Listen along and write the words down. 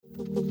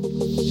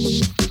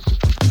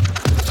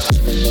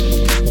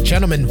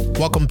gentlemen,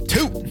 welcome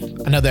to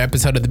another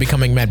episode of the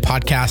Becoming Men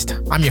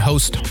podcast. I'm your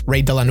host,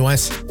 Ray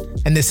Delanuez,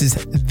 and this is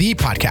the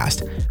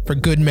podcast for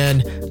good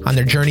men on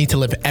their journey to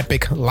live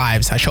epic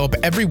lives. I show up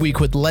every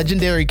week with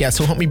legendary guests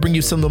who help me bring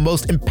you some of the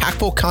most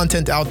impactful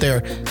content out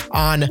there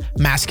on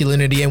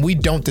masculinity, and we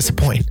don't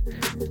disappoint.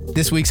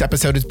 This week's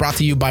episode is brought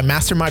to you by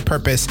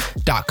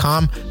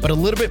mastermypurpose.com, but a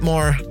little bit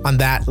more on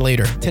that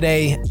later.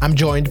 Today, I'm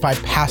joined by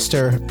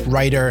pastor,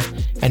 writer,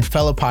 and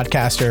fellow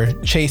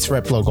podcaster, Chase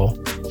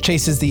Replogle.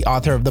 Chase is the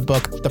author of the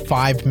book, The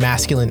 5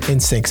 Masculine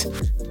Instincts,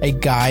 a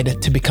guide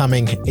to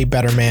becoming a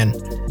better man.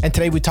 And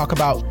today we talk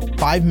about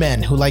 5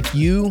 men who, like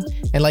you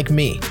and like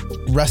me,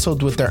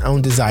 wrestled with their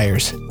own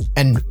desires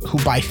and who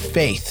by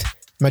faith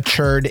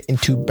matured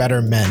into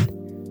better men.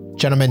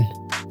 Gentlemen,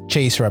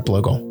 Chase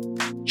Replogle.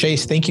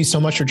 Chase, thank you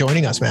so much for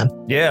joining us, man.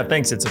 Yeah,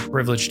 thanks. It's a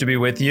privilege to be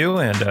with you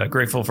and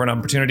grateful for an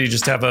opportunity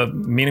just to have a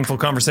meaningful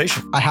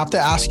conversation. I have to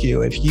ask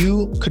you, if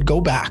you could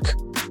go back,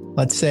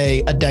 let's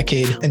say a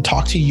decade, and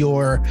talk to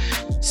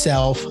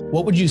yourself,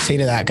 what would you say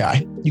to that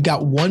guy? You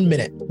got 1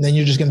 minute, and then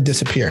you're just going to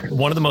disappear.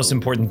 One of the most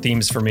important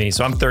themes for me,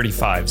 so I'm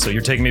 35, so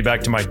you're taking me back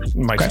to my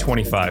okay.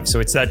 25. So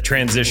it's that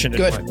transition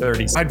into my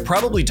 30s. I'd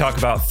probably talk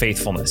about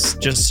faithfulness,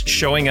 just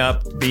showing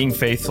up, being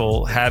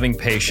faithful, having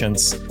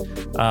patience.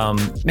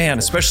 Man,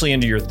 especially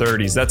into your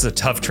 30s, that's a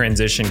tough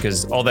transition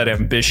because all that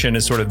ambition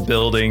is sort of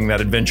building, that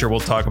adventure.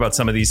 We'll talk about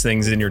some of these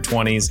things in your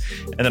 20s.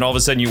 And then all of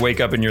a sudden you wake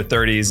up in your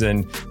 30s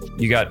and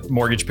you got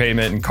mortgage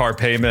payment and car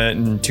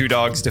payment and 2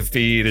 dogs to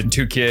feed and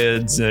 2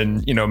 kids.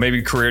 And, you know,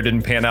 maybe career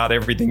didn't pan out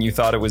everything you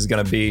thought it was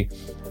going to be.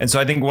 And so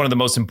I think one of the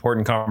most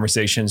important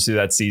conversations through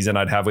that season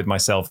I'd have with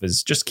myself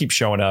is just keep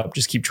showing up,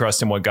 just keep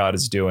trusting what God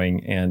is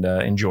doing and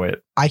enjoy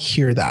it. I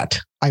hear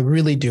that. I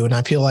really do. And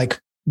I feel like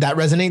that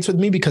resonates with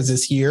me because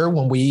this year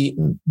when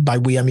by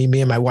we, I mean me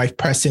and my wife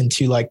pressed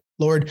into like,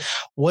 Lord,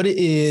 what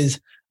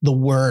is the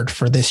word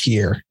for this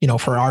year, you know,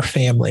 for our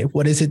family?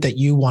 What is it that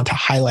you want to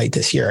highlight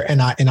this year?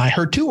 And I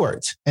heard 2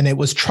 words, and it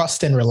was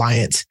trust and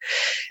reliance.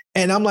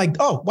 And I'm like,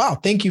 oh, wow,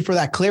 thank you for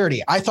that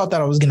clarity. I thought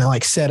that I was going to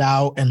like set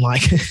out and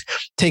like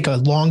take a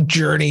long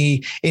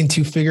journey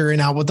into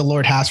figuring out what the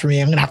Lord has for me.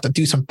 I'm going to have to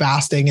do some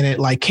fasting. And it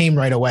like came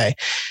right away.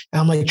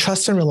 And I'm like,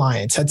 trust and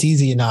reliance, that's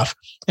easy enough.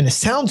 And it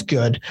sounds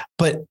good,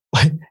 but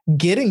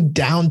getting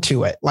down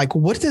to it, like,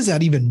 what does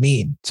that even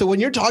mean? So when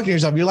you're talking to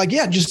yourself, you're like,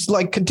 yeah, just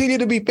like continue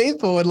to be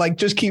faithful and like,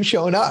 just keep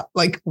showing up.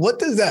 Like, what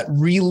does that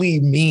really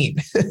mean?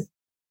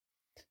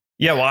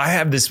 Yeah, well, I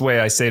have this way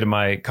I say to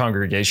my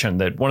congregation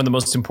that one of the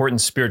most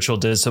important spiritual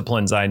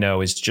disciplines I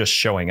know is just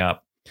showing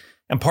up.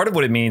 And part of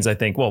what it means, I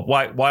think, well,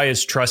 why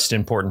is trust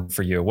important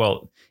for you?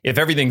 Well, if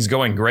everything's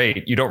going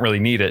great, you don't really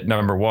need it,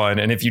 number one.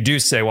 And if you do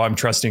say, well, I'm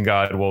trusting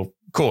God, well,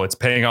 cool, it's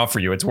paying off for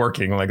you. It's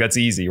working. Like, that's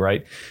easy,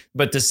 right?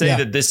 But to say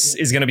that this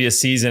is going to be a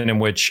season in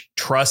which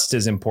trust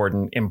is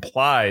important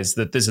implies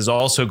that this is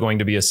also going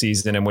to be a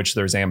season in which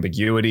there's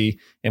ambiguity,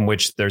 in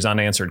which there's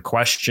unanswered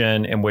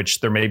question, in which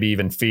there may be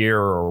even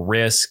fear or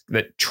risk,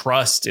 that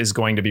trust is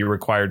going to be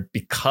required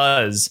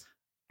because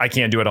I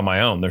can't do it on my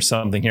own. There's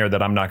something here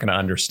that I'm not going to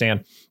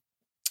understand.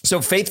 So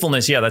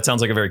faithfulness, yeah, that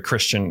sounds like a very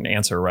Christian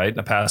answer, right?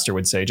 A pastor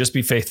would say, just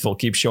be faithful,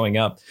 keep showing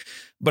up.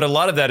 But a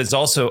lot of that is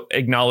also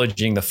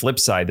acknowledging the flip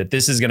side, that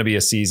this is going to be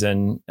a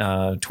season,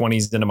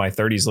 20s into my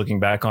 30s, looking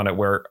back on it,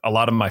 where a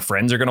lot of my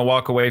friends are going to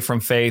walk away from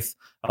faith.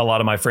 A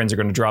lot of my friends are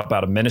going to drop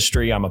out of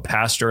ministry. I'm a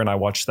pastor and I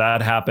watched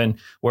that happen,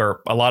 where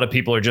a lot of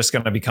people are just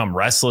going to become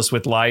restless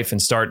with life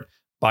and start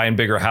buying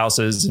bigger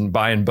houses and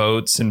buying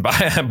boats and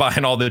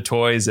buying all the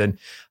toys. And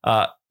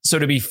so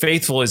to be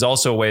faithful is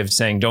also a way of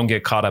saying, don't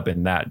get caught up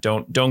in that.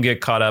 Don't get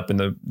caught up in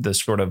the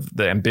sort of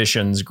the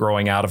ambitions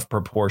growing out of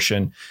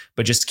proportion,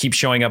 but just keep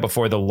showing up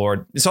before the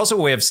Lord. It's also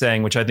a way of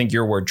saying, which I think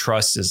your word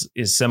trust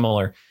is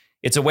similar.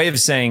 It's a way of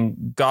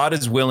saying God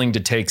is willing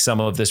to take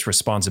some of this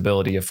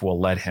responsibility if we'll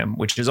let him,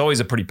 which is always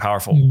a pretty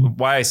powerful.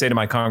 Why I say to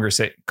my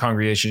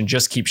congregation,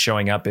 just keep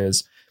showing up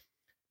is,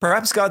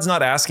 perhaps God's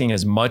not asking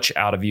as much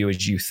out of you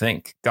as you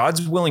think.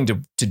 God's willing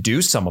to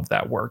do some of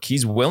that work.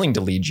 He's willing to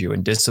lead you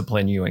and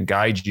discipline you and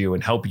guide you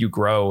and help you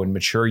grow and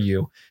mature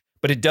you.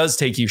 But it does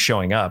take you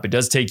showing up. It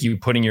does take you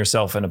putting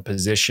yourself in a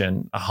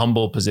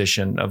humble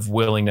position of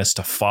willingness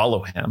to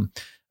follow him.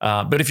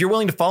 But if you're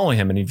willing to follow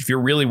him and if you're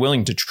really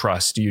willing to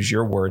trust, to use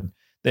your word,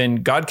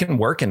 then God can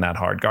work in that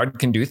hard. God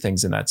can do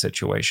things in that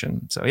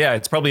situation. So yeah,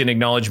 it's probably an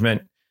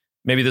acknowledgement.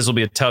 Maybe this will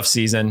be a tough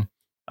season.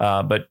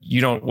 But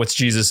what's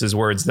Jesus's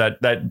words,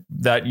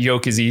 that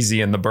yoke is easy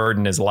and the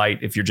burden is light.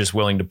 If you're just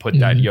willing to put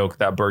that yoke,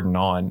 that burden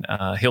on,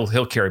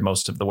 he'll carry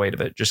most of the weight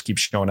of it. Just keep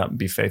showing up and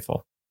be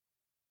faithful.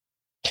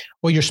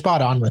 Well, you're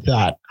spot on with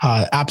that.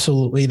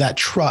 Absolutely. That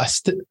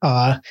trust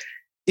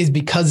is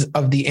because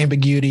of the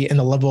ambiguity and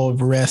the level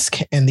of risk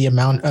and the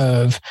amount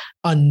of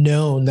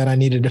unknown that I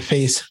needed to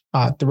face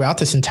throughout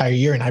this entire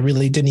year. And I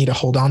really did need to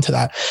hold on to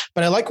that.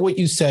 But I like what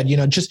you said,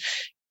 just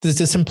there's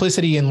the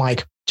simplicity in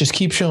like, just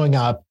keep showing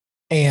up.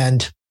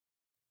 And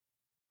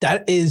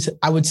that is,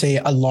 I would say,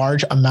 a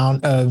large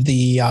amount of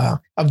the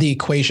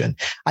equation.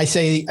 I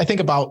think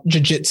about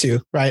jiu-jitsu,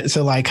 right?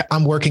 So like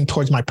I'm working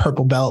towards my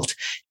purple belt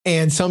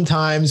And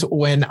sometimes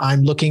when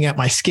I'm looking at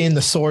my skin,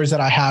 the sores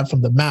that I have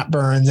from the mat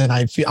burns, and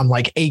I'm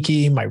like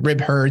achy, my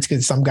rib hurts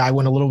because some guy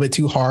went a little bit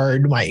too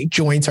hard, my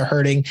joints are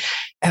hurting.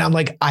 And I'm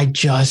like, I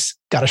just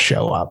got to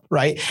show up.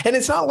 Right. And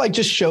it's not like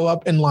just show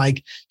up and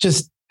like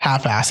just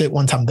half-ass it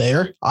once I'm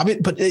there.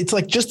 But it's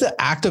like just the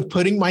act of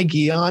putting my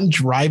gi on,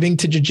 driving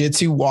to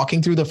jiu-jitsu,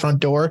 walking through the front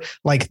door.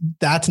 Like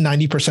that's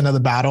 90% of the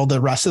battle.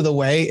 The rest of the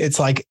way, it's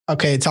like,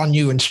 okay, it's on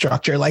you,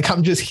 instructor. Like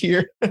I'm just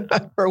here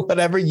for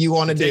whatever you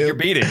want to do. Take your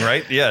beating,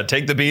 right? Yeah.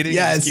 Take the beating.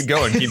 Yes. Keep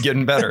going. Keep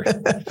getting better.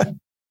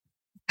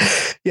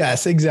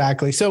 Yes,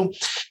 exactly. So,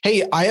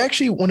 hey, I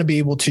actually want to be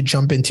able to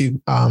jump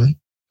into,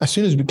 as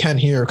soon as we can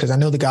here, because I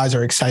know the guys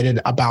are excited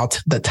about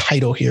the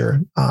title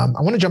here. I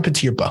want to jump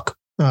into your book.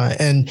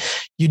 And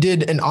you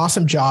did an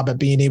awesome job at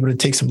being able to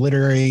take some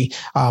literary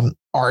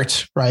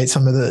art, right?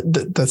 Some of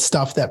the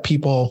stuff that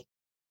people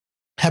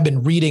have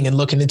been reading and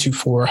looking into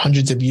for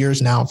hundreds of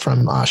years now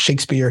from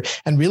Shakespeare,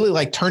 and really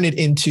like turn it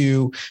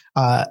into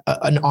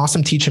an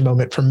awesome teaching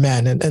moment for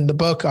men. And the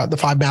book, The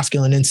 5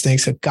 Masculine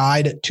Instincts, a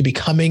guide to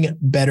becoming a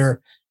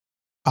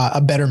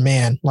better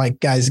man. Like,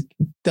 guys,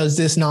 does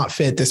this not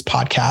fit this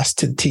podcast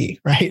to the T,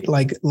 right?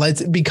 Like,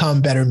 let's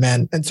become better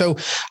men. And so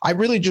I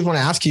really just want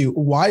to ask you,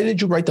 why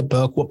did you write the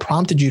book? What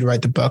prompted you to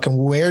write the book? And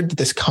where did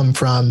this come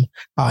from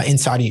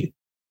inside of you?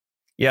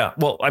 Yeah,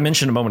 well, I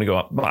mentioned a moment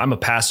ago, I'm a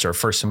pastor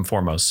first and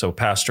foremost. So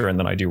pastor, and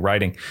then I do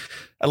writing.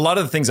 A lot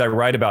of the things I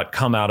write about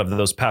come out of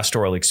those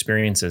pastoral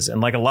experiences.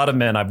 And like a lot of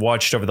men I've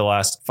watched over the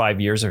last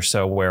 5 years or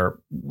so where,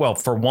 well,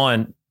 for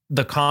one,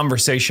 the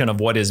conversation of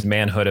what is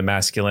manhood and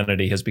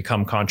masculinity has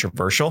become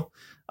controversial,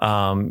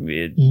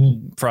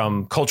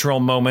 from cultural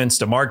moments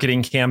to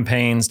marketing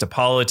campaigns to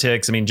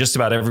politics. I mean, just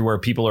about everywhere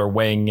people are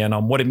weighing in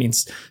on what it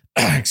means,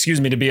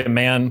 to be a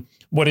man.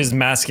 What is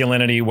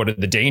masculinity? What are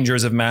the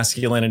dangers of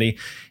masculinity?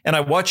 And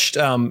I watched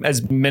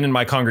as men in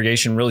my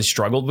congregation really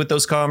struggled with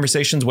those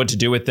conversations, what to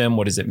do with them.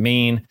 What does it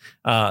mean?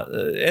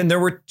 And there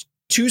were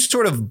two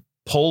sort of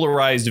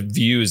polarized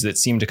views that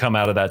seemed to come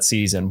out of that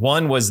season.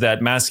 One was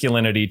that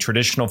masculinity,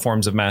 traditional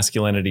forms of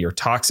masculinity, are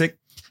toxic,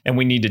 and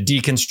we need to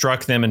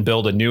deconstruct them and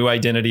build a new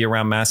identity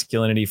around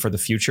masculinity for the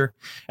future.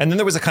 And then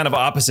there was a kind of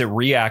opposite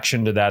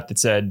reaction to that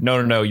said,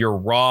 no, your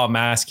raw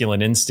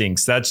masculine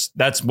instincts,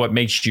 that's what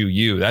makes you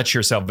you. That's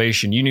your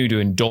salvation. You need to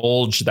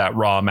indulge that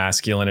raw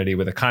masculinity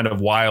with a kind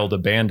of wild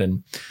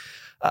abandon.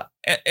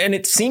 And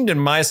it seemed, in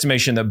my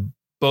estimation, that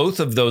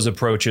both of those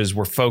approaches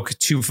were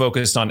too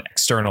focused on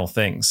external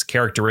things,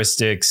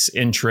 characteristics,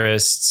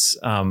 interests,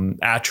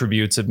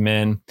 attributes of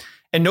men.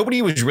 And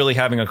nobody was really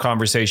having a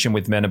conversation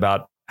with men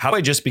about, how do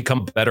I just become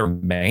a better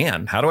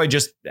man? How do I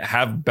just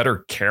have better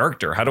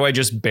character? How do I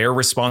just bear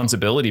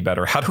responsibility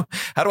better? How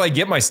do I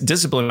get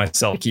discipline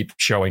myself to keep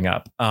showing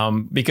up?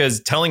 Because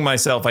telling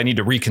myself I need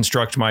to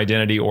reconstruct my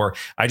identity, or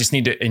I just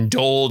need to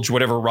indulge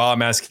whatever raw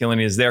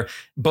masculinity is there,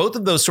 both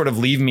of those sort of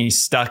leave me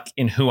stuck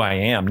in who I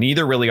am.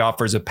 Neither really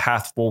offers a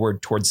path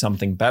forward towards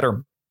something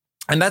better.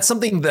 And that's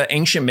something the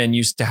ancient men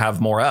used to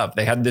have more of.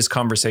 They had this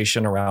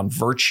conversation around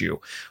virtue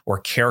or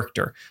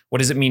character. What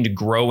does it mean to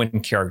grow in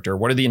character?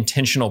 What are the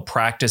intentional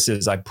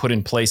practices I put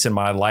in place in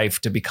my life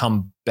to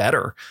become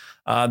better?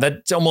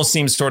 That almost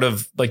seems sort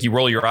of like you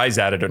roll your eyes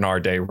at it in our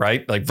day,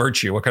 right? Like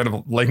virtue, what kind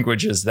of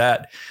language is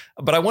that?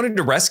 But I wanted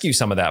to rescue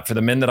some of that for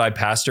the men that I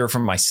pastor,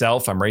 from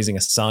myself. I'm raising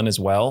a son as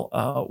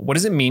well. What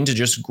does it mean to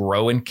just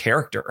grow in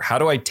character? How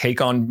do I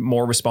take on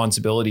more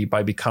responsibility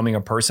by becoming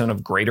a person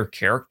of greater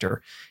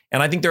character?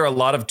 And I think there are a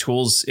lot of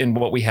tools in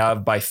what we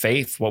have by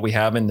faith, what we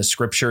have in the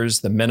scriptures,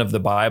 the men of the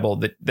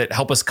Bible that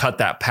help us cut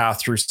that path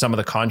through some of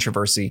the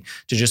controversy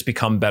to just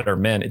become better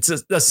men. It's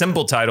a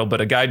simple title, but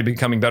A Guide to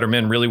Becoming Better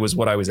Men really was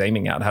what I was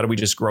aiming at. How do we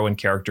just grow in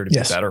character to be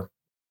better?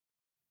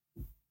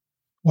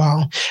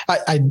 Wow.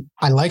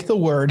 I like the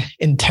word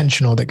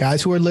intentional. The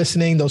guys who are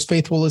listening, those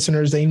faithful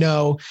listeners, they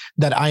know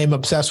that I am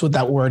obsessed with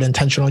that word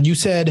intentional. You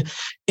said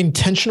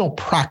intentional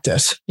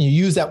practice. You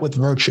use that with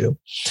virtue.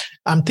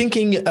 I'm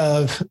thinking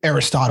of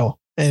Aristotle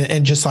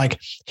and just like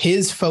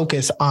his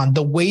focus on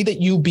the way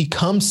that you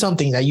become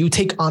something, that you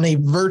take on a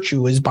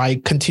virtue, is by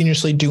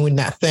continuously doing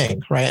that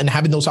thing, right? And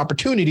having those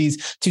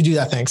opportunities to do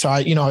that thing. So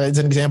as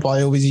an example,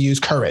 I always use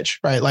courage,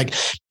 right? Like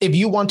if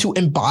you want to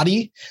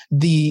embody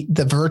the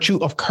virtue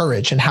of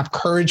courage and have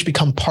courage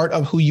become part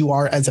of who you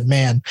are as a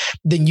man,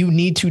 then you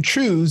need to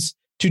choose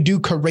to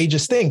do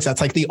courageous things. That's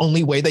like the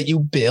only way that you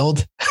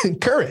build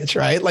courage,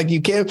 right? Like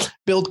you can't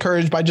build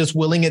courage by just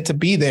willing it to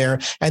be there.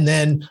 And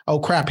then, oh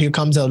crap, here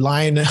comes a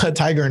lion, a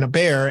tiger, and a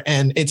bear,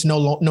 and it's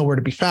nowhere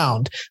to be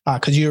found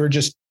because you were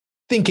just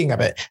thinking of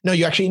it. No,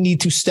 you actually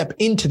need to step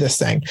into this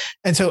thing.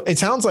 And so it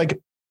sounds like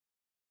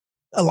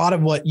a lot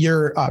of what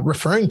you're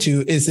referring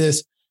to is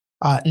this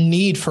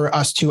need for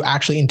us to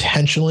actually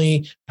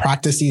intentionally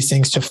practice these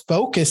things, to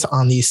focus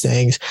on these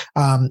things,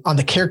 on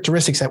the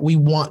characteristics that we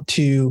want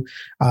to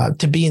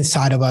be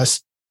inside of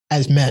us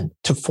as men,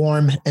 to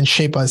form and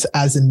shape us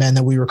as the men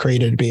that we were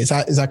created to be. Is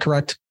that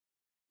correct?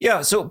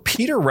 Yeah. So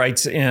Peter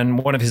writes in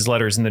one of his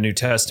letters in the New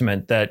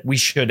Testament that we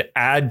should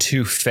add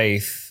to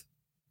faith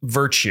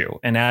virtue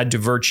and add to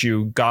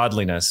virtue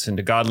godliness, and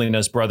to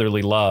godliness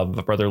brotherly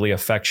love, brotherly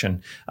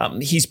affection.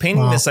 He's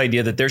painting this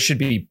idea that there should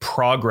be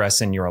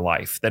progress in your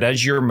life, that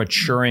as you're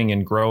maturing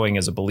and growing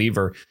as a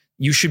believer,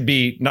 you should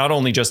be not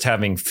only just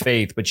having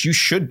faith, but you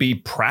should be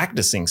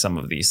practicing some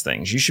of these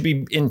things. You should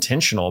be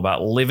intentional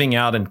about living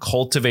out and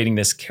cultivating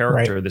this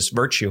character, this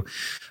virtue.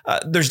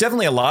 There's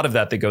definitely a lot of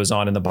that goes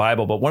on in the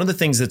Bible. But one of the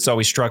things that's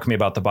always struck me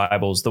about the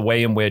Bible is the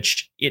way in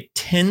which it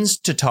tends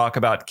to talk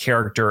about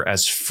character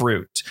as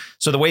fruit.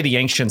 So the way the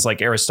ancients,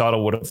 like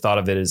Aristotle, would have thought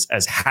of it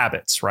as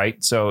habits,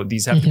 right? So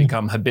these have to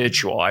become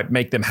habitual. I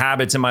make them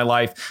habits in my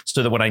life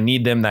so that when I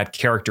need them, that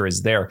character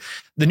is there.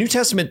 The New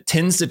Testament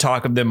tends to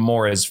talk of them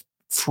more as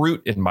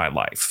fruit in my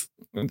life.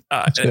 And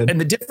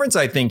the difference,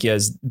 I think,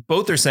 is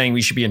both are saying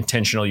we should be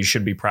intentional. You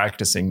should be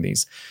practicing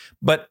these.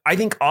 But I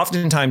think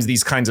oftentimes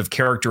these kinds of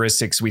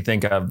characteristics we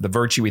think of, the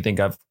virtue we think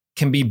of,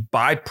 can be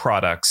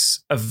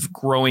byproducts of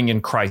growing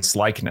in Christ's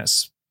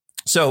likeness.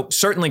 So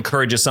certainly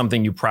courage is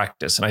something you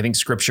practice. And I think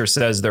scripture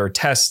says there are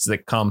tests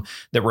that come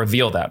that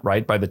reveal that,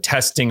 right? By the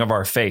testing of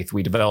our faith,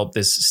 we develop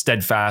this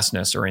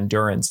steadfastness or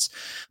endurance.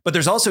 But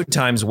there's also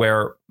times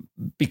where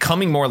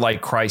becoming more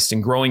like Christ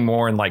and growing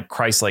more in like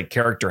Christ-like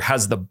character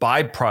has the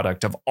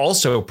byproduct of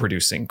also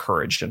producing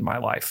courage in my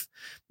life.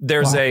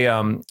 There's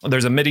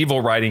a medieval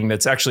writing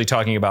that's actually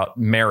talking about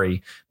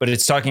Mary, but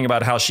it's talking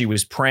about how she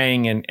was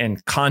praying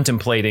and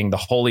contemplating the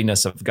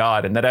holiness of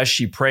God. And that as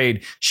she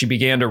prayed, she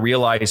began to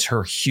realize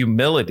her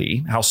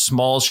humility, how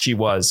small she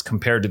was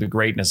compared to the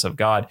greatness of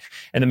God.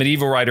 And the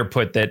medieval writer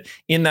put that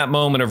in that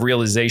moment of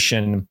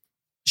realization,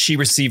 she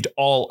received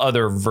all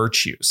other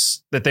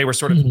virtues, that they were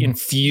sort of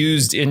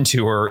infused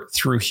into her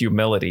through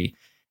humility.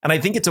 And I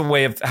think it's a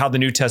way of how the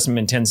New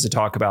Testament tends to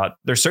talk about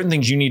there's certain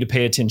things you need to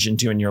pay attention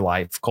to in your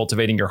life,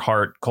 cultivating your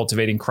heart,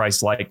 cultivating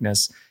Christ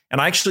likeness. And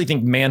I actually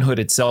think manhood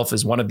itself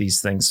is one of these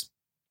things.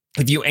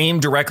 If you aim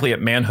directly at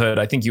manhood,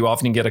 I think you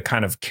often get a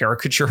kind of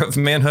caricature of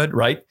manhood,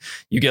 right?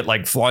 You get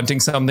like flaunting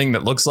something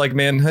that looks like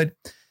manhood.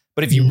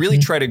 But if you really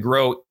try to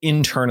grow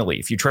internally,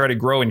 if you try to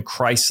grow in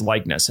Christ's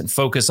likeness and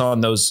focus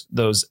on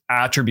those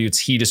attributes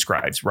he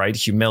describes, right?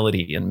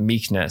 Humility and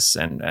meekness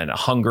and a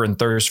hunger and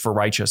thirst for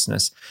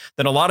righteousness,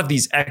 then a lot of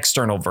these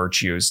external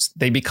virtues,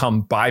 they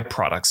become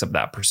byproducts of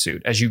that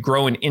pursuit. As you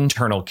grow in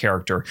internal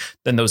character,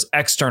 then those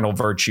external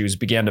virtues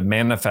began to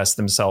manifest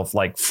themselves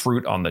like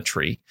fruit on the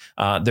tree.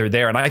 They're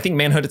there. And I think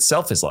manhood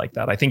itself is like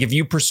that. I think if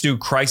you pursue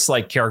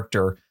Christ-like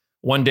character,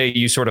 one day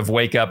you sort of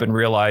wake up and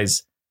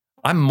realize,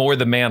 I'm more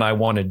the man I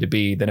wanted to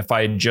be than if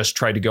I had just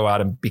tried to go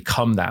out and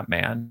become that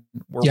man.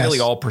 We're really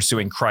all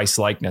pursuing Christ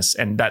likeness.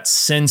 And that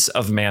sense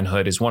of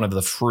manhood is one of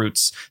the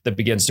fruits that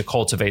begins to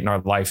cultivate in our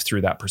life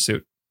through that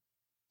pursuit.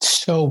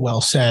 So well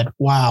said.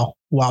 Wow.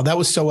 That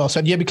was so well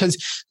said. Yeah, because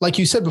like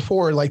you said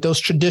before, like those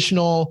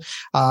traditional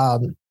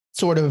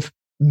sort of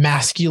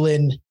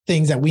masculine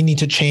things that we need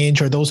to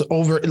change, or those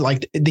over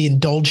like the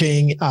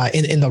indulging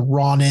in the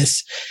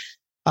rawness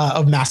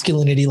of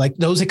masculinity, like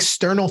those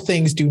external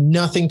things do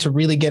nothing to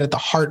really get at the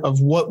heart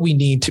of what we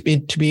need to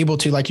be able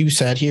to, like you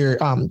said here,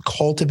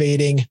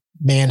 cultivating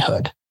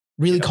manhood,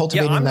 really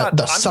cultivating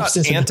the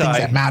substance of the things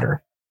that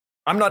matter.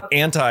 I'm not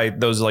anti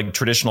those like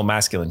traditional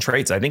masculine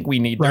traits. I think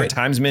there are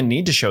times men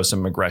need to show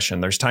some aggression.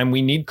 There's time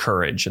we need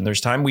courage, and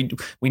there's time we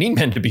need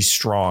men to be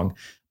strong.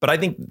 But I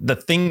think the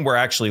thing we're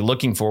actually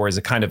looking for is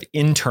a kind of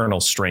internal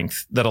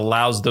strength that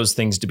allows those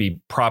things to be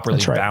properly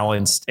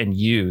balanced and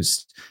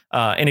used.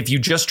 And if you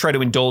just try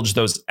to indulge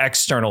those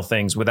external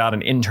things without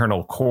an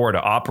internal core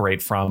to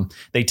operate from,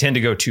 they tend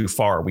to go too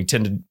far. We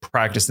tend to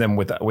practice them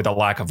with a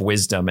lack of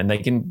wisdom, and they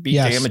can be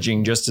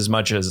damaging just as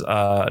much as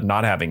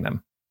not having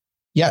them.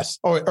 Yes.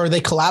 Or they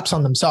collapse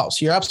on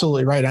themselves. You're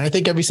absolutely right. And I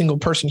think every single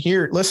person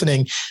here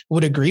listening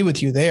would agree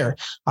with you there.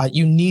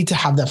 You need to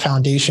have that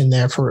foundation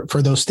there for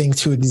those things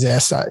to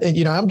exist.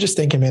 And, I'm just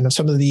thinking, man, of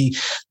some of the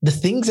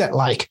things that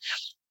like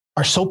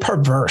are so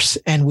perverse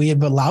and we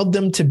have allowed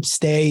them to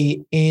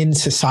stay in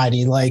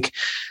society. Like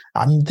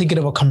I'm thinking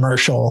of a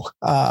commercial,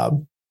 a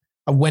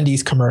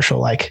Wendy's commercial,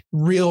 like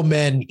real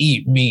men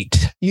eat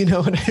meat. You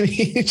know what I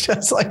mean?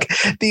 Just like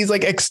these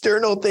like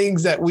external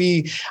things that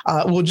we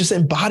will just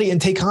embody and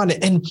take on.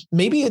 And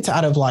maybe it's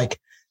out of like,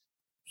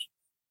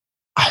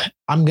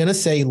 I'm going to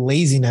say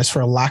laziness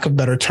for a lack of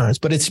better terms,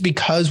 but it's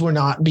because we're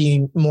not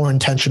being more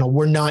intentional.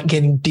 We're not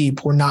getting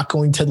deep. We're not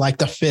going to like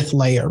the fifth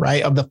layer,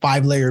 right? Of the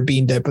 5-layer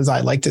bean dip, as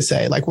I like to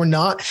say, like we're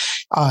not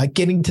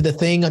getting to the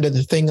thing under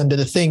the thing under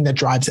the thing that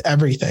drives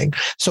everything.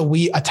 So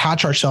we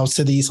attach ourselves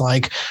to these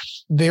like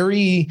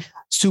very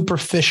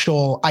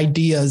superficial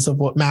ideas of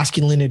what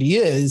masculinity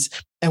is.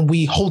 And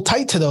we hold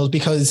tight to those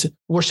because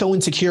we're so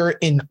insecure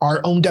in our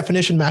own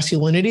definition of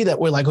masculinity that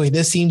we're like, okay,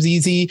 this seems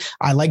easy.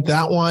 I like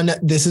that one.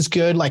 This is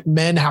good. Like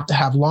men have to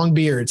have long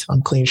beards.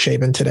 I'm clean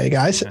shaven today,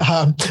 guys.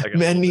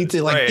 Men need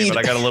to like eat. But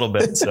I got a little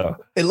bit, so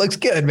it looks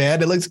good,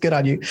 man. It looks good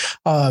on you.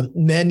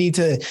 Men need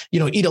to,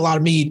 eat a lot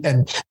of meat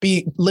and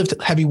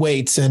lift heavy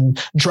weights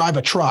and drive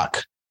a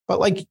truck. But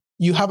like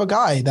you have a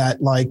guy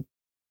that like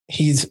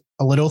he's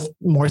a little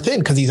more thin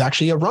because he's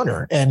actually a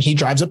runner and he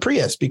drives a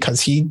Prius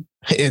because he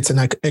it's an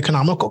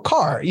economical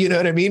car. You know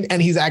what I mean?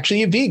 And he's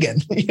actually a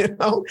vegan, you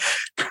know?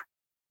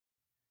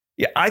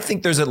 Yeah, I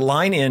think there's a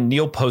line in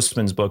Neil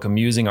Postman's book,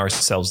 Amusing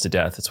Ourselves to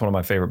Death. It's one of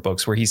my favorite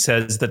books, where he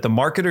says that the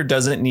marketer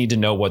doesn't need to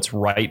know what's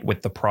right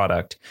with the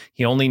product.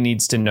 He only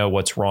needs to know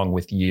what's wrong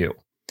with you.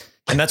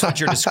 And that's what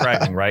you're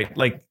describing, right?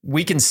 Like,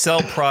 we can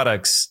sell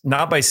products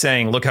not by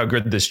saying, look how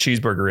good this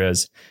cheeseburger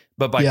is,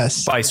 but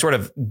by sort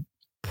of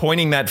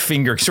pointing that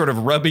finger, sort of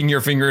rubbing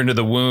your finger into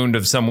the wound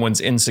of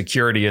someone's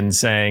insecurity and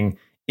saying,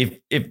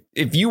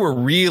 if you were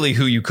really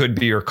who you could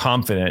be or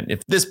confident,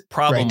 if this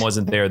problem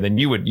wasn't there, then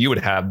you would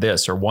have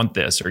this or want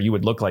this, or you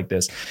would look like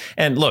this.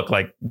 And look,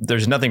 like,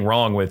 there's nothing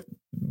wrong with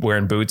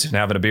wearing boots and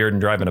having a beard and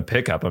driving a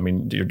pickup. I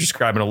mean, you're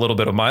describing a little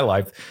bit of my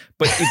life,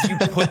 but if you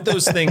put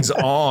those things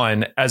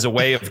on as a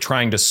way of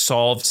trying to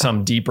solve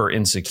some deeper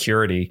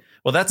insecurity,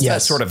 well, that's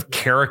that sort of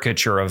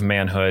caricature of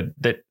manhood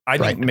that I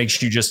think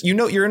makes you just, you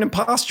know, you're an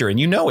imposter, and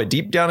you know it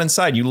deep down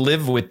inside. You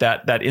live with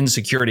that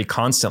insecurity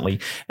constantly.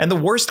 And the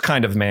worst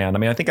kind of man, I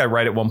mean, I think I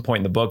write at one point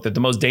in the book that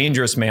the most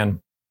dangerous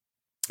man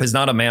is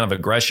not a man of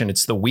aggression.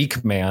 It's the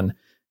weak man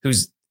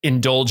who's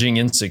indulging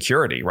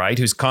insecurity, right?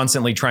 Who's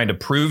constantly trying to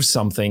prove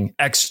something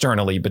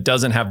externally, but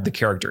doesn't have the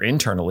character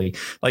internally.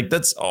 Like,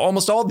 that's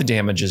almost all the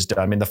damage is done.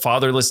 I mean, the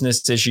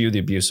fatherlessness issue, the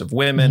abuse of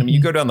women. I mean,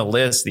 you go down the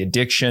list, the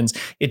addictions,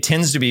 it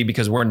tends to be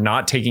because we're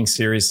not taking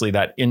seriously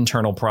that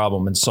internal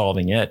problem and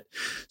solving it.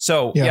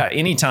 So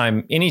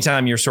anytime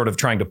you're sort of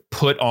trying to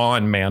put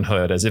on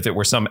manhood as if it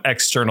were some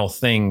external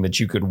thing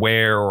that you could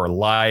wear or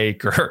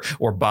like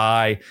or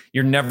buy,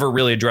 you're never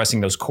really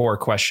addressing those core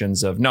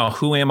questions of, no,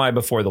 who am I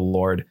before the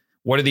Lord?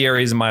 What are the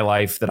areas of my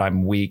life that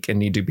I'm weak and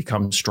need to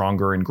become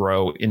stronger and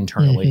grow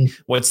internally?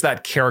 What's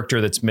that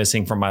character that's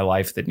missing from my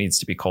life that needs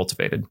to be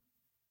cultivated?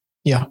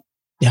 Yeah.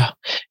 Yeah.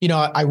 You know,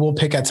 I will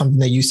pick at something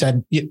that you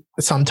said.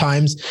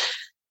 Sometimes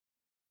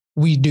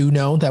we do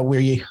know that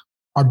we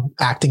are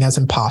acting as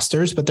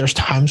imposters, but there's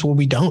times where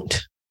we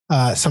don't.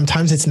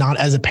 Sometimes it's not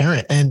as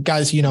apparent. And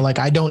guys, you know, like,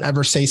 I don't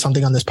ever say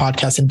something on this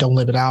podcast and don't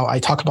live it out. I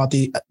talk about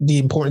the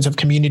importance of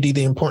community,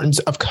 the importance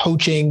of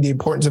coaching, the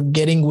importance of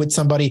getting with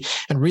somebody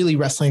and really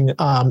wrestling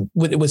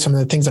with some of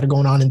the things that are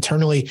going on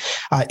internally.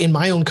 In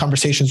my own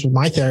conversations with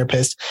my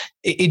therapist,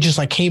 it just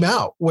like came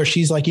out where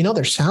she's like, you know,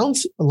 there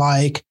sounds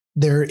like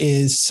there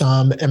is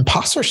some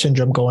imposter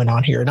syndrome going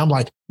on here. And I'm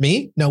like,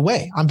 me? No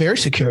way. I'm very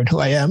secure in who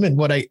I am and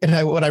what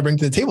I bring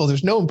to the table.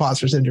 There's no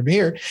imposter syndrome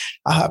here.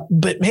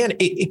 But man,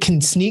 it can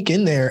sneak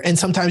in there. And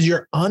sometimes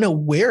you're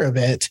unaware of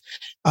it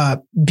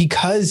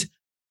because,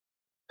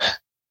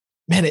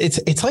 man,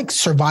 it's like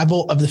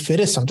survival of the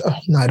fittest.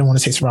 No, I don't want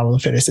to say survival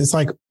of the fittest. It's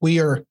like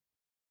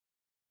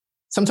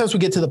sometimes we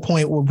get to the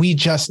point where we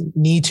just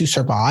need to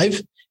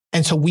survive.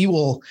 And so we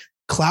will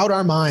cloud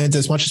our minds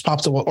as much as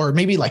possible, or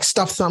maybe like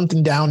stuff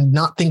something down,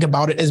 not think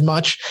about it as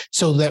much,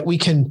 so that we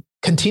can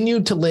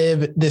continue to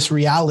live this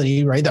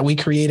reality, right, that we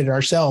created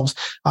ourselves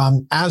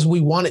as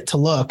we want it to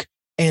look,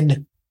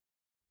 and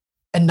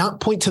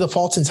not point to the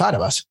faults inside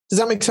of us. Does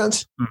that make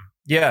sense?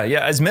 Yeah.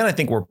 As men, I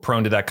think we're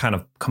prone to that kind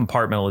of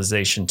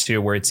compartmentalization too,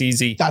 where it's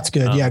easy. That's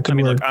good. Yeah. Good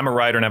word. Look, I'm a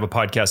writer and have a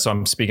podcast, so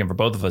I'm speaking for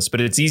both of us, but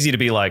it's easy to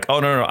be like, oh,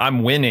 no,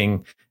 I'm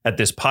winning at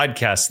this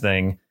podcast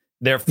thing.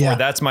 Therefore,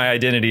 that's my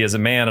identity as a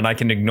man, and I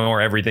can ignore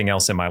everything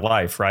else in my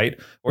life, right?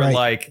 Or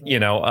like, you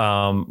know,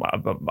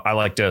 I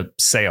like to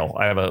sail.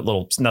 I have a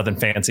little, nothing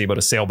fancy, but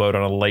a sailboat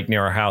on a lake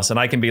near our house, and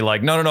I can be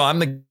like, no, I'm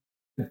the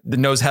that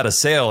knows how to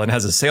sail and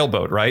has a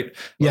sailboat, right?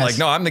 Yes. Like,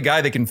 no, I'm the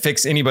guy that can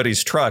fix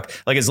anybody's truck.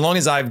 Like, as long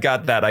as I've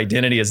got that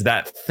identity as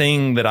that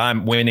thing that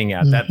I'm winning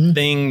at, that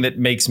thing that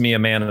makes me a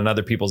man in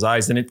other people's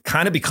eyes, then it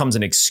kind of becomes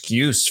an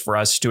excuse for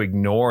us to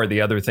ignore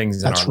the other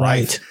things in our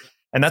life.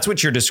 And that's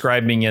what you're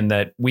describing, in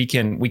that we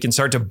can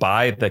start to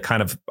buy the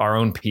kind of our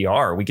own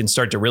PR. We can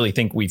start to really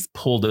think we've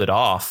pulled it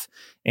off.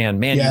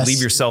 And man, you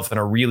leave yourself in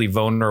a really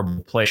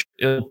vulnerable place,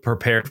 ill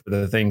prepared for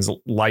the things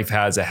life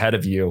has ahead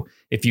of you.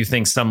 If you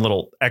think some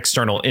little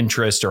external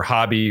interest or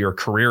hobby or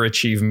career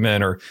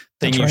achievement or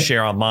thing you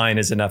share online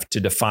is enough to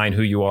define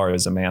who you are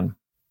as a man.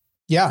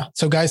 Yeah.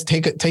 So guys,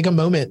 take a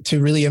moment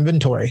to really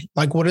inventory.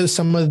 Like, what are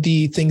some of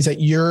the things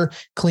that you're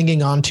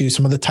clinging on to,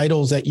 some of the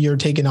titles that you're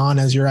taking on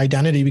as your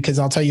identity? Because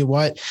I'll tell you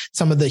what,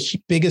 some of the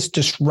biggest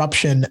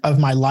disruption of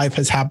my life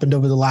has happened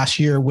over the last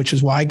year, which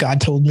is why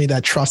God told me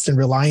that trust and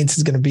reliance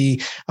is going to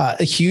be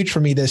huge for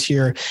me this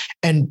year.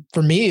 And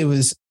for me, it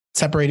was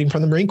separating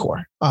from the Marine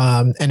Corps.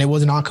 And it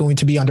was not going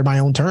to be under my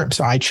own terms.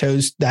 So I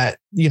chose that,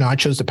 I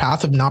chose the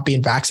path of not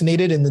being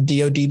vaccinated, and the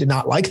DOD did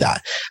not like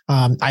that.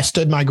 I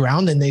stood my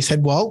ground, and they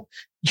said, well,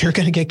 you're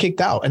going to get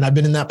kicked out. And I've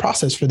been in that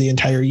process for the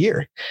entire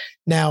year.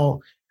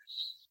 Now,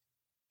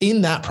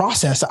 in that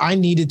process, I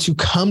needed to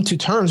come to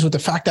terms with the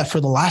fact that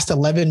for the last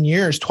 11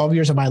 years, 12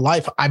 years of my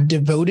life, I've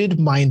devoted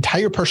my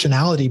entire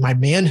personality, my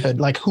manhood,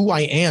 like who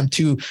I am,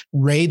 to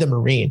Ray the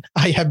Marine.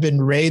 I have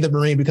been Ray the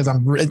Marine because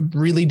I'm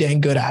really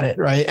dang good at it.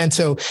 Right. And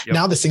so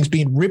now this thing's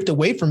being ripped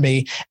away from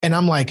me. And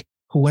I'm like,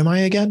 who am I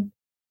again?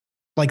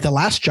 Like, the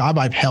last job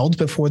I've held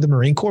before the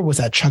Marine Corps was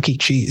at Chuck E.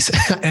 Cheese,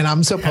 and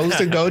I'm supposed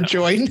to go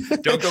join.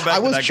 Don't go back. I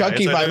was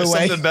Chucky, by the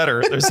way.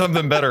 There's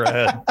something better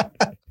ahead.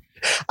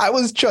 I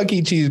was Chuck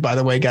E. Cheese, by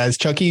the way, guys.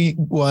 Chucky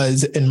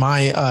was in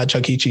my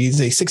Chuck E. Cheese,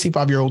 a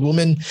 65-year-old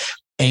woman,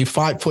 a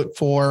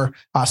 5'4"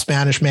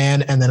 Spanish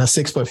man, and then a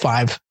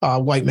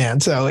 6'5" white man.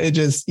 So it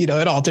just, it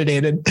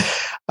alternated.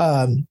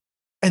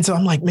 And so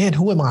I'm like, man,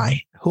 who am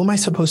I? Who am I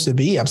supposed to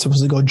be? I'm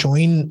supposed to go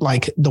join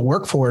like the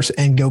workforce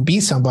and go be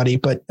somebody.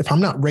 But if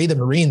I'm not Ray the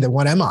Marine, then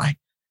what am I?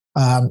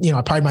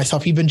 I pride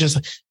myself, even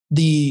just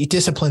the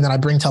discipline that I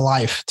bring to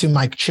life to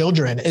my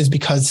children is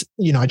because,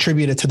 I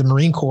attribute it to the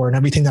Marine Corps and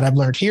everything that I've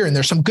learned here. And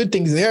there's some good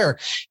things there.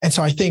 And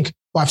so I think,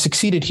 well, I've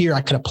succeeded here.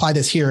 I could apply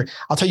this here.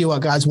 I'll tell you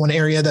what, guys, one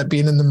area that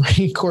being in the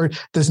Marine Corps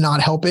does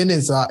not help in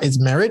is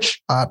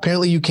marriage.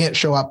 Apparently you can't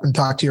show up and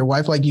talk to your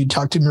wife like you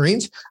talk to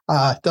Marines.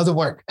 It doesn't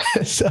work.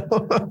 So,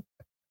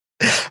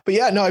 but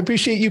yeah, no, I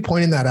appreciate you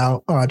pointing that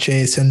out,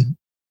 Chase. And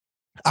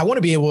I want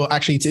to be able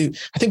actually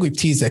I think we've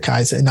teased it,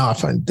 guys,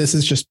 enough. And this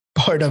is just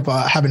part of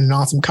having an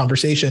awesome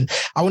conversation.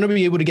 I want to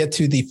be able to get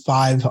to the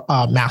 5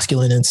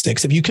 masculine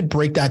instincts. If you could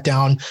break that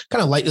down,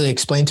 kind of lightly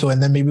explain to it,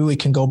 and then maybe we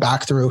can go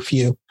back through a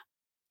few.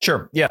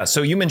 Sure. Yeah.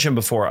 So you mentioned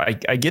before,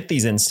 I get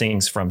these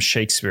instincts from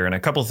Shakespeare, and a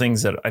couple of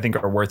things that I think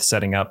are worth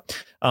setting up.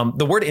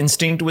 The word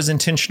instinct was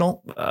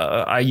intentional.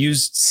 I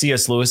used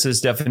C.S. Lewis's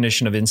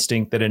definition of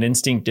instinct, that an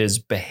instinct is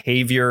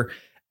behavior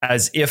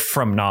as if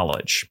from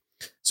knowledge.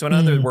 So in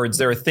other words,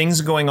 there are things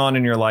going on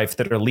in your life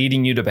that are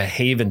leading you to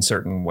behave in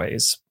certain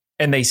ways.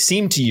 And they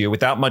seem to you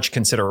without much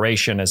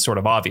consideration as sort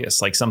of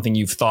obvious, like something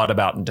you've thought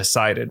about and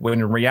decided, when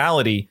in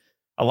reality,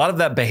 a lot of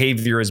that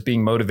behavior is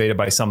being motivated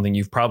by something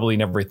you've probably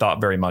never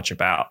thought very much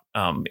about.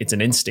 It's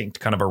an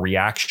instinct, kind of a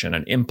reaction,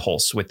 an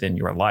impulse within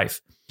your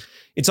life.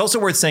 It's also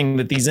worth saying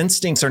that these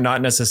instincts are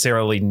not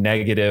necessarily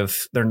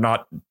negative. They're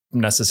not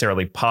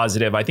necessarily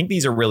positive. I think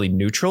these are really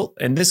neutral.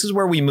 And this is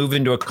where we move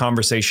into a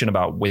conversation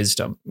about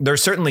wisdom. There are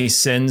certainly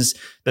sins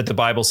that the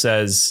Bible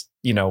says,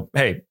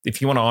 hey,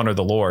 if you want to honor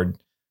the Lord,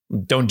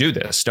 don't do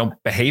this. Don't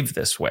behave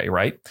this way,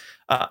 right?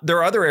 There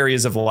are other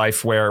areas of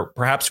life where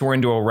perhaps we're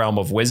into a realm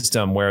of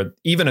wisdom where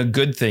even a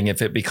good thing,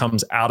 if it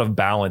becomes out of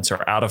balance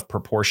or out of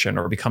proportion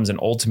or becomes an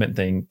ultimate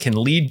thing,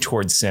 can lead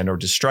towards sin or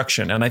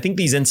destruction. And I think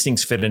these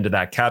instincts fit into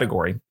that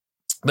category.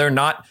 They're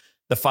not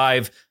the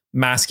 5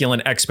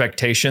 masculine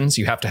expectations.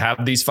 You have to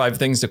have these 5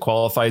 things to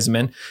qualify as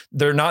men.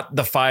 They're not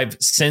the 5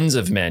 sins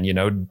of men.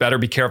 Better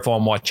be careful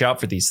and watch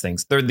out for these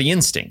things. They're the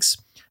instincts.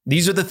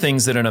 These are the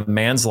things that in a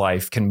man's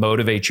life can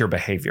motivate your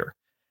behavior.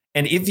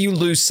 And if you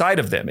lose sight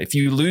of them, if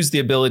you lose the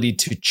ability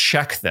to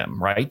check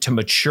them, right, to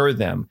mature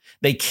them,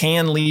 they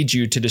can lead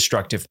you to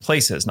destructive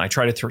places. And I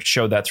try to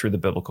show that through the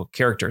biblical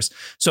characters.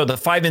 So the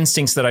 5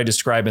 instincts that I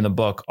describe in the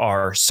book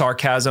are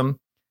sarcasm,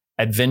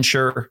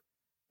 adventure,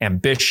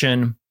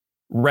 ambition,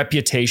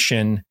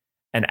 reputation,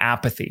 and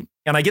apathy.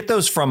 And I get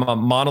those from a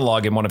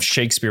monologue in one of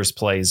Shakespeare's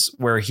plays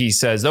where he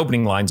says, the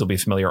opening lines will be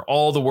familiar.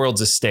 All the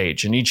world's a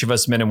stage, and each of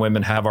us men and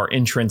women have our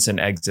entrance and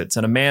exits.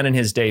 And a man in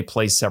his day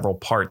plays several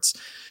parts.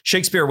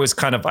 Shakespeare was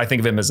I think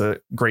of him as a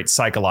great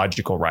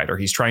psychological writer.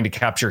 He's trying to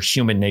capture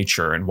human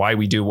nature and why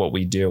we do what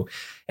we do.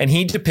 And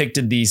he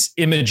depicted these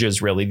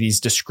images, really,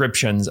 these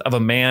descriptions of a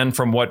man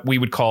from what we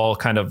would call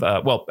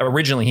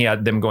originally he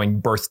had them going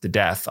birth to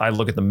death. I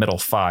look at the middle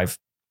 5.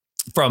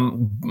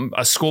 From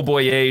a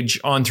schoolboy age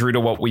on through to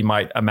what we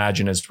might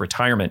imagine as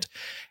retirement.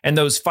 And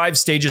those 5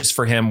 stages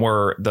for him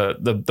were the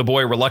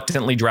boy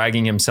reluctantly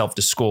dragging himself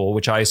to school,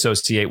 which I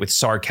associate with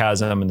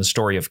sarcasm and the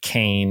story of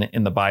Cain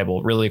in the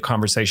Bible, really a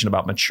conversation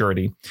about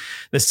maturity.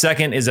 The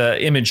second is an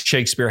image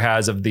Shakespeare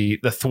has of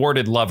the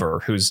thwarted lover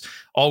who's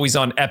always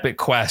on epic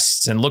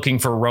quests and looking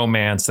for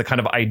romance, the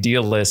kind of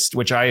idealist,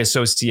 which I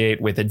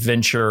associate with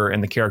adventure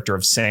and the character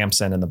of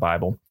Samson in the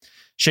Bible.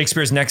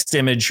 Shakespeare's next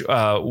image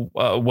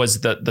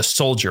was the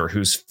soldier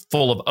who's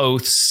full of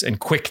oaths and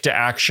quick to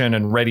action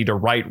and ready to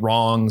right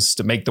wrongs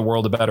to make the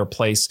world a better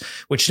place,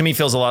 which to me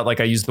feels a lot like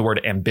I use the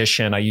word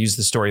ambition. I use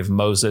the story of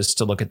Moses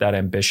to look at that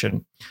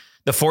ambition.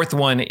 The fourth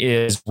one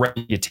is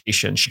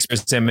reputation.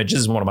 Shakespeare's image,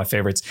 this is one of my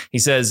favorites. He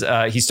says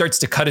he starts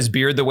to cut his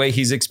beard the way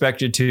he's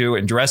expected to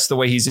and dress the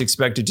way he's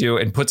expected to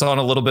and puts on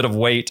a little bit of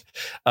weight.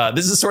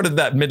 This is sort of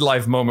that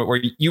midlife moment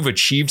where you've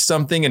achieved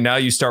something and now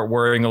you start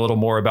worrying a little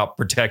more about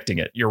protecting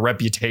it, your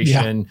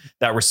reputation,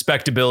 that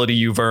respectability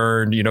you've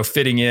earned,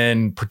 fitting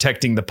in,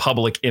 protecting the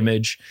public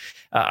image.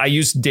 I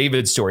used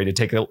David's story to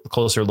take a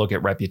closer look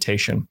at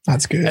reputation.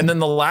 That's good. And then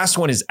the last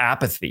one is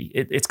apathy.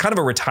 It's kind of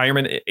a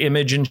retirement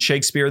image in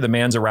Shakespeare. The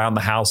man's around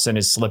the house in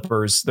his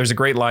slippers. There's a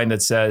great line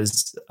that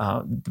says,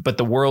 but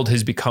the world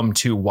has become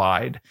too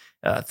wide.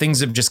 Things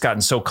have just gotten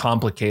so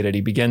complicated.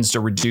 He begins to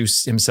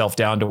reduce himself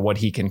down to what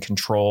he can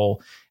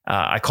control.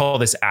 I call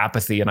this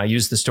apathy, and I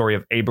use the story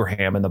of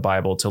Abraham in the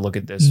Bible to look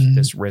at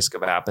this risk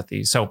of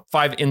apathy. So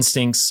 5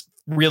 instincts,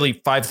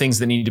 really 5 things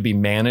that need to be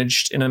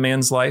managed in a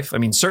man's life. I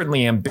mean,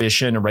 certainly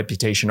ambition and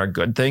reputation are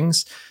good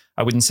things.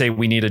 I wouldn't say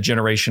we need a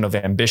generation of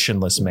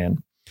ambitionless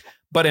men,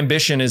 but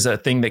ambition is a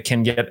thing that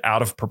can get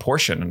out of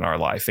proportion in our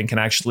life and can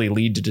actually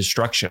lead to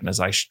destruction, as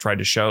I tried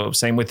to show.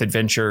 Same with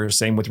adventure,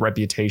 same with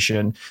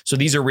reputation. So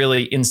these are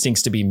really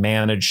instincts to be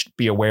managed,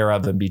 be aware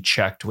of, and be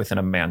checked within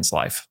a man's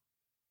life.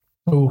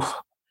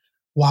 Oh,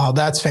 Wow,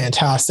 that's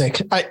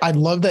fantastic. I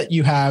love that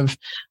you have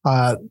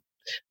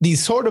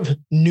these sort of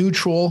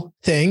neutral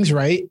things,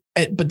 right?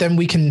 But then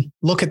we can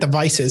look at the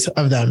vices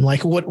of them.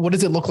 Like what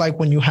does it look like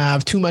when you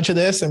have too much of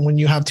this and when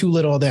you have too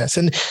little of this?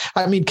 And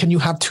I mean, can you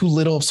have too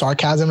little of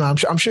sarcasm?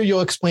 I'm sure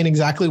you'll explain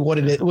exactly what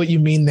it is, what you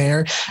mean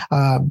there.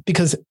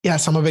 Because yeah,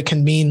 some of it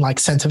can mean like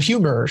sense of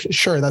humor.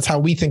 Sure, that's how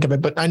we think of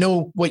it. But I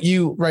know what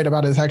you write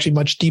about is actually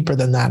much deeper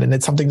than that. And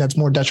it's something that's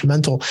more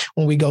detrimental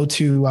when we go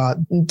to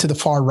the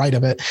far right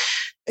of it.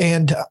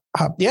 And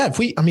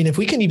if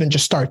we can even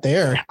just start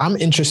there, I'm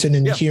interested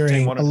in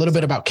hearing a little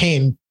bit about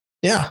Cain.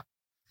 Yeah.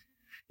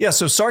 Yeah.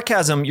 So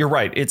sarcasm, you're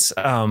right. It's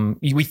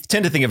we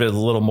tend to think of it a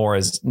little more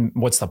as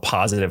what's the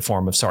positive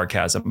form of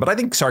sarcasm. But I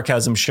think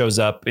sarcasm shows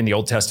up in the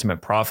Old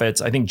Testament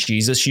prophets. I think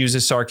Jesus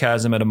uses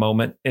sarcasm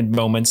in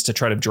moments to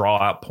try to draw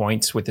out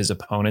points with his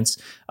opponents.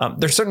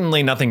 There's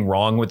certainly nothing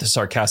wrong with a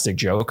sarcastic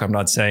joke. I'm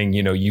not saying,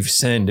 you've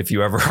sinned if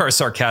you ever are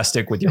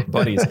sarcastic with your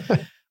buddies.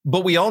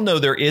 But we all know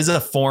there is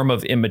a form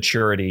of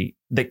immaturity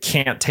that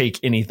can't take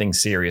anything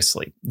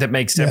seriously, that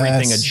makes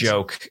everything a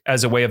joke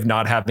as a way of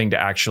not having to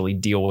actually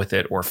deal with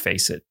it or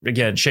face it.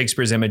 Again,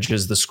 Shakespeare's image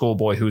is the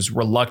schoolboy who's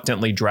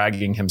reluctantly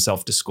dragging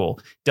himself to school,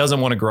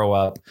 doesn't want to grow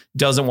up,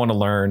 doesn't want to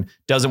learn,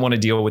 doesn't want to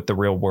deal with the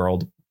real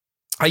world.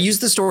 I use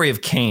the story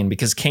of Cain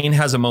because Cain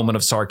has a moment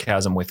of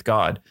sarcasm with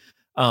God.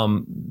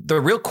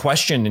 The real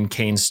question in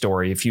Cain's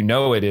story, if you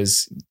know it,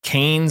 is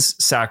Cain's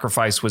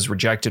sacrifice was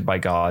rejected by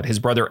God. His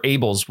brother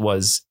Abel's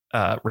was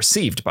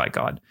received by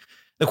God.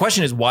 The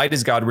question is, why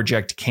does God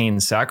reject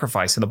Cain's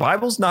sacrifice? And the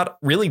Bible's not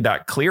really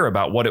that clear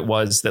about what it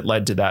was that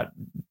led to that.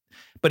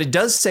 But it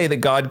does say that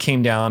God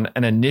came down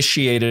and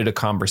initiated a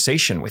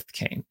conversation with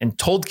Cain and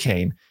told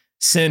Cain,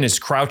 sin is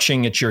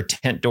crouching at your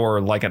tent door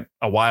like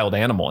a wild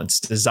animal. Its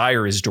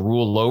desire is to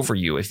rule over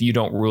you if you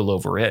don't rule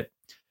over it.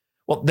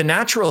 Well, the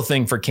natural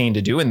thing for Cain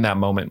to do in that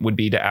moment would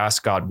be to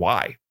ask God,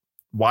 why?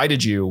 Why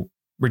did you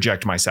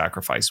reject my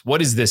sacrifice?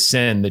 What is this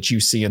sin that you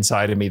see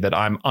inside of me that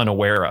I'm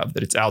unaware of,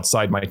 that it's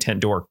outside my tent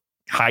door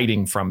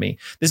hiding from me?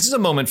 This is a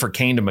moment for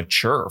Cain to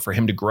mature, for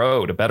him to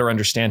grow, to better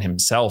understand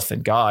himself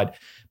and God.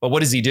 But what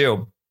does he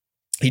do?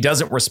 He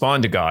doesn't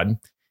respond to God.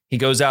 He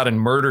goes out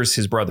and murders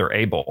his brother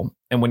Abel.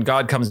 And when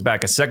God comes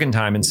back a second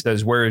time and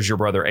says, where is your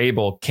brother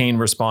Abel? Cain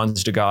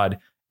responds to God,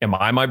 am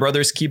I my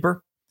brother's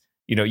keeper?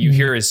 You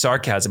hear his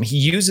sarcasm. He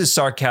uses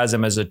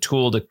sarcasm as a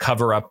tool to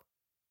cover up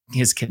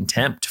his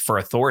contempt for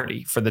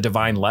authority, for the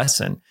divine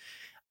lesson.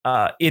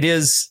 It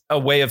is a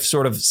way of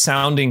sort of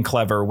sounding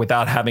clever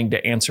without having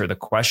to answer the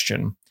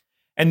question.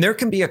 And there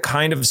can be a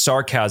kind of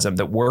sarcasm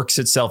that works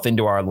itself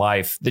into our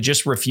life that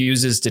just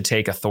refuses to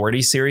take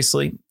authority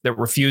seriously, that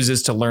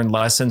refuses to learn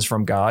lessons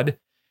from God,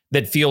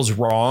 that feels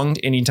wronged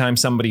anytime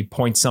somebody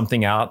points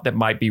something out that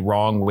might be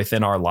wrong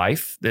within our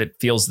life, that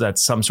feels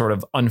that's some sort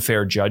of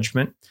unfair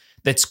judgment,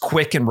 that's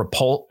quick and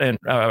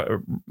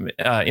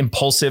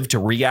impulsive to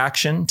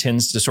reaction,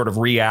 tends to sort of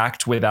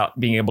react without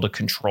being able to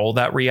control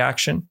that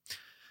reaction.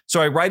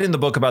 So I write in the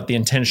book about the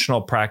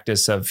intentional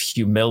practice of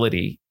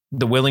humility,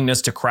 the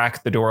willingness to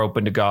crack the door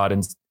open to God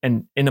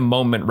and in a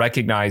moment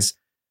recognize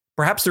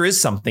perhaps there is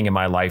something in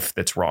my life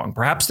that's wrong.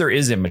 Perhaps there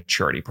is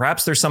immaturity.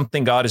 Perhaps there's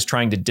something God is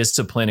trying to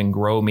discipline and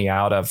grow me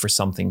out of for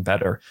something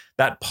better.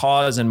 That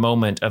pause and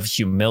moment of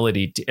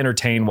humility to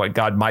entertain what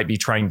God might be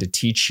trying to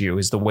teach you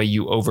is the way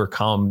you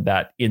overcome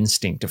that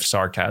instinct of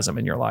sarcasm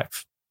in your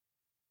life.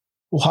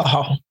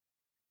 Wow.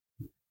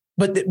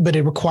 But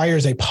it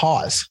requires a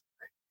pause.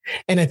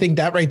 And I think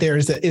that right there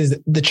is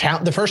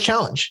the first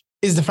challenge.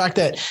 Is the fact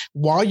that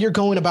while you're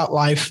going about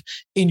life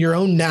in your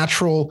own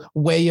natural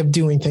way of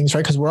doing things,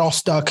 right? Because we're all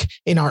stuck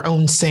in our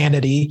own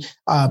sanity.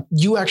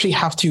 You actually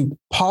have to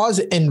pause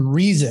and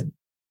reason,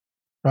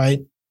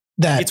 right?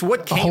 That it's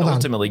what Cain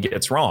ultimately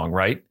gets wrong,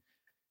 right?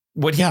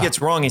 What he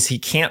gets wrong is he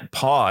can't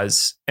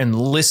pause and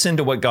listen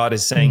to what God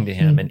is saying to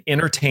him and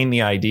entertain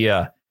the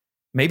idea,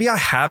 maybe I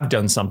have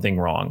done something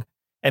wrong.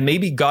 And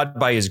maybe God,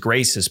 by his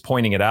grace, is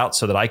pointing it out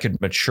so that I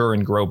could mature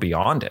and grow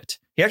beyond it.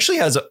 He actually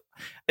has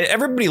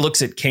everybody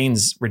looks at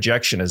Cain's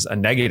rejection as a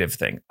negative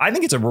thing. I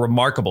think it's a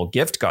remarkable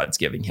gift God's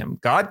giving him.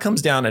 God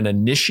comes down and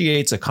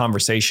initiates a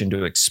conversation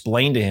to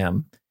explain to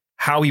him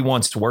how he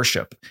wants to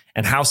worship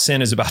and how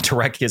sin is about to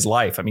wreck his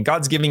life. I mean,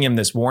 God's giving him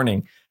this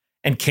warning,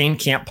 and Cain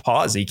can't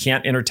pause. He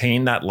can't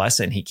entertain that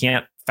lesson. He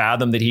can't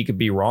fathom that he could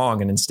be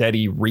wrong. And instead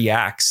he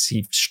reacts.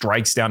 He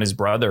strikes down his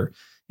brother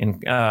in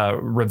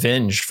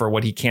revenge for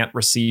what he can't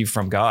receive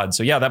from God.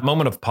 So yeah, that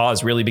moment of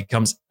pause really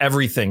becomes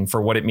everything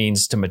for what it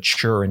means to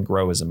mature and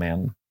grow as a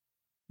man.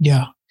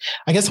 Yeah.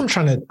 I guess I'm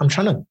trying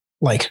to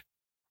like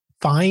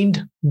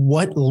find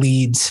what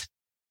leads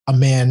a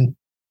man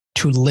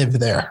to live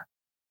there.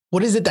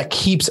 What is it that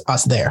keeps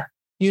us there?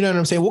 You know what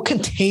I'm saying? What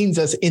contains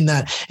us in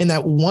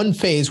that one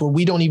phase where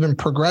we don't even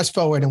progress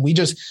forward and we're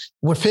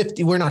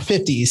in our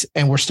 50s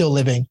and we're still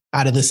living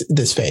out of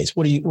this phase?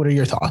 What are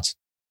your thoughts?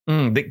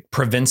 That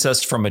prevents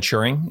us from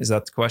maturing. Is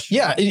that the question?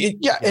 Yeah.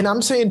 Yeah. And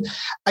I'm saying,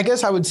 I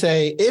guess I would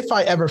say if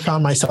I ever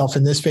found myself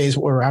in this phase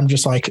where I'm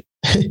just like,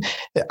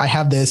 I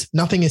have this,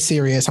 nothing is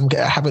serious. I'm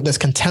having this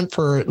contempt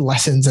for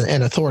lessons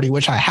and authority,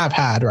 which I have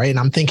had. Right. And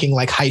I'm thinking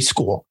like high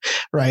school.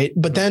 Right.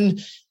 But then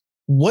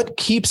what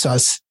keeps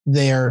us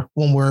there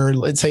when we're,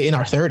 let's say, in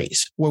our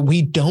 30s, where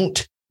we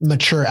don't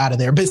mature out of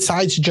there,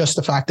 besides just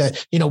the fact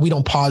that, we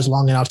don't pause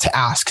long enough to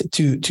ask,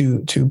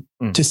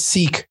 to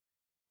seek.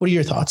 What are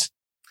your thoughts?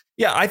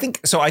 Yeah, I think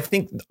so. I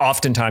think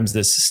oftentimes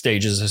this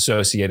stage is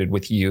associated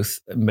with youth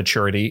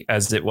maturity,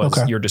 as it was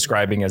you're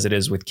describing, as it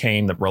is with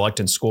Cain, the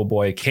reluctant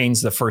schoolboy.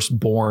 Cain's the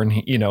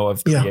firstborn,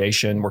 of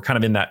creation. Yeah. We're kind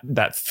of in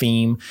that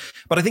theme,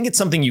 but I think it's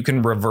something you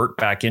can revert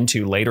back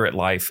into later at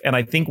life. And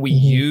I think we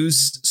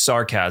use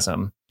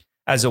sarcasm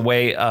as a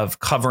way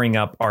of covering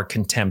up our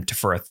contempt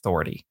for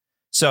authority.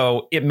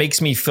 So it makes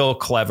me feel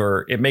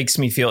clever. It makes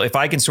me feel, if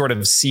I can sort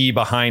of see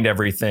behind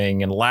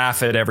everything and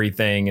laugh at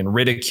everything and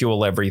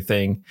ridicule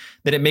everything,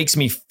 then it makes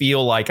me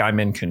feel like I'm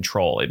in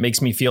control. It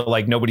makes me feel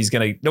like nobody's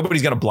gonna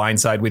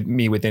blindside with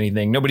me with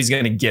anything. Nobody's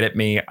gonna get at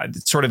me.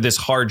 It's sort of this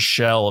hard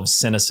shell of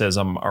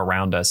cynicism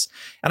around us.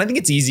 And I think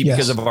it's easy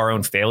because of our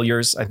own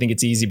failures. I think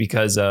it's easy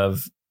because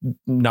of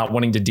not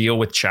wanting to deal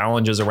with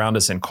challenges around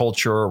us in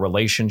culture or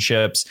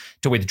relationships,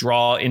 to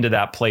withdraw into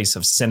that place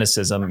of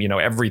cynicism.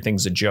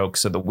 Everything's a joke,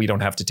 so that we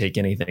don't have to take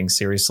anything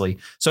seriously.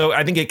 So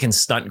I think it can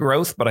stunt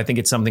growth, but I think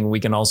it's something we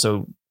can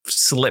also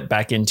slip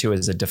back into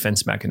as a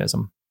defense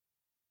mechanism.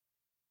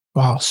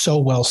 Wow. So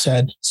well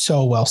said.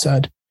 So well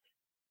said.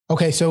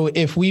 Okay. So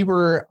if we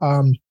were,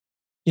 I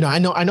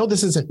know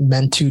this isn't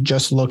meant to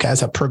just look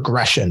as a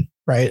progression,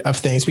 right, of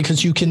things,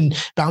 because you can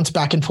bounce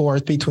back and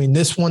forth between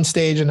this one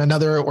stage and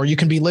another, or you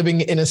can be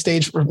living in a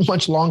stage for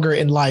much longer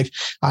in life.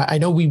 I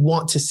know we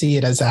want to see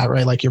it as that,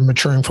 right? Like you're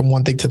maturing from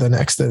one thing to the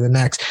next,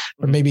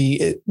 or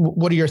maybe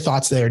what are your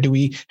thoughts there? Do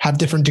we have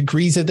different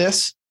degrees of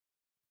this?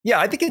 Yeah,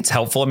 I think it's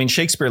helpful. I mean,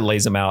 Shakespeare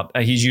lays them out.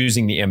 He's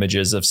using the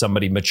images of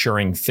somebody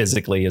maturing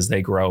physically as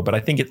they grow, but I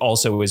think it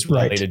also is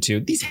related to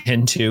these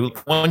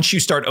once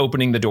you start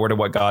opening the door to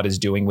what God is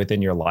doing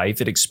within your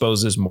life, it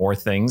exposes more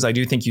things. I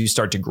do think you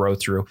start to grow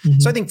through.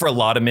 So I think for a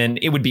lot of men,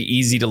 it would be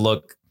easy to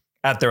look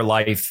at their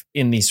life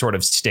in these sort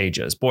of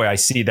stages. Boy, I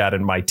see that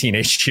in my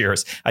teenage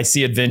years. I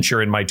see adventure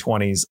in my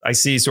 20s. I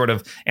see sort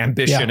of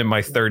ambition in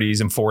my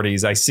 30s and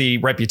 40s. I see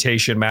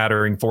reputation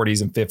mattering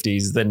 40s and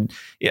 50s, then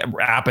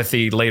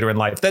apathy later in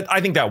life.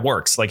 I think that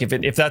works. Like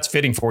if that's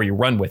fitting for you,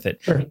 run with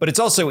it. Sure. But it's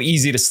also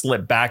easy to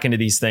slip back into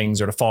these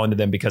things or to fall into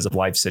them because of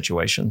life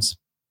situations.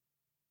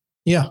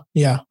 Yeah,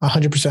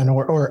 100%.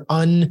 Or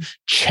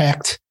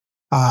unchecked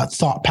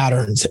thought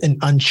patterns and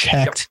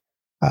unchecked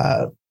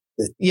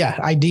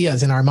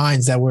ideas in our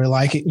minds that we're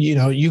like,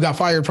 you got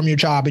fired from your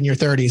job in your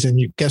 30s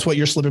and guess what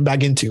you're slipping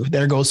back into?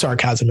 There goes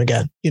sarcasm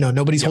again.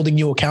 Nobody's holding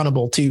you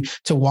accountable to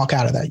walk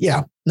out of that.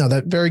 Yeah, no,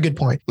 that very good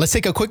point. Let's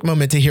take a quick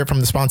moment to hear from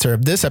the sponsor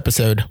of this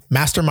episode,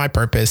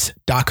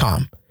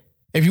 MasterMyPurpose.com.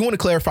 If you want to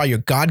clarify your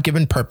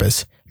God-given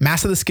purpose,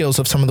 master the skills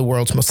of some of the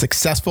world's most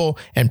successful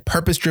and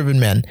purpose-driven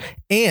men,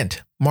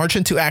 and march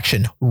into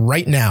action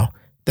right now,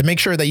 then make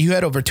sure that you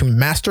head over to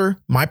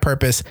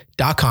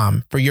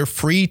mastermypurpose.com for your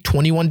free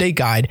 21-day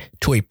guide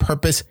to a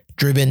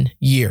purpose-driven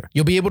year.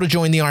 You'll be able to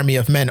join the army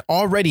of men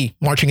already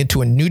marching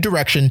into a new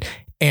direction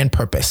and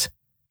purpose.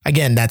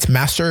 Again, that's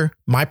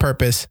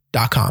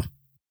mastermypurpose.com.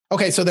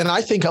 Okay, so then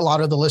I think a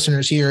lot of the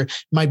listeners here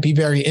might be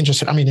very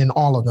interested. I mean, in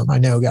all of them, I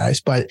know,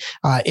 guys, but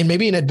in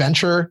maybe an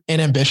adventure and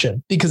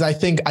ambition, because I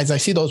think as I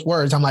see those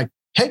words, I'm like,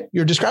 hey,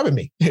 you're describing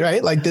me,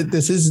 right? Like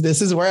this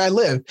is where I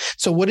live.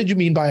 So what did you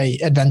mean by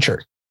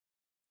adventure?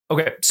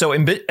 Okay, so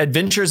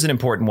adventure is an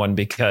important one,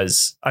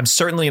 because I'm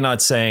certainly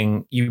not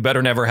saying you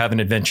better never have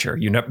an adventure.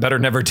 You better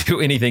never do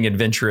anything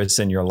adventurous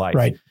in your life.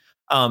 Right.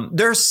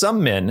 There are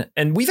some men,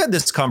 and we've had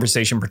this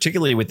conversation,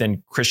 particularly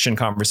within Christian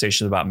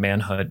conversations about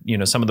manhood.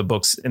 Some of the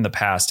books in the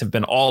past have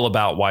been all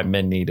about why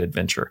men need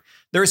adventure.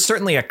 There is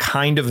certainly a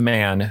kind of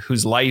man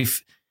whose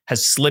life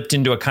has slipped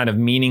into a kind of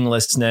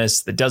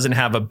meaninglessness that doesn't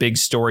have a big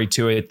story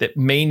to it, that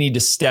may need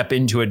to step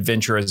into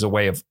adventure as a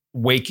way of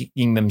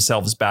waking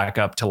themselves back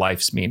up to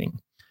life's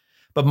meaning.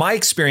 But my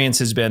experience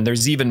has been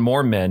there's even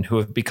more men who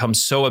have become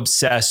so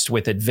obsessed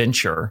with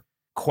adventure,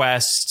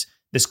 quest,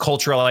 this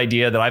cultural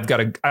idea that I've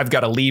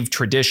got to leave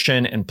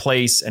tradition and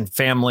place and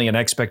family and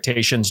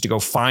expectations to go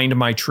find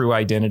my true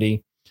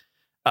identity.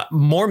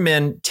 More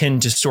men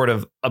tend to sort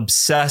of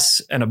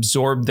obsess and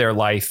absorb their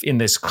life in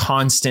this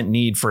constant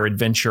need for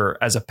adventure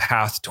as a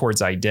path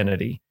towards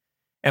identity.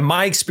 And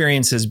my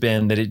experience has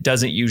been that it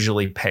doesn't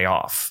usually pay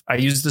off. I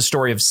use the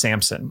story of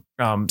Samson.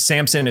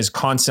 Samson is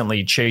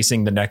constantly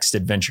chasing the next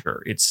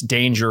adventure. It's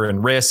danger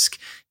and risk,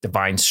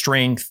 divine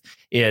strength.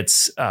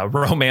 It's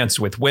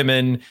romance with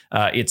women.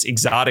 It's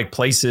exotic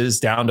places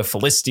down to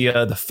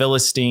Philistia, the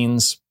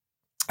Philistines.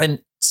 And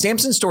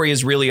Samson's story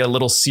is really a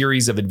little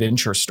series of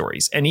adventure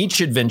stories. And each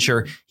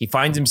adventure, he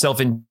finds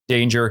himself in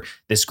danger.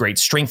 This great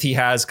strength he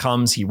has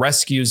comes, he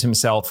rescues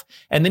himself.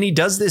 And then he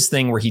does this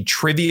thing where he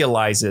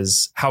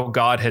trivializes how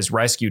God has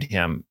rescued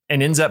him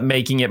and ends up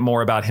making it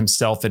more about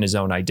himself and his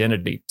own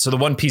identity. So the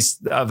one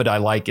piece of it I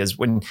like is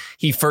when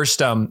he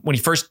first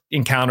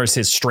encounters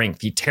his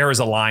strength, he tears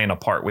a lion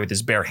apart with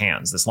his bare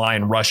hands. This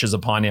lion rushes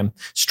upon him.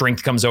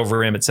 Strength comes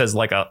over him. It says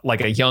like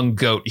a young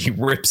goat, he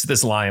rips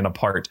this lion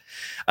apart.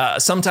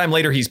 Sometime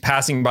later, he's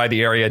passing by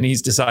the area and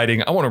he's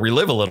deciding, I want to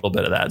relive a little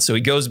bit of that. So he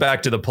goes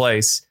back to the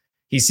place.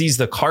 He sees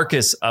the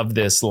carcass of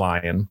this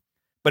lion.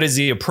 But as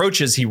he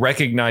approaches, he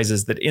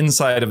recognizes that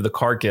inside of the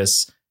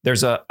carcass,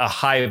 there's a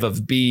hive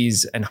of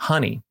bees and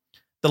honey.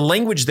 The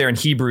language there in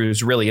Hebrew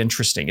is really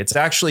interesting. It's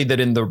actually that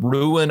in the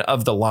ruin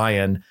of the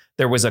lion,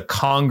 there was a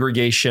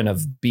congregation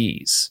of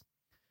bees.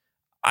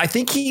 I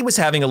think he was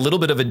having a little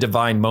bit of a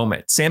divine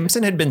moment.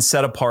 Samson had been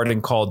set apart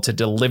and called to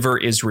deliver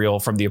Israel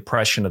from the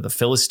oppression of the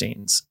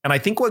Philistines. And I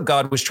think what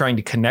God was trying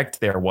to connect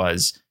there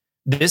was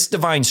this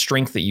divine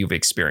strength that you've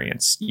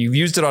experienced. You've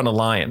used it on a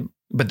lion.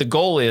 But the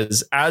goal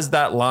is, as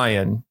that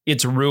lion,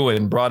 its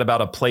ruin brought about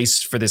a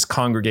place for this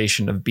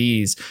congregation of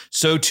bees,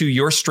 so too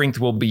your strength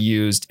will be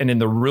used. And in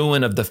the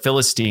ruin of the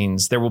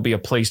Philistines, there will be a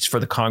place for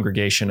the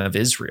congregation of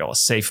Israel, a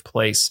safe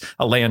place,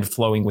 a land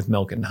flowing with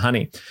milk and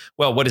honey.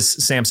 Well, what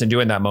does Samson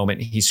do in that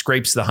moment? He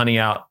scrapes the honey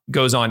out,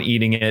 goes on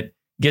eating it,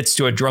 gets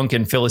to a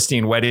drunken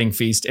Philistine wedding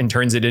feast, and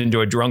turns it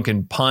into a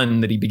drunken pun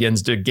that he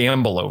begins to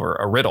gamble over,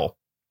 a riddle.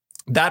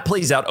 That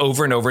plays out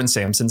over and over in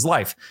Samson's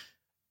life.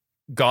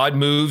 God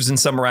moves in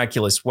some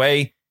miraculous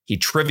way. He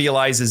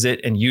trivializes it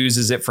and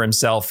uses it for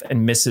himself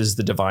and misses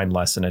the divine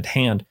lesson at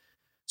hand.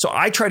 So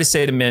I try to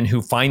say to men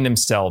who find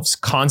themselves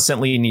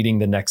constantly needing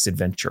the next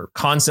adventure,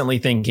 constantly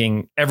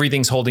thinking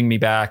everything's holding me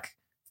back,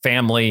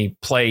 family,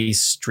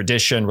 place,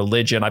 tradition,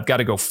 religion. I've got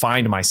to go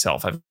find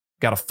myself. I've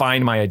got to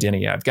find my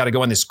identity. I've got to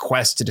go on this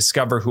quest to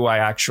discover who I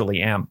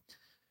actually am.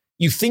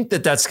 You think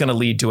that that's going to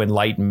lead to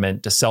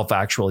enlightenment, to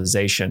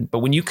self-actualization. But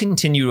when you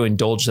continue to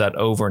indulge that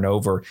over and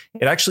over,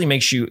 it actually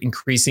makes you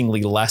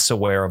increasingly less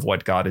aware of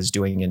what God is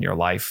doing in your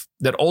life.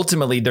 That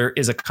ultimately there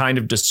is a kind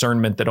of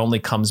discernment that only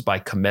comes by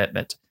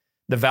commitment.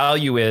 The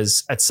value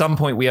is at some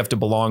point we have to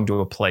belong to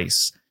a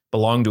place,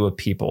 belong to a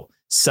people,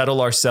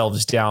 settle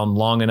ourselves down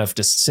long enough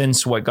to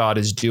sense what God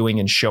is doing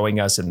and showing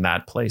us in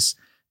that place.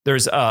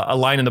 There's a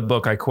line in the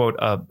book, I quote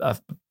a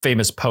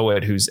famous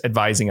poet who's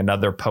advising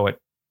another poet.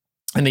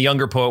 And the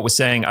younger poet was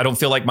saying, I don't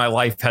feel like my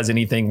life has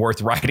anything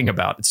worth writing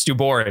about. It's too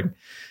boring.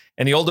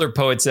 And the older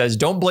poet says,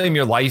 don't blame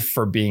your life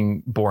for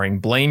being boring.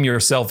 Blame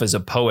yourself as a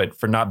poet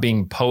for not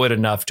being poet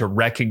enough to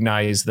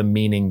recognize the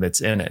meaning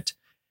that's in it.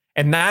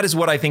 And that is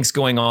what I think is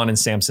going on in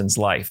Samson's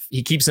life.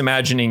 He keeps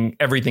imagining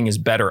everything is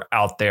better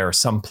out there,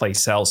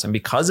 someplace else. And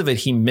because of it,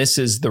 he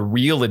misses the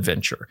real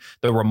adventure,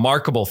 the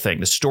remarkable thing,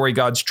 the story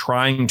God's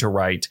trying to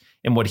write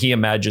in what he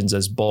imagines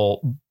as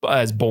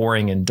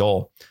boring and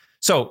dull.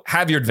 So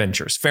have your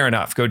adventures. Fair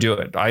enough. Go do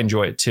it. I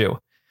enjoy it too.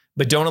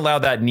 But don't allow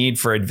that need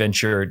for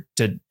adventure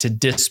to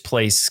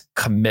displace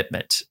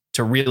commitment,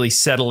 to really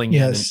settling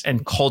in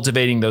and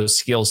cultivating those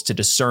skills to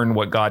discern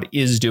what God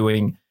is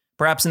doing,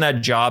 perhaps in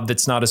that job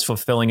that's not as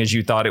fulfilling as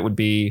you thought it would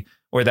be,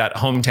 or that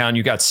hometown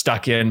you got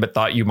stuck in but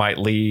thought you might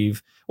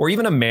leave, or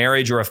even a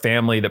marriage or a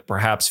family that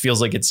perhaps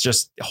feels like it's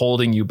just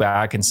holding you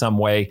back in some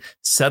way.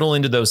 Settle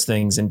into those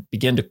things and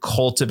begin to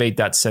cultivate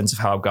that sense of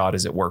how God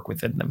is at work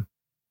within them.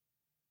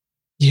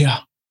 Yeah.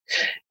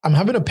 I'm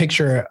having a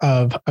picture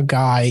of a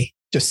guy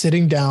just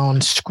sitting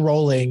down,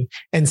 scrolling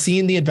and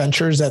seeing the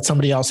adventures that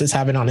somebody else is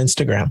having on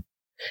Instagram.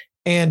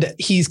 And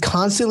he's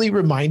constantly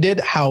reminded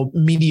how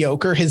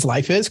mediocre his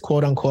life is,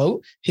 quote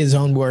unquote, his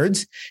own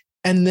words.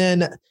 And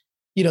then,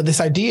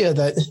 this idea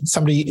that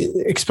somebody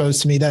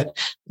exposed to me that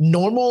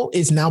normal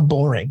is now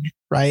boring,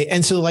 right?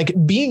 And so like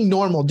being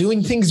normal,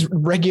 doing things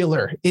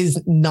regular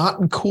is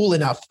not cool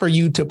enough for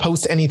you to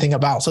post anything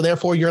about. So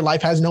therefore your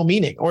life has no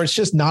meaning, or it's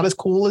just not as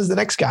cool as the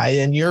next guy.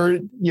 And you're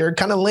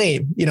kind of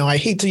lame. I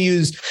hate to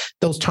use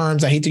those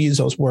terms. I hate to use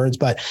those words,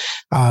 but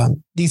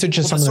these are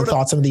just some of the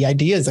thoughts, some of the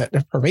ideas that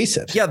are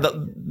pervasive. Yeah.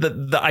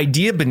 The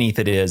idea beneath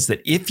it is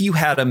that if you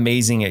had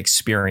amazing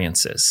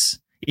experiences,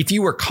 if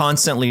you were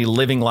constantly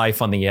living life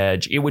on the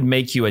edge, it would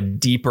make you a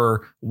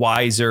deeper,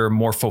 wiser,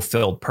 more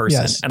fulfilled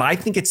person. Yes. And I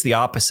think it's the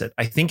opposite.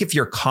 I think if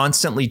you're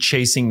constantly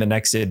chasing the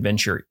next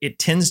adventure, it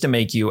tends to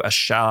make you a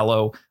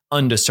shallow,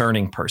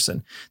 undiscerning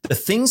person. The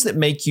things that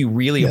make you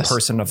really a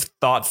person of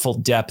thoughtful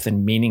depth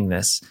and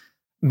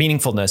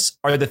meaningfulness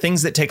are the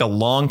things that take a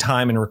long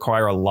time and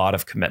require a lot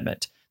of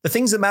commitment. The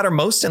things that matter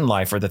most in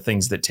life are the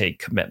things that take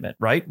commitment,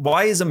 right?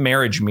 Why is a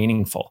marriage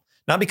meaningful?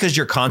 Not because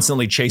you're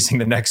constantly chasing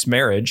the next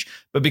marriage,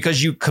 but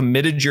because you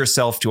committed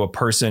yourself to a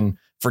person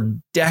for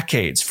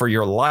decades, for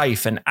your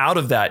life. And out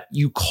of that,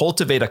 you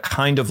cultivate a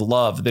kind of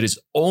love that is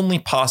only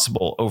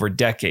possible over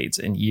decades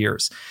and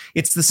years.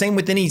 It's the same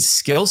with any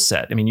skill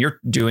set. I mean, you're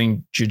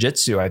doing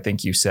jujitsu, I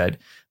think you said.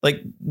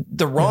 Like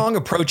the wrong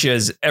approach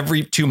is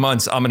every 2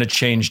 months, I'm going to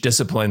change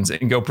disciplines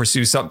and go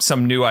pursue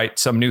some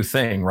new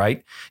thing,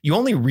 right? You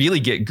only really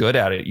get good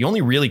at it. You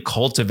only really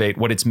cultivate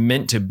what it's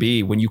meant to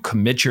be when you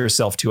commit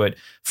yourself to it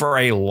for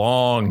a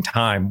long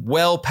time,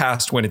 well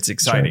past when it's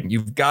exciting. Sure.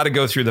 You've got to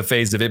go through the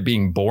phase of it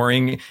being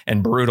boring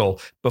and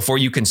brutal before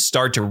you can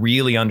start to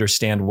really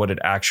understand what it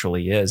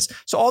actually is.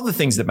 So all the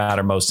things that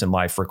matter most in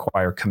life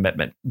require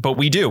commitment, but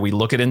we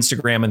look at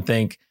Instagram and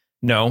think,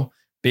 no,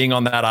 being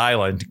on that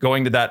island,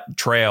 going to that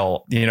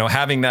trail,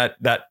 having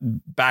that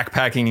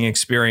backpacking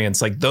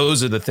experience, like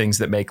those are the things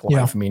that make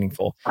life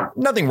meaningful.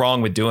 Nothing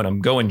wrong with doing them.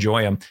 Go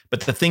enjoy them.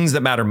 But the things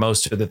that matter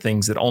most are the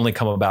things that only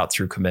come about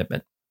through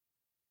commitment.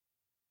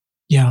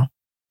 Yeah.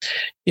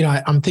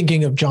 I'm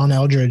thinking of John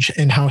Eldredge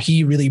and how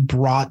he really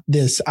brought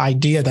this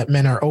idea that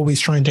men are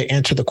always trying to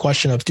answer the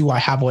question of, do I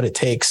have what it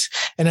takes?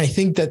 And I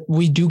think that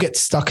we do get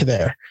stuck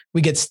there. We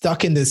get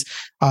stuck in this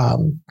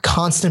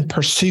constant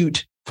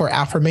pursuit for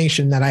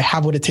affirmation that I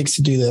have what it takes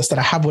to do this, that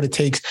I have what it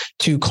takes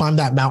to climb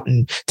that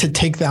mountain, to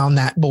take down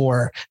that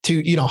boar,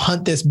 to,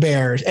 hunt this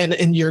bear.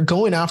 And you're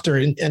going after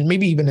and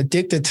maybe even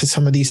addicted to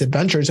some of these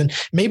adventures. And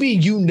maybe,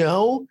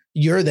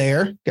 you're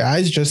there,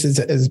 guys, just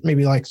as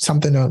maybe like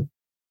something to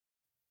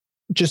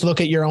just look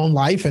at your own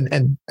life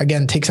and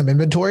again, take some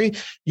inventory.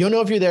 You'll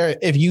know if you're there,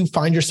 if you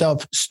find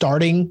yourself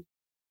starting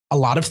a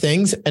lot of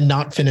things and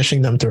not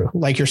finishing them through,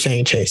 like you're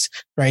saying, Chase,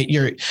 right?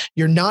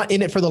 You're not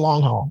in it for the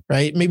long haul,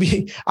 right?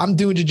 Maybe I'm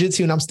doing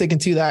jiu-jitsu and I'm sticking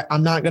to that.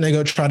 I'm not going to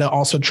go try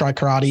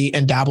karate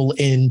and dabble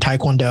in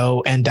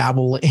taekwondo and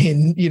dabble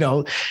in,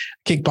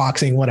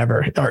 kickboxing,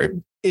 whatever. Or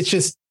it's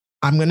just,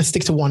 I'm going to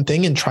stick to one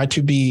thing and try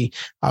to be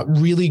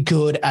really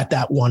good at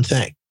that one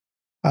thing.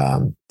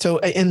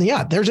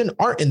 There's an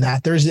art in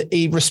that. There's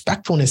a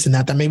respectfulness in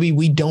that maybe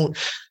we don't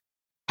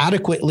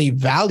adequately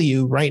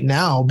value right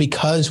now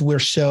because we're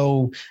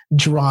so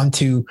drawn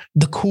to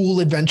the cool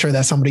adventure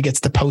that somebody gets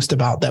to post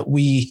about that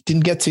we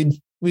didn't get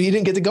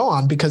to go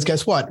on because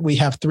guess what? We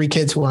have 3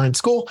 kids who are in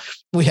school,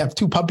 we have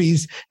 2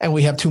 puppies, and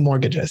we have 2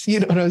 mortgages.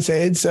 You know what I'm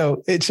saying?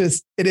 So it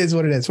is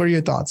what it is. What are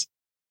your thoughts?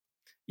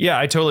 Yeah,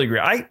 I totally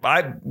agree.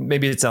 I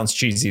maybe it sounds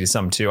cheesy to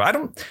some too.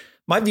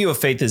 My view of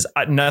faith is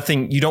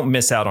nothing, you don't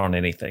miss out on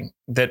anything.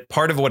 That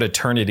part of what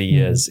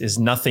eternity is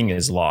nothing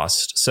is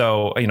lost.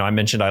 So, I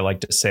mentioned I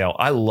like to sail.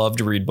 I love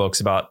to read books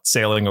about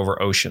sailing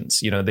over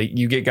oceans.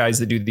 You get guys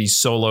that do these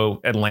solo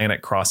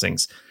Atlantic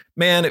crossings.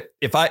 Man,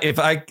 if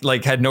I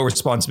like had no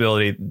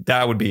responsibility,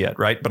 that would be it,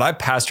 right? But I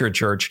pastor a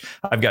church.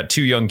 I've got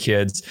 2 young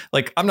kids.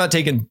 Like I'm not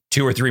taking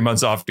 2 or 3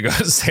 months off to go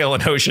sail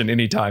an ocean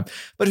anytime.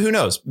 But who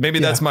knows? Maybe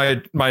that's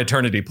my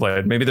eternity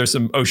plan. Maybe there's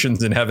some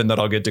oceans in heaven that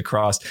I'll get to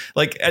cross.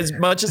 Like as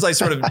much as I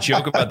sort of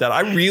joke about that,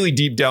 I really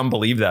deep down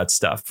believe that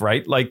stuff,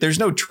 right? Like there's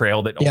no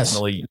trail that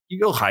ultimately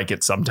you'll hike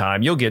it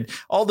sometime. You'll get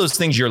all those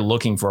things you're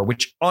looking for,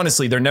 which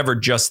honestly, they're never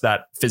just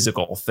that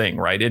physical thing,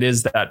 right? It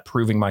is that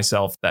proving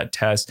myself, that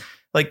test.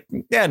 Like,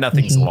 yeah,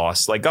 nothing's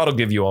lost. Like God will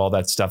give you all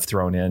that stuff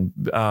thrown in.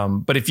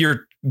 But if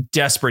you're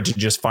desperate to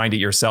just find it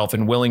yourself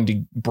and willing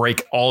to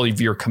break all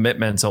of your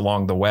commitments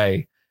along the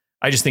way,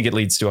 I just think it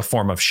leads to a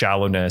form of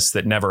shallowness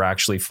that never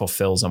actually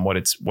fulfills on what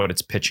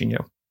it's pitching you.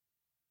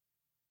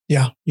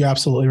 Yeah, you're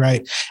absolutely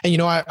right. And,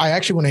 I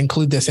actually want to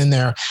include this in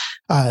there.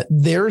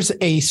 There's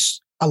a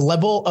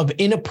level of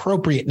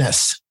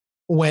inappropriateness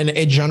when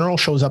a general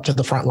shows up to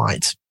the front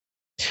lines.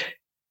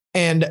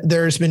 And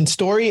there's been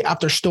story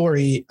after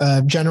story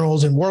of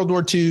generals in World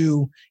War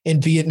II, in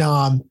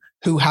Vietnam,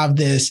 who have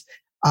this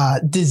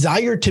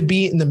desire to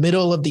be in the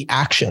middle of the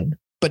action.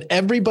 But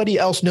everybody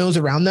else knows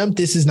around them,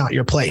 this is not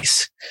your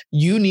place.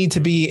 You need to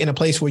be in a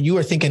place where you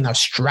are thinking of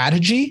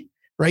strategy,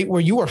 right?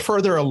 Where you are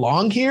further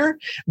along here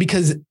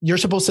because you're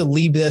supposed to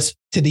leave this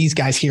to these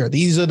guys here.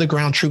 These are the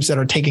ground troops that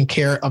are taking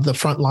care of the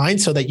front line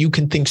so that you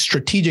can think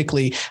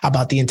strategically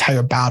about the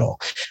entire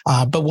battle.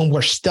 But when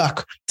we're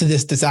stuck to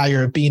this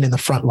desire of being in the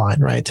front line,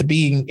 right? To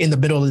being in the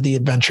middle of the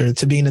adventure,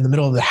 to being in the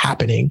middle of the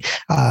happening,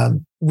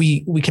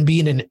 we can be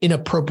in an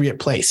inappropriate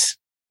place.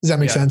 Does that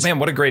make sense? Man,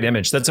 what a great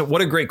image.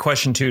 What a great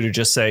question too, to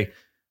just say,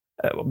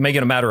 make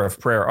it a matter of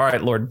prayer. All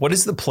right, Lord, what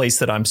is the place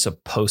that I'm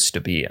supposed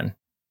to be in?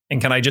 And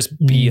can I just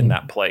be in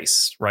that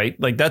place? Right.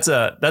 Like that's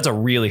a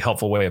really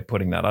helpful way of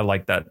putting that. I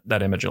like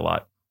that image a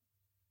lot.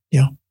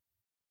 Yeah.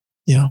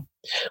 Yeah.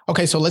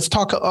 Okay. So let's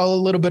talk a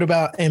little bit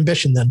about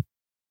ambition then.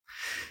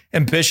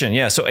 Ambition.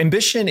 Yeah. So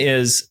ambition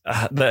is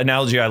the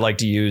analogy I like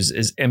to use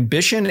is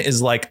ambition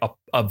is like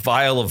a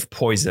vial of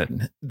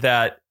poison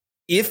that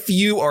if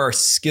you are a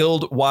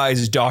skilled,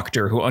 wise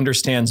doctor who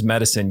understands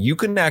medicine, you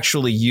can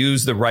actually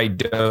use the right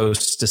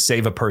dose to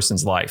save a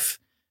person's life.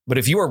 But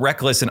if you are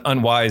reckless and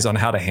unwise on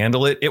how to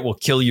handle it, it will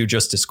kill you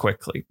just as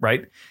quickly,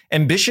 right?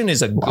 Ambition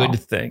is a good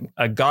thing,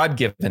 a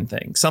God-given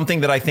thing, something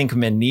that I think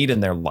men need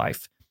in their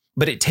life.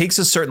 But it takes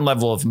a certain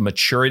level of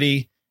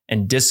maturity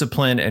and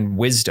discipline and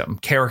wisdom,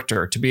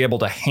 character to be able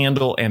to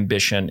handle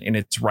ambition in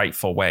its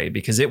rightful way,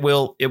 because it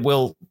will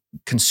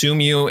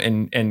consume you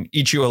and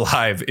eat you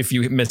alive if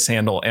you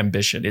mishandle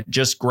ambition. It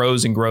just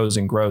grows and grows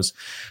and grows.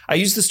 I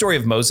use the story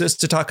of Moses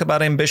to talk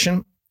about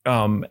ambition.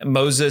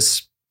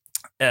 Moses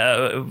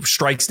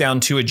strikes down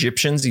 2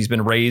 Egyptians. He's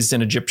been raised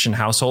in an Egyptian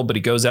household, but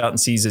he goes out and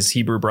sees his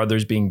Hebrew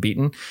brothers being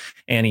beaten,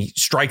 and he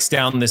strikes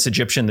down this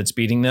Egyptian that's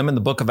beating them. And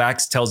the book of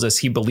Acts tells us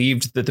he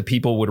believed that the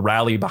people would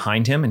rally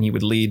behind him and he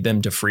would lead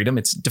them to freedom.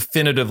 It's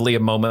definitively a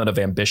moment of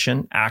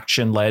ambition,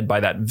 action led by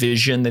that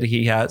vision that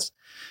he has.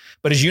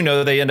 But as you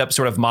know, they end up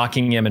sort of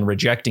mocking him and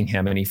rejecting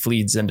him, and he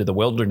flees into the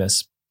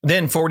wilderness.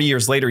 Then 40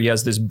 years later, he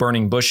has this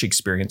burning bush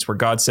experience where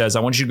God says, I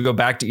want you to go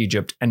back to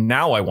Egypt, and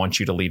now I want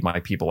you to lead my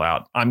people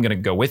out. I'm going to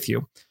go with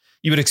you.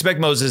 You would expect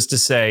Moses to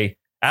say,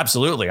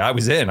 absolutely, I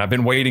was in. I've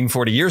been waiting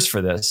 40 years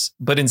for this.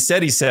 But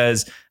instead he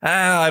says,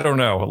 I don't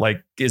know.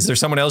 Like, is there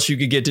someone else you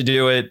could get to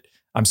do it?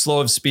 I'm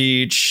slow of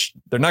speech.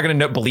 They're not going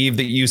to believe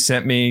that you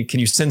sent me. Can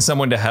you send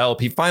someone to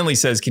help? He finally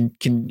says, can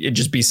it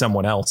just be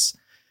someone else?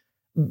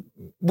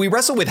 We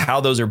wrestle with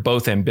how those are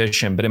both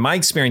ambition, but in my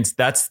experience,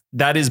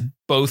 that is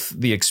both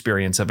the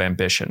experience of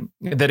ambition.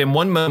 That in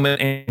one moment,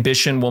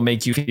 ambition will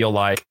make you feel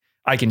like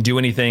I can do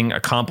anything,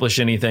 accomplish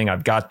anything.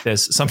 I've got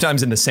this.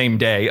 Sometimes in the same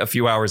day, a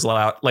few hours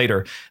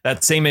later,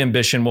 that same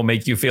ambition will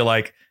make you feel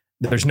like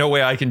there's no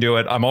way I can do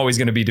it. I'm always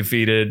going to be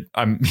defeated.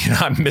 I'm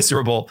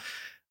miserable.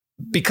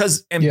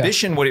 Because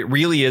ambition, what it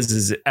really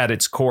is at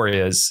its core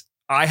is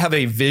I have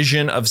a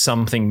vision of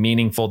something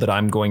meaningful that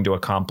I'm going to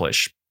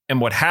accomplish. And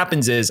what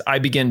happens is I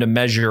begin to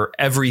measure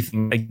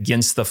everything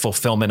against the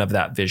fulfillment of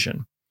that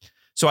vision.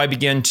 So I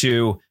begin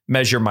to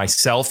measure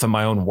myself and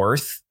my own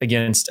worth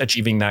against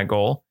achieving that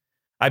goal.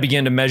 I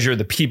begin to measure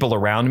the people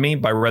around me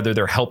by whether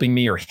they're helping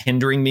me or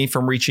hindering me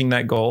from reaching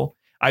that goal.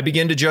 I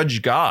begin to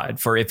judge God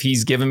for if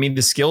he's given me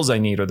the skills I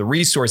need or the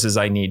resources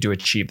I need to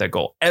achieve that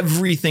goal.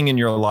 Everything in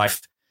your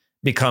life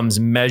becomes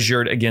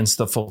measured against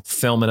the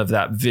fulfillment of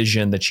that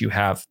vision that you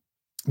have.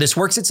 This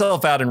works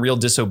itself out in real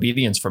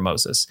disobedience for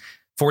Moses.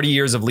 40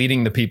 years of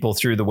leading the people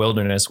through the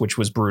wilderness, which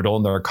was brutal,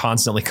 and they're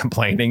constantly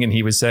complaining. And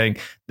he was saying,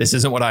 this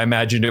isn't what I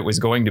imagined it was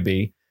going to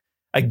be.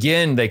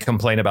 Again, they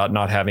complain about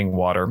not having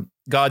water.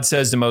 God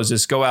says to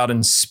Moses, go out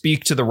and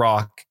speak to the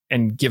rock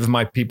and give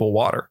my people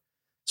water.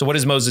 So what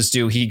does Moses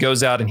do? He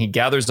goes out and he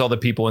gathers all the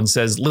people and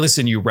says,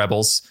 listen, you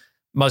rebels,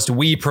 must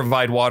we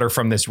provide water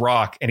from this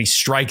rock? And he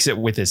strikes it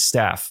with his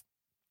staff.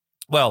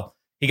 Well,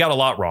 he got a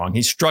lot wrong.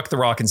 He struck the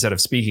rock instead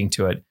of speaking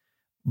to it.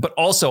 But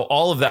also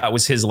all of that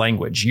was his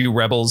language. You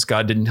rebels,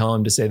 God didn't tell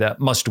him to say that.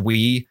 Must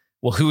we?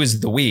 Well, who is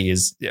the we?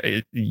 Is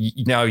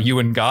now you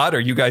and God? Are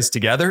you guys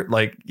together?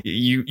 Like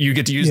you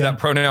get to use that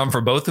pronoun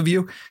for both of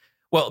you?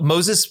 Well,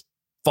 Moses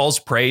falls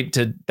prey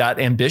to that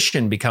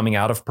ambition becoming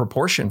out of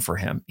proportion for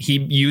him. He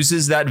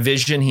uses that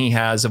vision he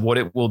has of what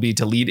it will be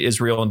to lead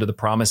Israel into the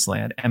promised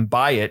land. And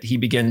by it, he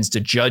begins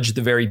to judge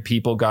the very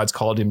people God's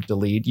called him to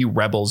lead. You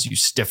rebels, you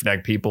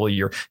stiff-necked people,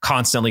 you're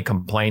constantly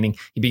complaining.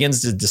 He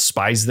begins to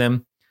despise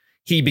them.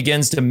 He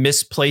begins to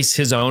misplace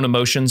his own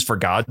emotions for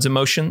God's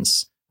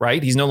emotions,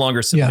 right? He's no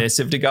longer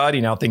submissive to God.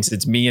 He now thinks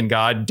it's me and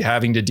God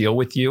having to deal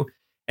with you.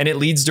 And it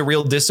leads to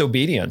real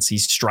disobedience. He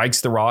strikes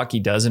the rock. He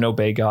doesn't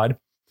obey God.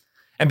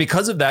 And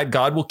because of that,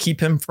 God will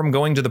keep him from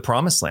going to the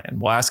promised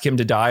land. We'll ask him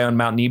to die on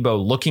Mount Nebo,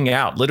 looking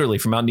out, literally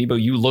from Mount Nebo,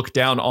 you look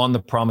down on the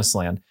promised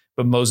land,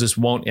 but Moses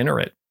won't enter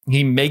it.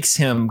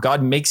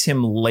 God makes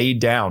him lay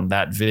down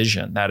that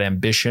vision, that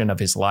ambition of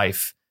his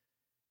life,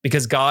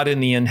 because God in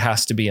the end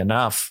has to be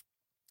enough.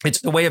 It's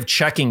the way of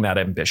checking that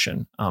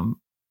ambition.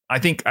 I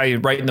think I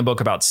write in the book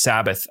about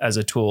Sabbath as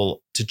a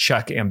tool to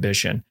check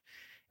ambition.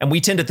 And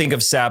we tend to think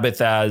of Sabbath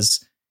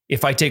as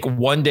if I take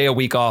one day a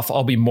week off,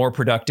 I'll be more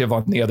productive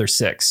on the other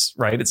 6,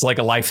 right? It's like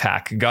a life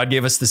hack. God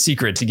gave us the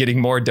secret to getting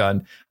more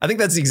done. I think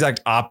that's the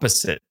exact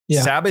opposite.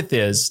 Yeah. Sabbath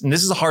is, and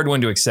this is a hard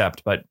one to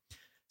accept, but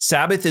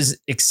Sabbath is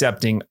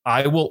accepting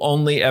I will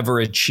only ever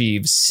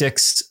achieve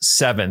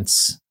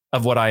 6/7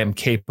 of what I am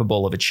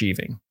capable of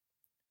achieving.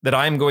 That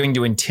I am going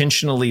to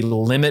intentionally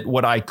limit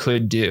what I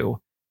could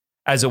do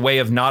as a way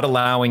of not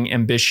allowing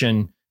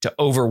ambition to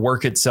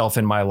overwork itself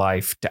in my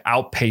life, to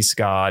outpace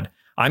God.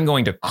 I'm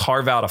going to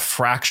carve out a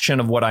fraction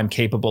of what I'm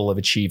capable of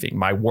achieving,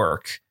 my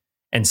work,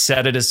 and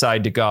set it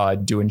aside to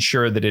God to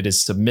ensure that it is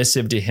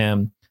submissive to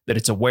him, that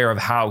it's aware of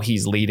how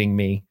he's leading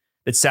me.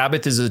 That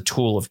Sabbath is a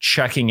tool of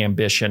checking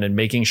ambition and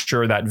making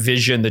sure that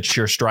vision that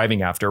you're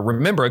striving after,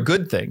 remember, a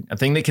good thing, a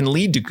thing that can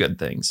lead to good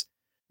things,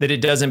 that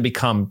it doesn't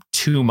become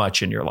too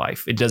much in your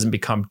life. It doesn't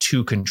become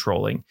too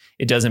controlling.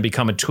 It doesn't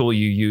become a tool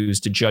you use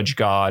to judge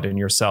God and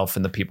yourself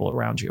and the people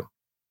around you.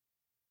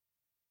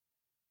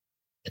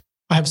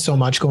 I have so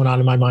much going on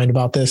in my mind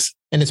about this.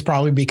 And it's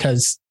probably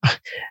because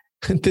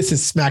this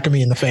is smacking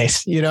me in the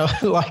face,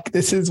 like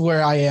this is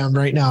where I am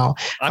right now.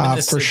 I'm in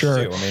this for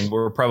sure. Too. I mean,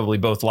 we're probably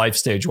both life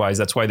stage wise.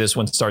 That's why this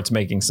one starts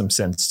making some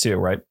sense too,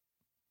 right?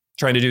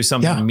 Trying to do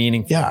something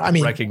meaningful,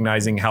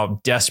 recognizing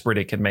how desperate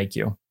it can make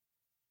you.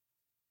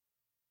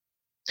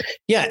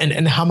 Yeah.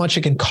 And how much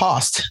it can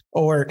cost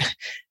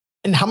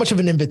and how much of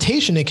an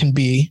invitation it can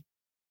be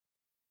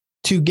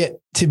to get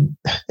to,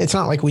 it's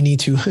not like we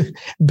need to,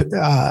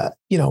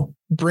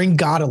 bring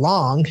God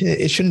along.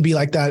 It shouldn't be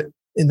like that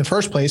in the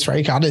first place,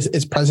 right? God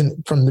is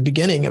present from the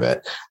beginning of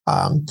it.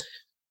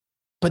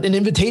 but an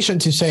invitation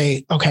to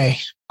say, okay,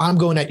 I'm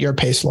going at your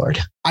pace, Lord.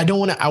 I don't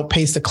want to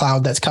outpace the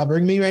cloud that's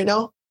covering me right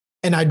now.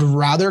 And I'd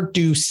rather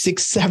do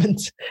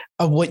 6/7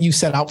 of what you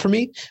set out for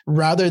me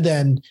rather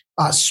than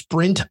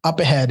sprint up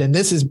ahead. And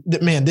this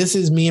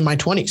is me in my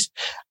 20s.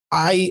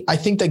 I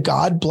think that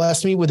God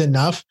blessed me with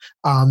enough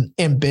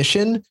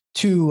ambition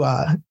to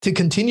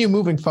continue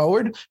moving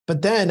forward.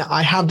 But then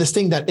I have this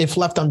thing that if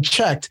left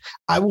unchecked,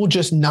 I will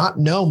just not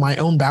know my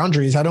own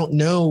boundaries. I don't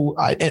know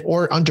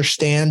or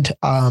understand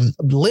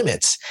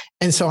limits.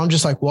 And so I'm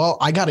just like, well,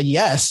 I got a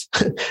yes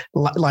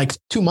like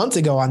 2 months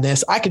ago on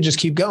this. I could just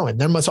keep going.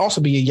 There must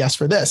also be a yes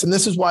for this. And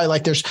this is why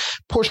like there's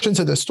portions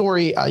of the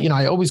story,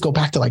 I always go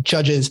back to like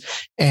Judges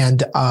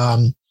and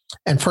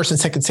 1st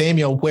and 2nd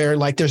Samuel, where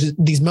like there's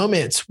these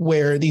moments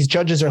where these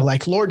judges are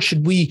like, Lord,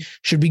 should we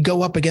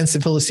go up against the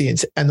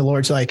Philistines? And the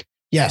Lord's like,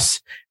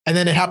 yes. And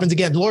then it happens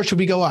again. Lord, should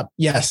we go up?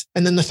 Yes.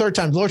 And then the third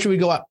time, Lord, should we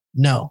go up?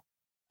 No.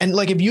 And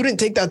like, if you didn't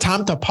take that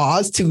time to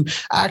pause to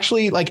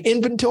actually like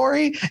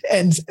inventory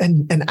and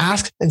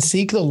ask and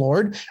seek the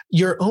Lord,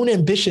 your own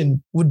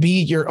ambition would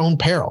be your own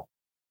peril.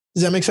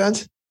 Does that make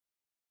sense?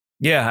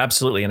 Yeah,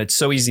 absolutely. And it's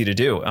so easy to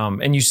do.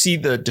 And you see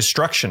the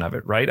destruction of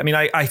it, right? I mean,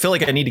 I feel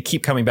like I need to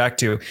keep coming back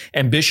to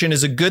ambition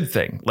is a good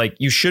thing. Like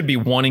you should be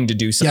wanting to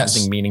do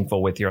something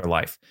meaningful with your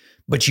life.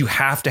 But you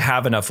have to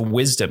have enough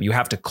wisdom. You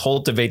have to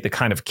cultivate the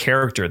kind of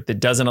character that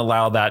doesn't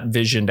allow that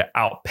vision to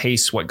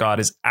outpace what God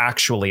is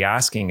actually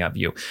asking of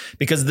you,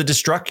 because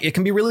it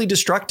can be really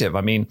destructive.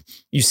 I mean,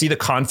 you see the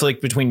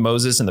conflict between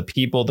Moses and the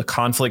people, the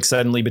conflict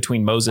suddenly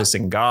between Moses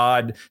and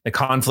God, the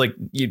conflict,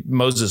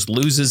 Moses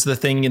loses the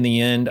thing in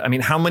the end. I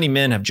mean, how many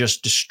men have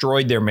just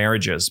destroyed their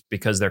marriages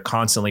because they're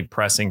constantly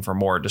pressing for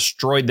more,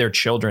 destroyed their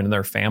children and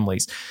their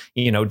families,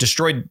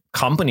 destroyed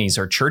companies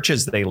or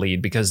churches they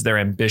lead because their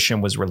ambition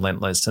was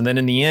relentless. And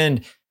then in the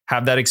end,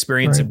 have that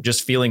experience of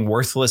just feeling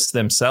worthless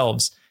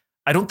themselves.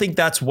 I don't think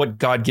that's what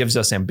God gives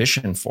us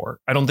ambition for.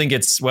 I don't think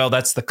it's, well,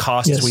 that's the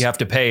costs we have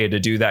to pay to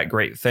do that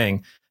great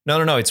thing. No.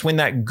 It's when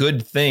that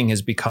good thing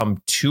has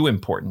become too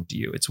important to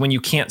you. It's when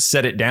you can't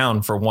set it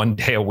down for one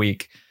day a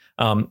week.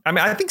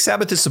 I think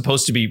Sabbath is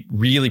supposed to be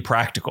really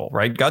practical,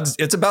 right?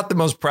 It's about the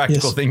most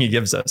practical thing he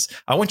gives us.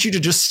 I want you to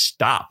just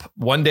stop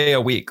one day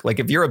a week. Like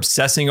if you're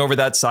obsessing over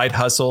that side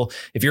hustle,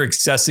 if you're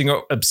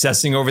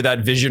obsessing over that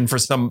vision for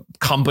some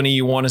company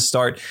you want to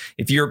start,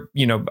 if you're,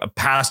 a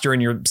pastor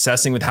and you're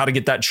obsessing with how to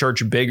get that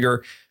church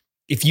bigger,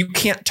 if you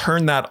can't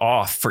turn that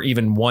off for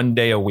even one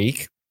day a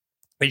week,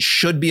 it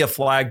should be a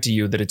flag to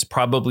you that it's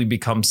probably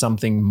become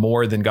something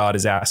more than God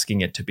is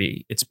asking it to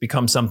be. It's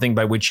become something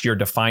by which you're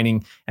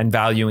defining and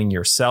valuing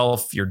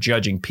yourself. You're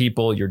judging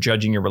people. You're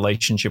judging your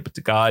relationship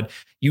with God.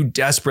 You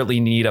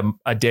desperately need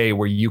a day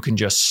where you can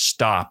just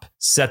stop,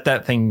 set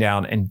that thing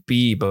down and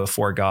be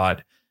before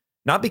God.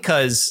 Not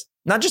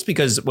just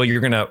because, well,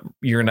 you're going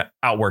to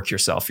outwork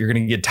yourself. You're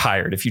going to get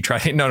tired if you try.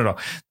 No.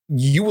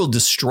 You will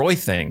destroy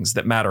things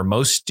that matter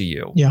most to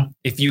you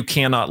if you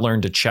cannot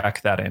learn to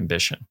check that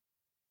ambition.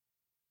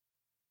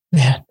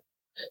 Man.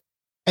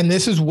 And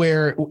this is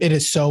where it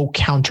is so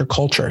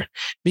counterculture,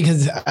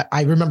 because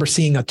I remember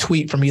seeing a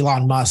tweet from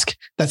Elon Musk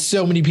that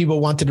so many people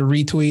wanted to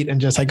retweet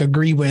and just like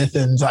agree with.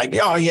 And it's like,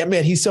 oh yeah,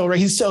 man, he's so right.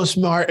 He's so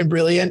smart and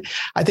brilliant.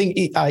 I think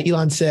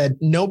Elon said,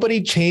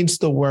 nobody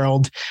changed the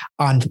world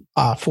on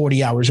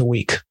 40 hours a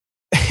week.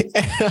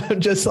 And I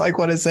just like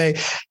want to say,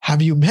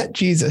 have you met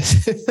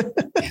Jesus? So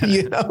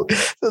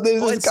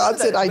there's this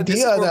constant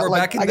idea that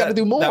like, I got to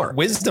do more. That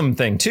wisdom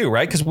thing too,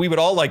 right? Because we would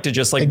all like to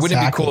just like,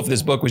 wouldn't it be cool if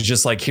this book was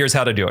just like, here's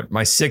how to do it.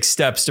 My 6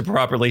 steps to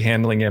properly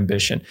handling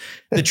ambition.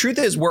 The truth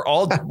is we're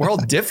all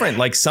different.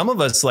 Like some of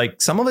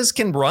us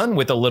can run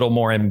with a little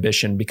more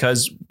ambition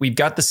because we've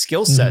got the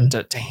skill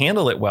set to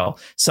handle it well.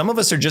 Some of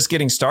us are just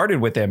getting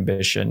started with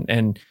ambition,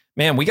 and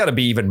man, we got to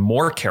be even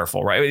more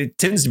careful, right? It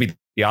tends to be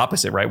the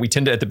opposite, right? We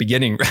tend to, at the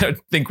beginning,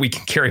 think we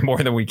can carry more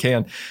than we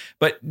can.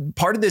 But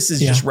part of this is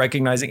just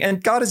recognizing,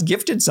 and God has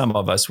gifted some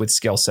of us with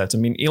skill sets. I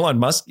mean, Elon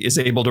Musk is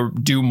able to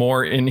do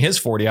more in his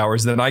 40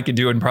 hours than I could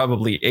do in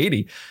probably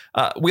 80.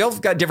 We all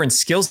got different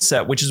skill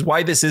set, which is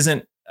why this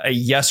isn't a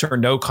yes or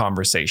no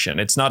conversation.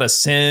 It's not a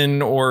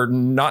sin or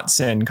not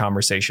sin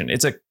conversation.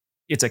 It's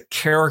a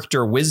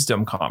character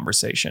wisdom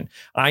conversation.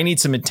 I need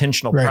some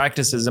intentional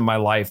practices in my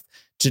life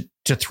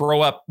to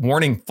throw up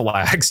warning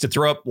flags, to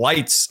throw up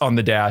lights on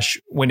the dash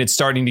when it's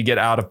starting to get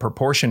out of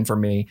proportion for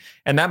me.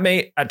 And that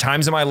may, at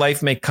times in my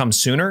life, may come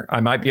sooner. I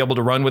might be able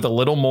to run with a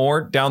little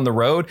more down the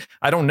road.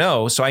 I don't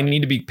know. So I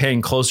need to be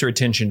paying closer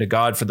attention to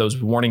God for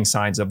those warning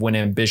signs of when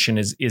ambition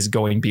is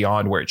going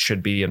beyond where it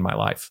should be in my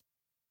life.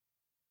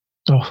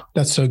 Oh,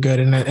 that's so good.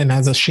 And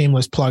as a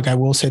shameless plug, I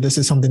will say this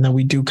is something that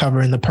we do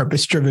cover in the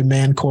Purpose Driven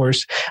Man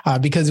course,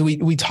 because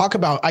we talk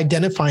about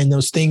identifying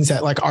those things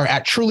that like are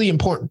truly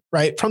important,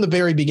 right? From the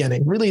very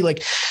beginning, really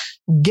like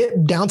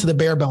get down to the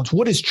bare bones.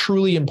 What is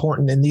truly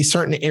important in these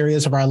certain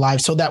areas of our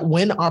lives so that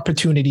when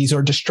opportunities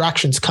or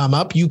distractions come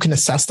up, you can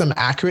assess them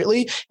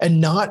accurately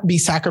and not be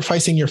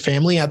sacrificing your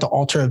family at the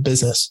altar of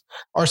business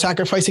or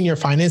sacrificing your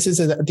finances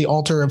at the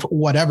altar of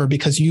whatever,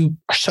 because you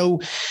are so,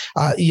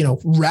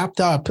 wrapped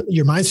up,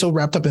 your mind's so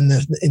wrapped up in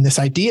this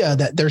idea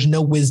that there's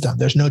no wisdom.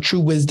 There's no true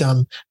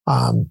wisdom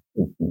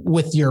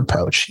with your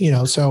approach,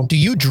 So do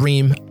you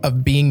dream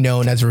of being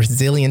known as a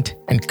resilient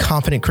and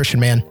confident Christian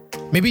man?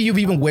 Maybe you've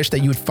even wished that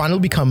you would finally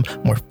become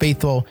more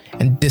faithful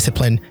and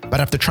disciplined, but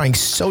after trying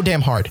so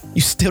damn hard,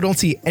 you still don't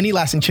see any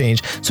lasting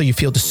change, so you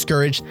feel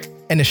discouraged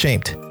and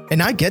ashamed.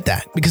 And I get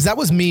that, because that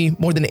was me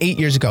more than 8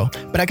 years ago.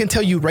 But I can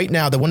tell you right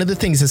now that one of the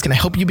things that's going to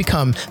help you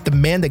become the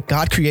man that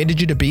God created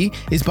you to be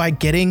is by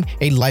getting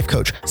a life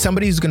coach,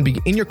 somebody who's going to be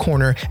in your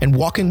corner and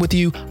walking with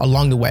you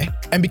along the way.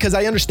 And because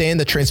I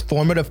understand the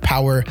transformative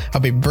power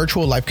of a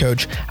virtual life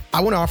coach, I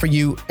want to offer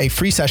you a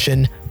free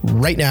session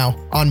right now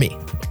on me.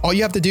 All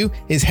you have to do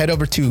is head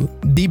over to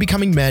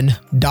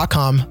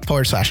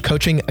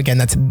thebecomingmen.com/coaching. Again,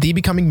 that's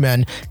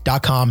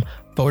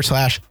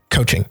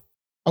thebecomingmen.com/coaching.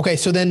 Okay,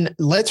 so then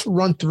let's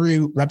run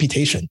through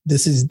reputation.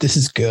 This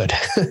is good.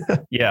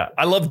 Yeah,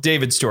 I love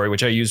David's story,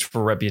 which I use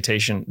for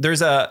reputation.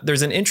 There's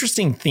an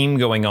interesting theme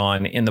going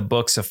on in the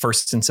books of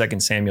 1st and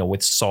 2nd Samuel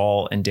with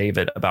Saul and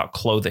David about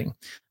clothing.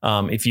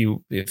 If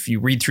you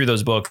read through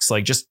those books,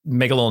 like just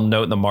make a little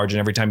note in the margin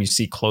every time you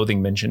see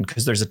clothing mentioned,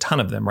 because there's a ton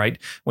of them, right?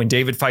 When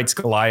David fights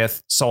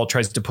Goliath, Saul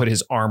tries to put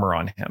his armor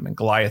on him, and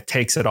Goliath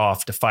takes it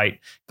off to fight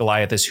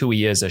Goliath as who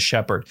he is, as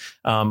shepherd.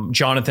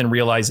 Jonathan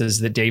realizes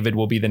that David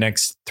will be the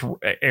next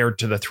heir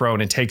to the throne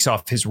and takes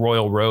off his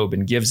royal robe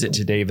and gives it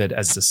to David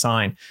as the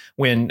sign.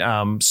 When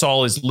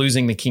Saul is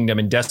losing the kingdom,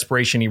 in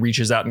desperation, he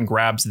reaches out and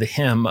grabs the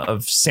hem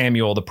of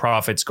Samuel, the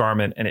prophet's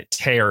garment, and it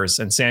tears.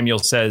 And Samuel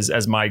says,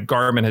 "As my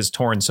garment has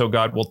torn, so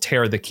God will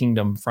tear the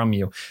kingdom from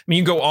you." I mean,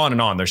 you go on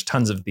and on. There's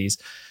tons of these.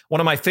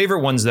 One of my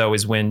favorite ones, though,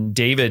 is when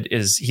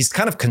he's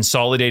kind of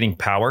consolidating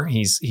power.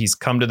 He's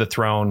come to the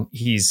throne.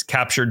 He's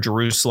captured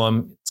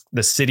Jerusalem,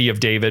 the city of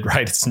David,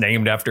 right? It's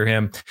named after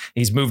him.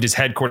 He's moved his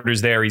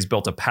headquarters there. He's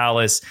built a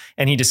palace,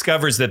 and he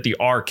discovers that the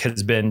ark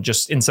has been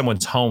just in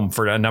someone's home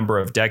for a number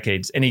of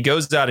decades. And he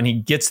goes out and he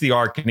gets the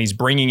ark and he's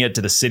bringing it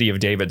to the city of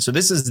David. So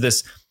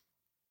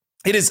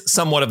it is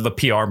somewhat of the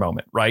PR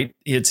moment, right?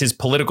 It's his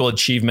political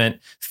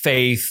achievement,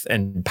 faith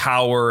and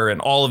power,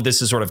 and all of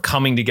this is sort of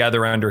coming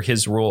together under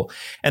his rule.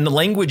 And the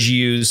language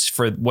used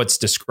for what's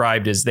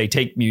described is they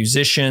take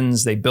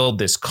musicians, they build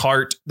this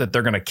cart that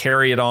they're going to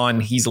carry it on.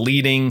 He's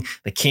leading,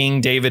 the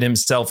king, David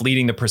himself,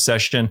 leading the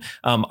procession.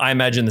 I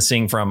imagine the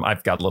scene from,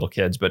 I've got little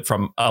kids, but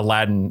from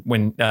Aladdin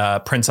when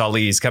Prince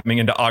Ali is coming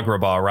into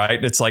Agrabah,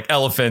 right? It's like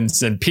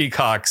elephants and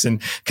peacocks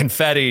and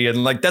confetti.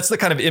 And like, that's the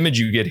kind of image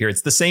you get here.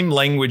 It's the same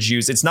language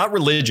used. It's not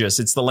religious.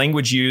 It's the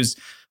language used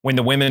when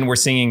the women were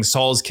singing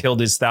Saul's killed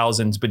his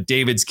thousands, but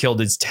David's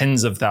killed his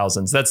tens of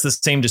thousands. That's the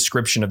same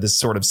description of this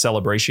sort of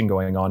celebration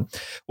going on.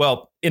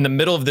 Well, in the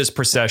middle of this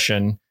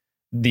procession,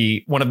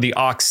 one of the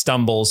ox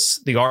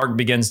stumbles, the ark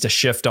begins to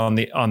shift on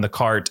the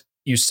cart.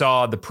 You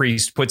saw the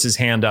priest puts his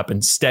hand up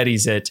and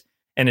steadies it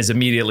and is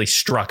immediately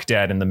struck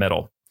dead in the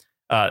middle.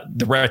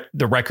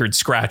 The record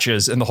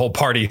scratches and the whole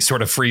party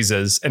sort of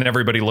freezes and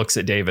everybody looks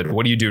at David.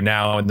 What do you do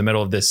now in the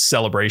middle of this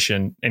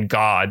celebration? And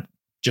God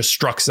just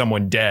struck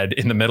someone dead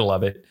in the middle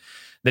of it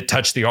that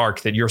touched the ark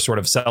that you're sort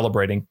of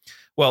celebrating.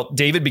 Well,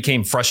 David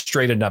became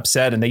frustrated and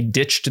upset, and they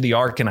ditched the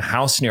ark in a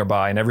house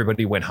nearby and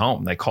everybody went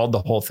home. They called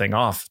the whole thing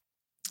off.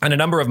 And a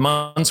number of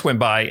months went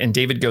by and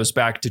David goes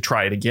back to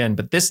try it again.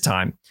 But this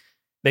time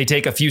they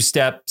take a few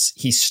steps.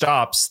 He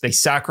stops. They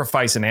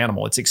sacrifice an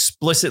animal. It's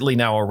explicitly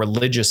now a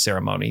religious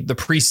ceremony. The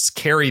priests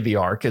carry the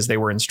ark as they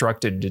were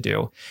instructed to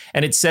do.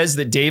 And it says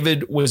that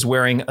David was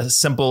wearing a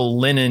simple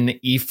linen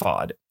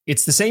ephod.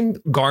 It's the same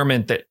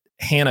garment that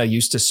Hannah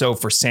used to sew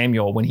for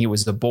Samuel when he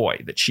was a boy,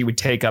 that she would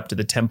take up to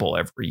the temple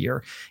every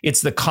year.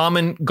 It's the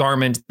common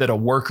garment that a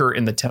worker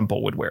in the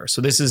temple would wear.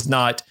 So this is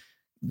not,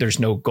 there's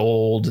no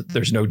gold,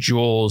 there's no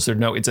jewels,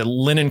 it's a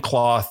linen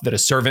cloth that a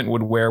servant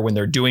would wear when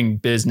they're doing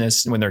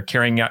business, when they're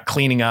carrying out,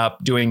 cleaning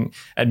up, doing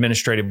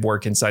administrative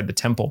work inside the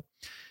temple.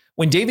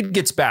 When David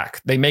gets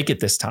back, they make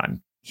it this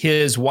time.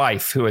 His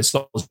wife, who is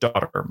Saul's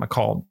daughter,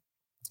 Michal,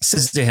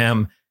 says to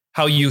him,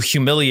 "How you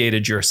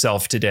humiliated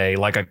yourself today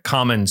like a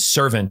common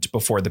servant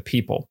before the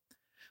people."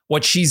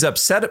 What she's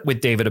upset with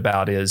David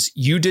about is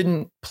you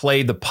didn't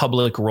play the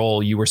public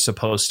role you were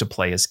supposed to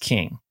play as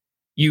king.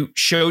 You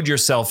showed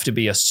yourself to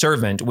be a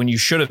servant when you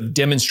should have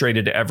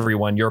demonstrated to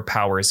everyone your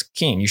power as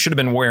king. You should have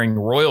been wearing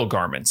royal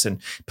garments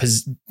and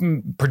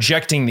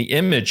projecting the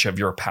image of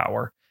your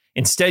power.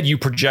 Instead, you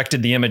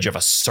projected the image of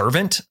a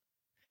servant.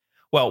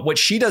 Well, what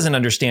she doesn't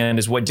understand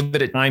is what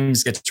David at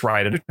times gets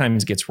right, at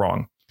times gets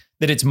wrong.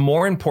 That it's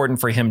more important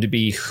for him to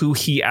be who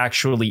he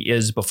actually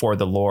is before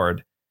the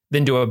Lord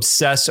than to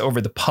obsess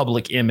over the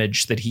public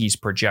image that he's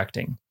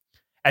projecting.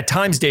 At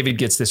times, David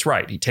gets this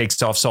right. He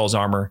takes off Saul's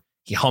armor.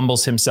 He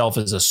humbles himself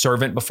as a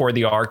servant before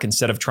the ark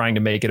instead of trying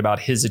to make it about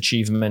his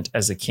achievement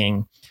as a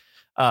king.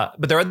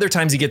 But there are other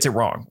times he gets it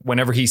wrong.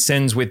 Whenever he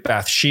sins with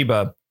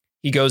Bathsheba,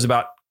 he goes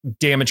about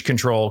damage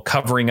control,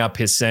 covering up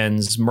his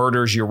sins,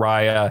 murders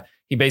Uriah.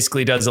 He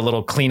basically does a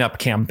little cleanup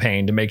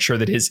campaign to make sure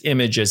that his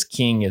image as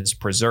king is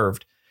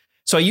preserved.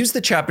 So I use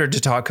the chapter to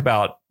talk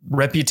about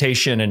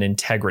reputation and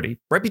integrity.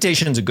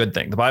 Reputation is a good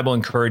thing. The Bible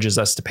encourages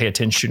us to pay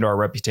attention to our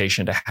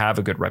reputation, to have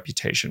a good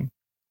reputation.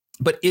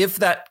 But if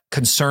that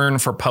concern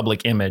for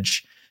public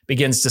image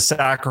begins to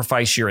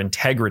sacrifice your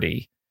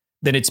integrity,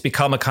 then it's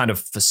become a kind of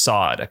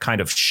facade, a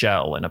kind of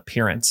shell, an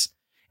appearance.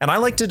 And I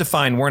like to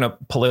define, we're in a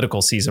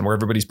political season where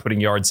everybody's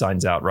putting yard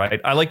signs out, right?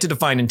 I like to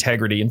define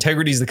integrity.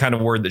 Integrity is the kind of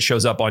word that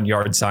shows up on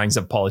yard signs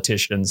of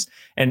politicians.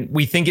 And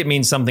we think it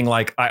means something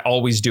like, I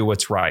always do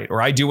what's right,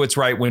 or I do what's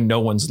right when no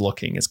one's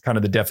looking, is kind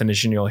of the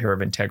definition you'll hear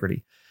of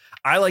integrity.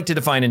 I like to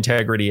define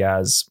integrity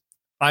as,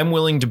 I'm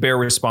willing to bear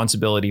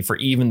responsibility for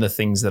even the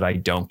things that I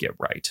don't get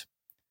right.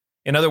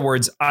 In other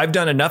words, I've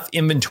done enough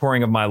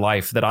inventorying of my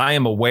life that I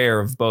am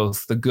aware of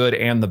both the good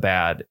and the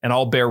bad, and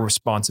I'll bear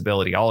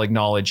responsibility. I'll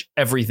acknowledge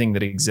everything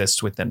that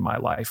exists within my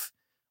life.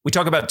 We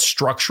talk about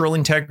structural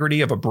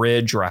integrity of a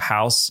bridge or a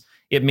house.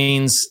 It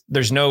means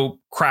there's no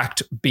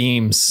cracked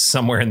beams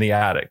somewhere in the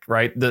attic,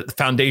 right? The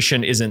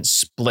foundation isn't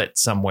split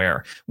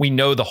somewhere. We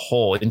know the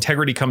whole.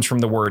 Integrity comes from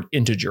the word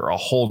integer, a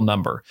whole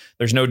number.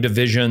 There's no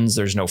divisions.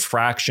 There's no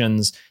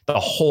fractions. The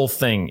whole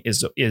thing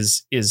is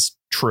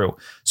true.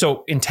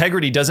 So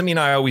integrity doesn't mean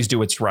I always do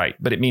what's right,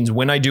 but it means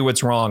when I do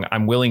what's wrong,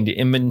 I'm willing to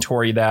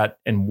inventory that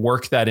and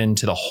work that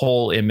into the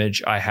whole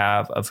image I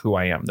have of who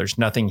I am. There's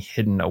nothing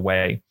hidden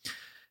away.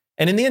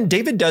 And in the end,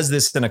 David does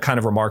this in a kind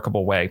of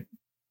remarkable way.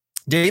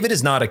 David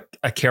is not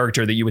a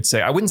character that you would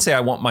say, I wouldn't say I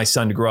want my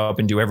son to grow up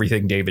and do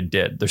everything David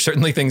did. There's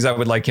certainly things I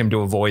would like him to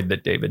avoid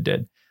that David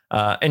did.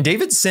 And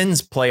David's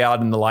sins play out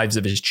in the lives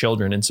of his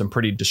children in some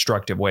pretty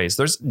destructive ways.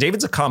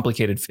 David's a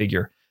complicated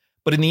figure.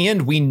 But in the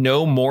end, we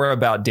know more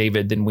about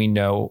David than we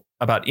know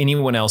about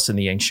anyone else in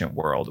the ancient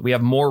world. We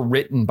have more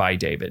written by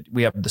David.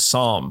 We have the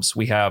Psalms.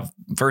 We have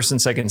 1st and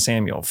 2nd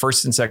Samuel,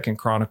 1st and 2nd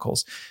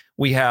Chronicles.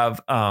 We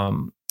have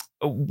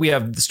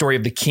the story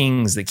of the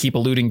kings that keep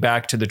alluding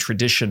back to the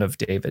tradition of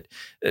David.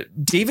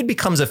 David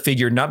becomes a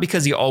figure not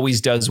because he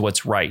always does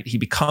what's right. He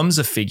becomes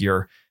a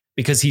figure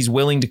because he's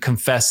willing to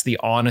confess the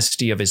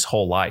honesty of his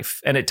whole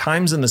life. And at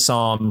times in the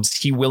Psalms,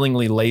 he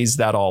willingly lays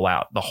that all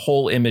out, the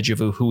whole image of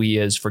who he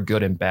is for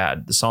good and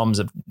bad, the Psalms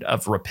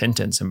of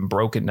repentance and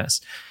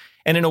brokenness.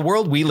 And in a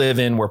world we live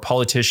in where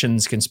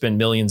politicians can spend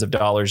millions of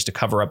dollars to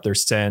cover up their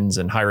sins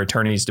and hire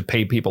attorneys to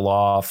pay people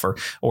off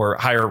or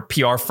hire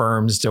PR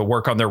firms to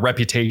work on their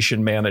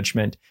reputation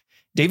management,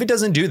 David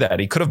doesn't do that.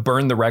 He could have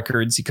burned the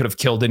records. He could have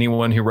killed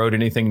anyone who wrote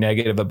anything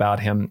negative about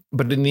him.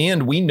 But in the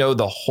end, we know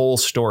the whole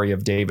story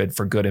of David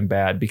for good and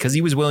bad because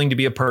he was willing to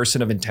be a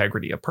person of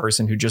integrity, a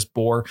person who just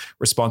bore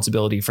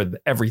responsibility for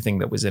everything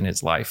that was in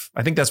his life.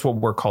 I think that's what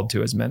we're called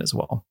to as men as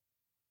well.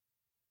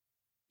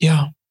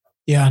 Yeah.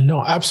 Yeah,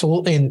 no,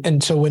 absolutely.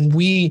 And so when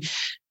we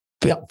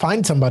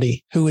find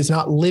somebody who is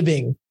not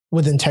living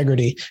with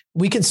integrity,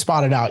 we can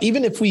spot it out.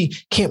 Even if we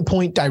can't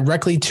point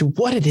directly to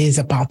what it is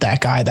about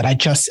that guy that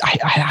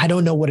I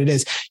don't know what it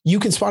is. You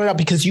can spot it out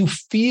because you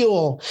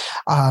feel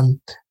the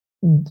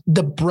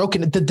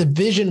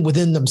division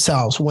within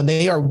themselves when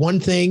they are one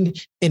thing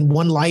in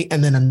one light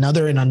and then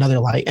another in another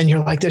light. And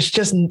you're like,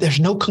 there's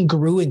no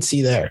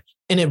congruency there.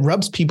 And it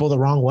rubs people the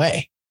wrong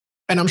way.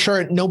 And I'm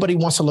sure nobody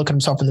wants to look at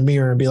himself in the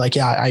mirror and be like,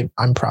 yeah,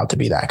 I'm proud to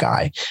be that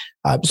guy.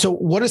 So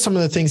what are some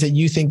of the things that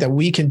you think that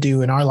we can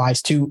do in our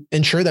lives to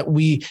ensure that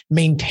we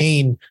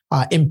maintain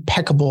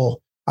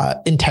impeccable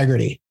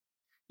integrity?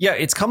 Yeah,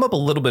 it's come up a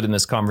little bit in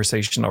this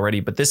conversation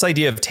already, but this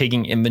idea of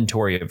taking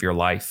inventory of your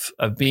life,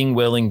 of being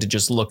willing to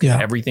just look at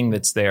everything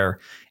that's there.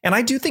 And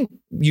I do think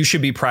you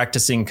should be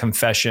practicing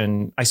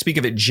confession. I speak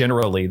of it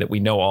generally that we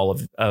know all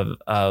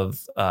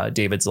of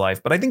David's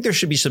life, but I think there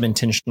should be some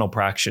intentional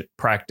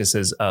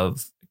practices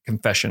of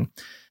confession.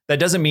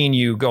 That doesn't mean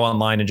you go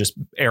online and just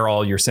air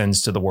all your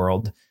sins to the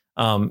world.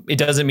 It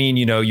doesn't mean,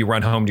 you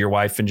run home to your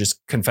wife and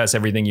just confess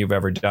everything you've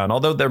ever done,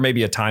 although there may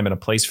be a time and a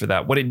place for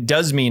that. What it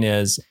does mean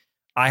is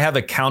I have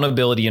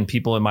accountability in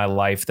people in my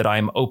life that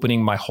I'm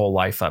opening my whole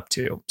life up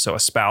to. So a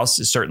spouse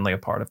is certainly a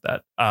part of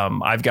that.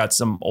 I've got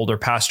some older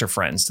pastor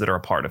friends that are a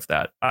part of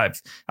that.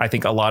 I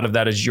think a lot of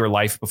that is your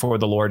life before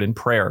the Lord in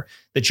prayer,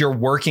 that you're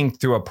working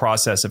through a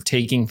process of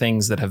taking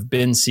things that have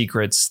been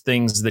secrets,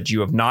 things that you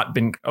have not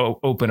been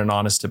open and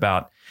honest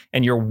about,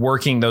 and you're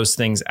working those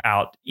things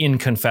out in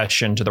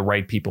confession to the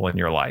right people in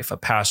your life, a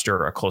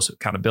pastor, a close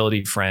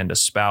accountability friend, a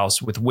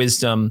spouse with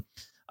wisdom.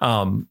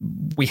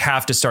 We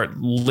have to start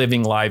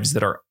living lives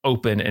that are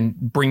open and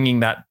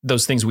bringing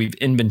those things we've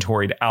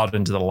inventoried out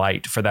into the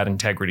light for that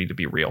integrity to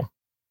be real.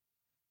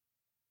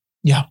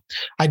 Yeah,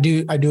 I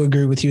do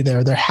agree with you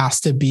there. There has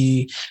to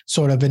be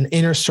sort of an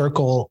inner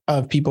circle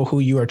of people who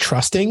you are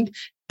trusting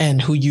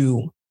and who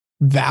you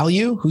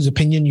value, whose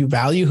opinion you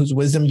value, whose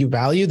wisdom you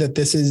value,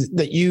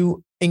 that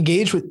you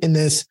engage with in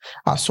this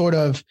sort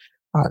of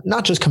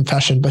not just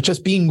confession, but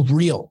just being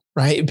real,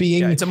 right?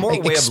 Being it's a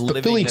moral way of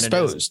living. Fully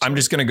exposed. I'm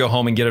just going to go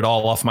home and get it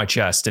all off my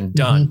chest and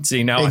done. Mm-hmm.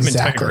 See, now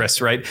exactly. I'm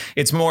integrous, right?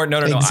 It's more, no.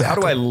 Exactly. How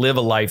do I live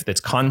a life that's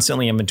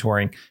constantly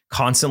inventorying,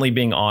 constantly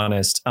being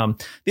honest?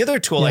 The other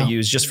tool I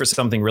use just for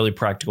something really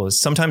practical is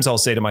sometimes I'll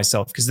say to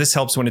myself, because this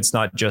helps when it's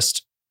not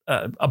just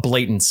a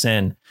blatant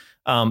sin,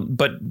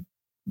 but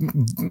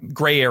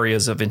gray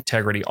areas of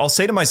integrity. I'll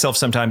say to myself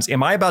sometimes,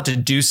 am I about to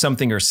do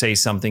something or say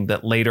something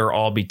that later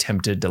I'll be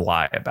tempted to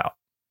lie about?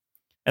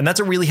 And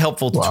that's a really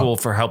helpful tool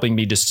for helping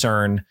me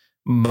discern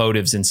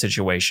motives in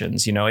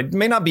situations. You know, it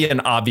may not be an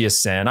obvious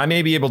sin. I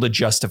may be able to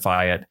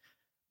justify it,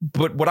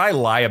 but would I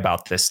lie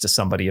about this to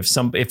somebody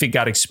if it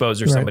got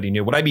exposed or somebody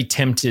knew? Would I be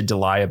tempted to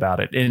lie about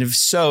it? And if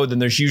so, then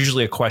there's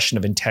usually a question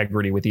of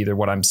integrity with either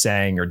what I'm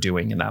saying or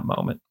doing in that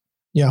moment.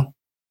 Yeah.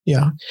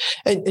 Yeah.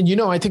 And you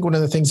know, I think one of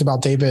the things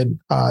about David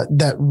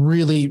that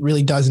really,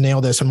 really does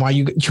nail this and why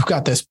you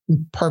got this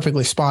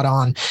perfectly spot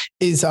on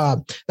is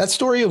that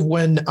story of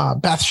when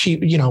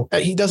Bathsheba, you know,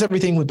 he does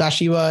everything with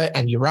Bathsheba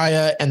and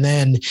Uriah. And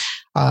then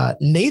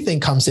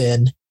Nathan comes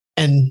in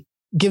and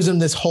gives him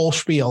this whole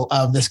spiel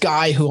of this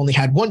guy who only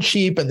had one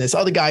sheep and this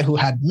other guy who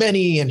had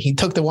many, and he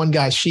took the one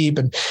guy's sheep.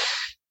 And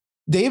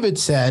David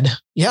said,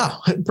 yeah,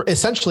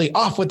 essentially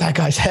off with that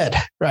guy's head.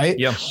 Right.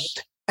 Yeah.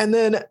 And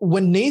then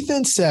when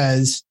Nathan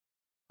says,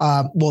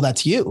 well,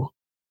 that's you,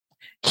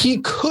 he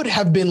could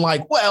have been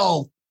like,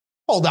 well,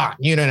 hold on.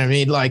 You know what I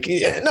mean? Like,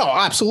 no,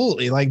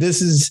 absolutely. Like,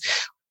 this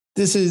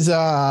is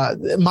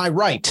my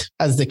right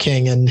as the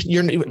king. And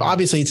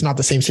obviously it's not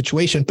the same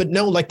situation, but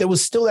no, like there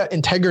was still that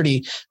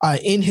integrity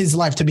in his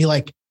life to be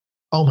like,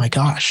 oh my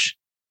gosh,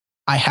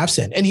 I have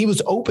sinned. And he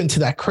was open to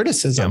that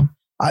criticism. Yeah.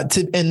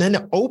 And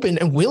then open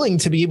and willing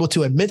to be able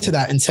to admit to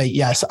that and say,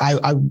 yes,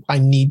 I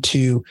need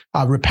to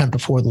repent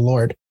before the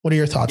Lord. What are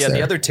your thoughts there?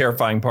 The other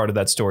terrifying part of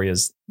that story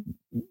is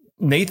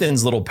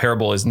Nathan's little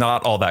parable is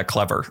not all that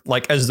clever.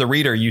 Like, as the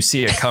reader, you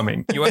see it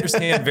coming. You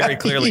understand very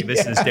clearly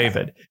this is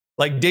David.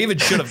 Like,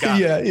 David should have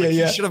gotten it.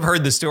 He should have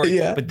heard the story.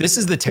 Yeah. But this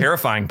is the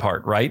terrifying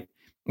part, right?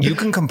 You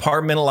can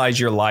compartmentalize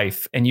your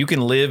life and you can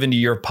live into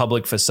your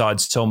public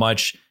facade so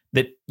much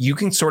that you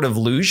can sort of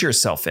lose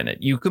yourself in it.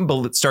 You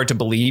can start to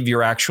believe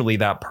you're actually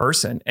that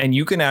person, and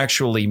you can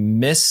actually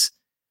miss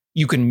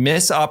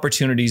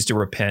opportunities to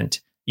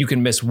repent. You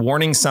can miss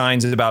warning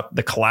signs about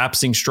the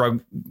collapsing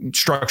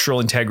structural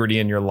integrity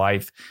in your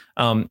life.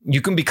 You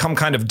can become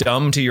kind of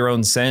dumb to your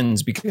own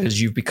sins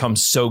because you've become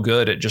so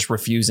good at just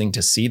refusing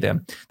to see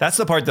them. That's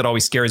the part that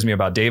always scares me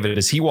about David,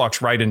 is he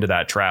walks right into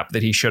that trap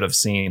that he should have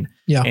seen.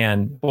 Yeah.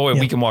 And boy,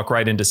 we can walk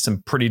right into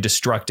some pretty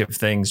destructive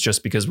things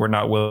just because we're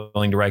not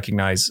willing to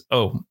recognize,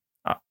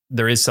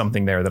 there is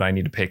something there that I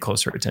need to pay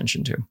closer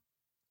attention to.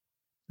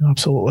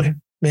 Absolutely.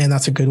 Man,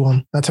 that's a good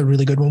one. That's a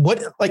really good one.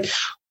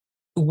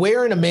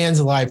 Where in a man's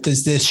life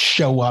does this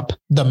show up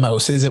the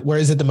most? Where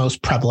is it the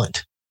most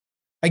prevalent?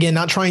 Again,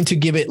 not trying to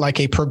give it like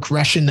a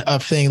progression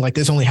of thing, like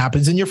this only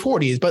happens in your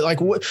 40s, but like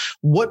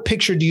what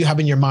picture do you have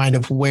in your mind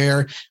of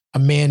where a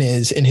man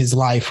is in his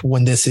life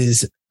when this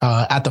is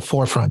at the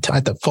forefront,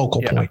 at the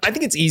focal point? I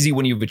think it's easy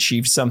when you've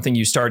achieved something,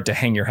 you start to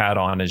hang your hat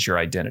on as your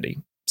identity.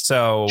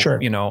 So,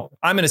 you know,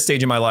 I'm in a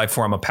stage in my life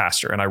where I'm a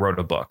pastor and I wrote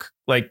a book.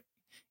 Like,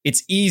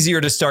 it's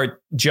easier to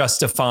start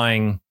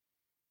justifying,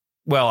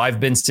 well, I've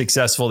been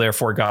successful,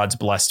 therefore God's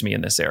blessed me in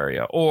this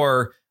area.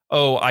 Or,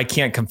 I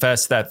can't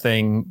confess that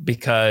thing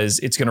because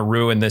it's going to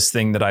ruin this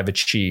thing that I've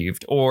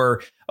achieved.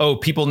 Or,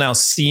 people now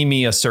see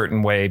me a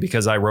certain way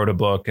because I wrote a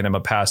book and I'm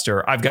a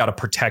pastor. I've got to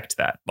protect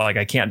that. Like,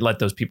 I can't let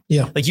those people.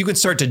 Yeah. Like, you can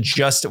start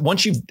to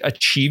once you've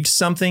achieved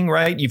something,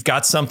 right? You've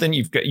got something,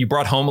 you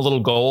brought home a little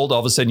gold. All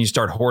of a sudden you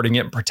start hoarding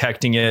it,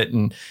 protecting it,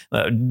 and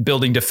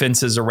building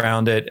defenses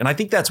around it. And I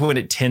think that's when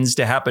it tends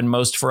to happen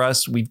most for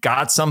us. We've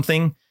got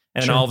something.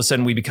 And all of a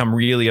sudden we become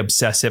really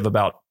obsessive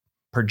about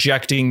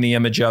projecting the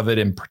image of it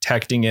and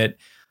protecting it,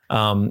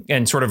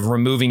 and sort of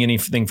removing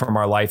anything from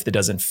our life that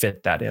doesn't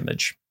fit that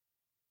image.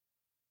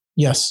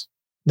 Yes,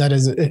 that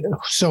is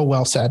so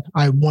well said.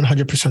 I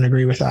 100%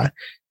 agree with that.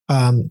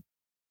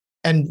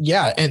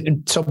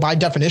 And so by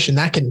definition,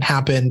 that can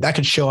happen. That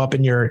could show up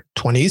in your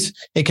 20s.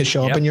 It could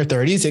show up in your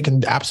 30s. It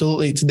can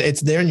absolutely,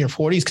 it's there in your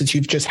 40s because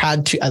you've just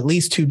had at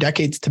least 2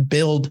 decades to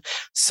build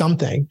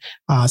something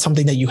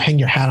that you hang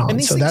your hat on. And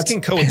these things can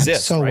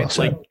coexist, right?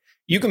 Well, like,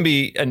 you can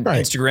be an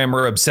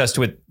Instagrammer obsessed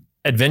with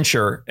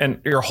adventure and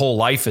your whole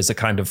life is a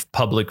kind of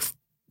public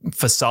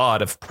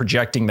facade of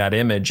projecting that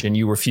image, and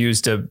you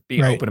refuse to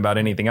be open about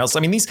anything else.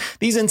 I mean,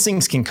 these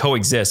instincts can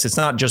coexist. It's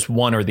not just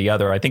one or the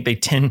other. I think we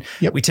tend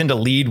to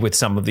lead with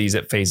some of these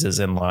at phases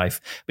in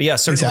life. But yeah,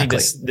 certainly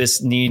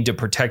this need to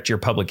protect your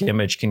public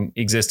image can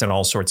exist in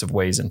all sorts of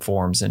ways and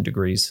forms and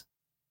degrees.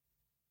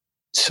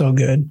 So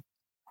good.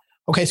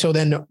 Okay, so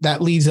then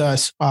that leaves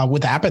us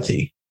with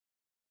apathy.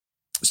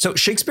 So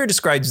Shakespeare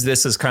describes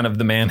this as kind of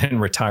the man in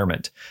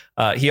retirement.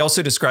 He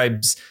also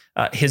describes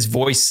his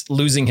voice,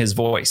 losing his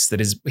voice, that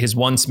his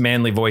once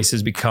manly voice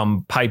has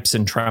become pipes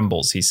and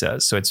trembles, he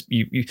says. So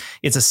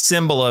it's a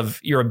symbol of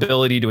your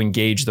ability to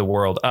engage the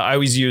world. I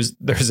always use,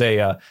 there's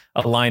a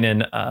line in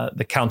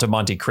the Count of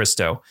Monte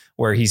Cristo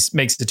where he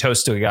makes the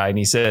toast to a guy and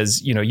he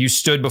says, you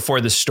stood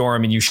before the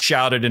storm and you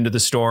shouted into the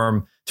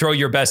storm, throw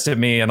your best at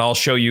me and I'll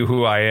show you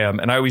who I am.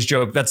 And I always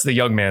joke, that's the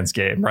young man's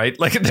game, right?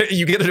 Like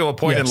you get to a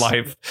point in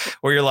life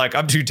where you're like,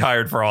 I'm too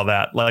tired for all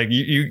that. Like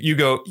you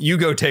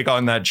go take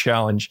on that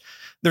challenge.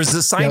 There's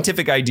a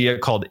scientific idea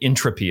called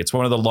entropy. It's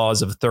one of the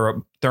laws of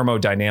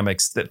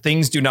thermodynamics that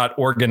things do not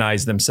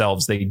organize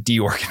themselves. They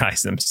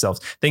deorganize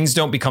themselves. Things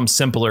don't become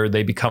simpler.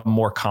 They become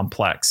more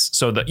complex.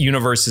 So the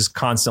universe is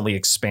constantly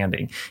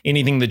expanding.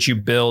 Anything that you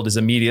build is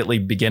immediately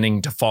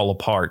beginning to fall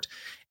apart.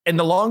 And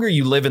the longer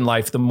you live in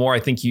life, the more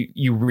I think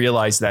you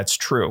realize that's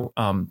true.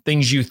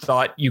 Things you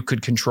thought you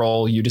could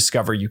control, you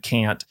discover you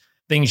can't.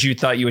 Things you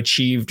thought you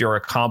achieved or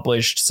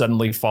accomplished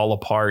suddenly fall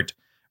apart.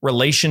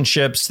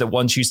 Relationships that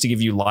once used to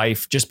give you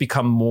life just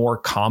become more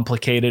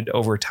complicated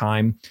over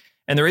time.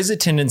 And there is a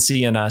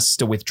tendency in us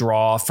to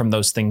withdraw from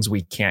those things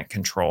we can't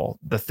control,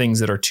 the things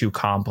that are too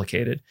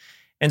complicated.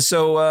 And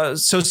so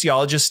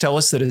sociologists tell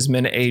us that as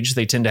men age,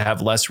 they tend to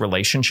have less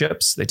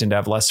relationships. They tend to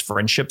have less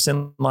friendships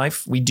in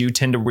life. We do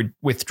tend to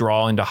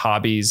withdraw into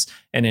hobbies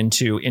and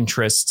into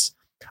interests.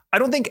 I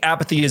don't think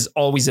apathy is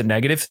always a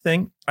negative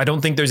thing. I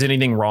don't think there's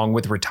anything wrong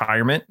with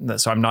retirement.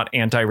 So I'm not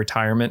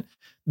anti-retirement.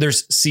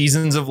 There's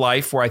seasons of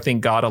life where I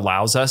think God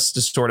allows us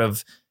to sort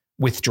of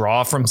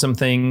withdraw from some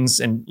things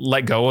and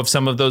let go of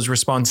some of those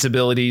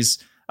responsibilities.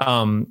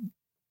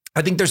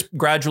 I think there's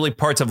gradually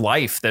parts of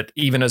life that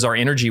even as our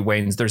energy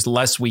wanes, there's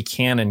less we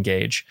can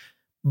engage.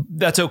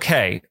 That's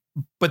okay.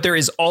 But there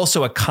is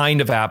also a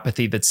kind of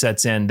apathy that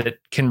sets in that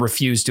can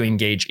refuse to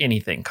engage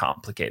anything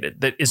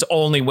complicated, that is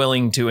only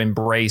willing to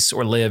embrace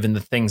or live in the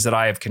things that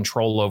I have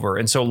control over.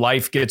 And so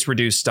life gets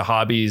reduced to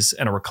hobbies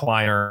and a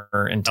recliner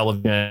and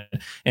television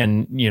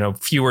and,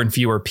 fewer and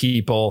fewer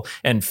people.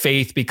 And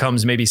faith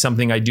becomes maybe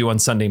something I do on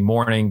Sunday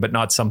morning, but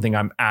not something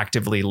I'm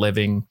actively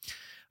living.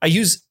 I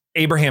use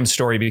Abraham's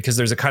story because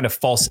there's a kind of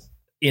false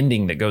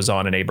ending that goes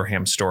on in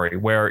Abraham's story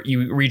where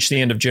you reach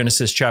the end of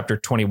Genesis chapter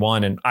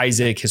 21 and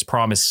Isaac, his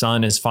promised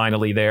son, is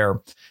finally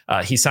there.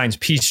 He signs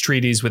peace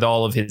treaties with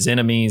all of his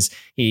enemies.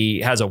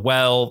 He has a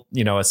well,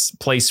 a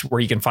place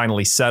where he can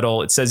finally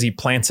settle. It says he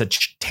plants a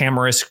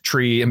tamarisk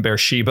tree in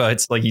Beersheba.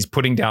 It's like he's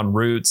putting down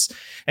roots.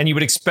 And you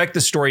would expect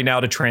the story now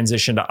to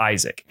transition to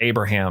Isaac,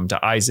 Abraham,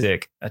 to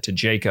Isaac, to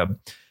Jacob.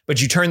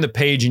 But you turn the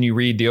page and you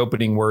read the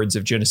opening words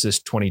of Genesis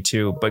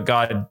 22, but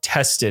God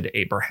tested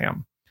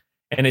Abraham.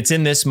 And it's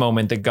in this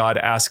moment that God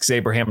asks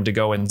Abraham to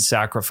go and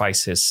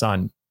sacrifice his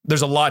son.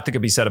 There's a lot that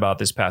could be said about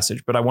this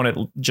passage, but I want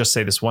to just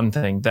say this one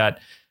thing,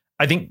 that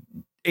I think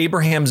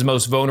Abraham's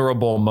most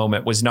vulnerable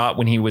moment was not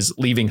when he was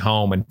leaving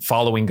home and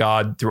following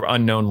God through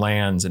unknown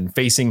lands and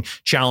facing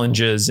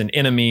challenges and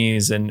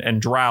enemies and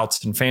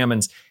droughts and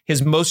famines.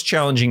 His most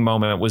challenging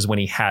moment was when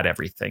he had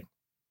everything,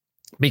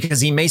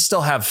 because he may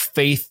still have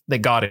faith that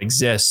God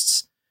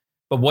exists,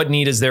 but what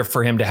need is there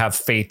for him to have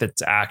faith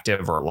that's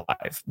active or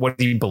alive? What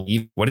does he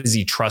believe? What does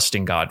he trust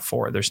in God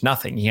for? There's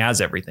nothing. He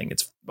has everything.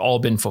 It's all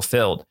been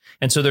fulfilled.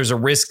 And so there's a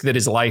risk that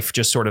his life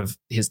just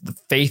the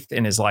faith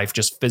in his life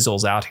just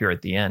fizzles out here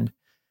at the end.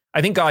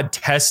 I think God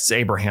tests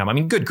Abraham. I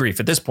mean, good grief.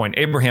 At this point,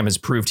 Abraham has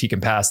proved he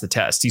can pass the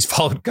test. He's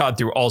followed God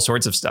through all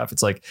sorts of stuff.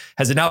 It's like,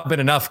 has it not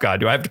been enough, God?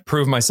 Do I have to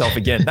prove myself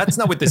again? That's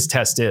not what this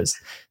test is.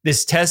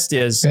 This test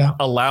is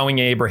allowing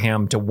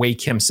Abraham to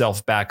wake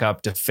himself back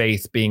up to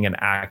faith being an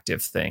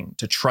active thing,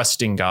 to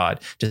trusting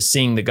God, to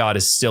seeing that God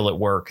is still at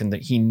work and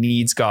that he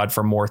needs God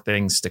for more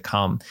things to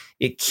come.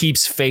 It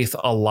keeps faith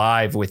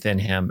alive within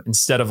him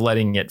instead of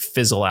letting it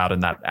fizzle out in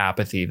that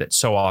apathy that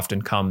so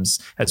often comes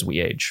as we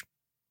age.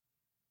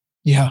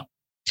 Yeah.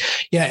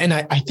 Yeah. And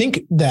I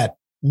think that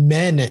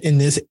men in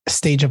this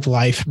stage of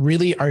life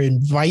really are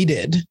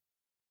invited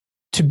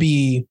to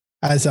be,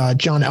 as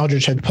John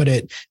Eldredge had put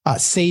it,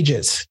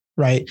 sages,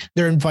 right?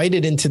 They're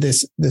invited into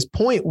this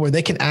point where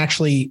they can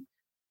actually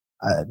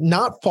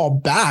not fall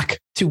back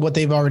to what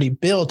they've already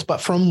built,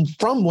 but from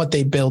what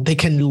they build, they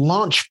can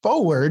launch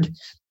forward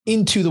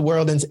into the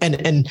world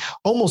and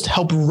almost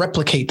help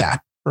replicate that,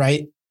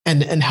 right?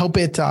 And help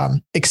it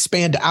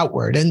expand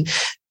outward. And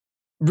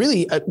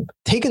really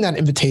taking that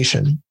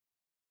invitation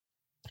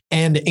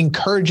and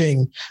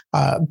encouraging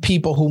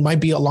people who might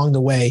be along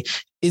the way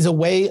is a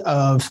way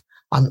of,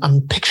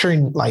 I'm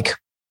picturing like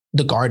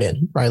the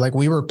garden, right? Like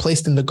we were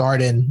placed in the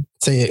garden,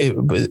 say it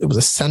was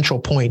a central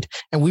point,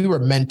 and we were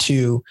meant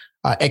to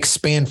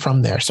expand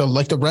from there. So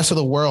like the rest of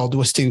the world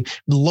was to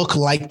look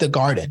like the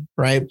garden,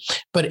 right?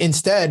 But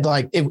instead,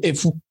 like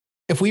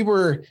if we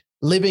were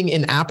living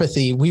in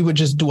apathy, we would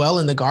just dwell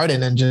in the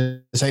garden and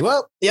just say,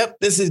 well, yep,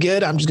 this is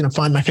good. I'm just going to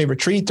find my favorite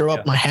tree, throw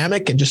up my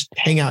hammock and just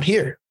hang out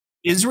here.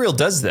 Israel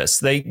does this.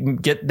 They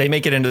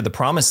make it into the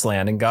promised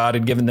land, and God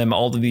had given them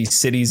all of these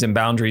cities and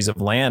boundaries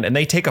of land, and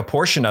they take a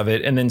portion of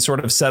it and then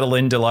sort of settle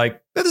into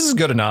like, this is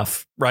good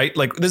enough, right?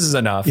 Like, this is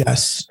enough.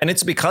 Yes. And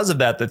it's because of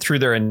that through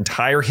their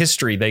entire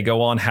history, they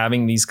go on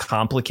having these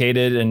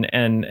complicated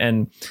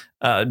and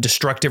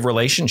destructive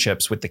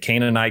relationships with the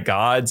Canaanite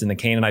gods and the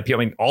Canaanite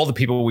people. I mean, all the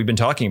people we've been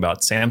talking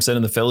about, Samson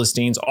and the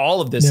Philistines,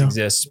 all of this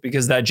exists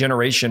because that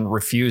generation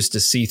refused to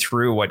see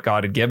through what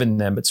God had given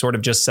them, but sort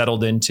of just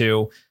settled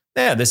into,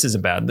 this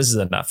isn't bad. This is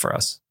enough for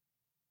us.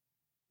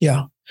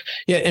 Yeah.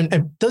 Yeah.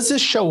 And does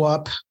this show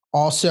up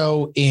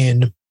also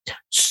in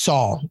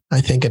Saul? I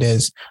think it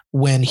is,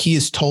 when he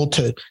is told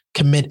to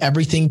commit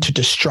everything to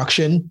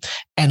destruction,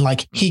 and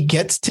like he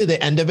gets to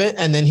the end of it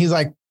and then he's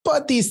like,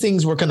 but these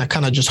things we're going to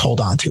kind of just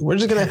hold on to. We're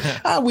just going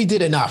to, we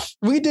did enough.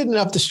 We did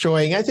enough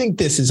destroying. I think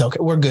this is okay.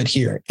 We're good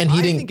here. And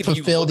he didn't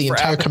fulfill the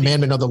entire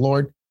commandment of the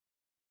Lord.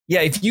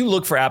 Yeah, if you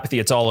look for apathy,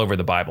 it's all over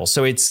the Bible.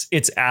 So it's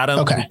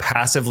Adam who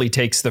passively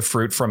takes the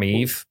fruit from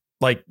Eve.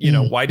 Like,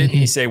 why didn't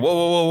he say,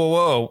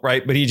 whoa,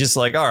 right? But he just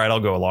like, all right,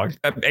 I'll go along.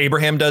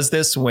 Abraham does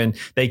this when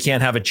they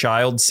can't have a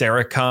child.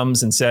 Sarah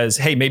comes and says,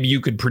 hey, maybe you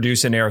could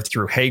produce an heir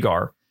through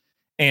Hagar.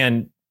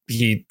 And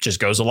he just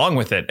goes along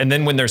with it. And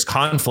then when there's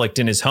conflict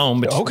in his home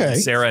between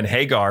Sarah and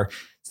Hagar,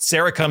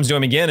 Sarah comes to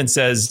him again and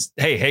says,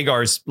 hey,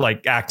 Hagar's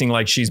like acting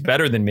like she's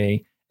better than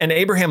me. And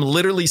Abraham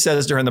literally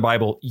says to her in the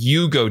Bible,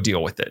 you go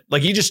deal with it.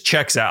 Like, he just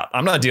checks out.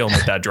 I'm not dealing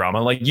with that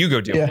drama. Like, you go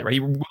deal with it. Right? He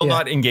will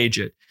not engage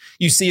it.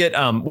 You see it.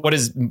 What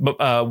does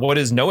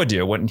Noah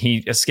do when he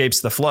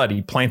escapes the flood?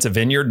 He plants a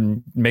vineyard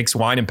and makes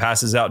wine and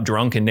passes out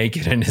drunk and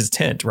naked in his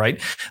tent.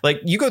 Right. Like,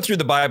 you go through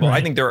the Bible. Right.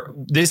 I think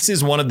this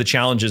is one of the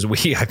challenges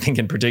I think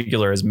in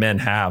particular as men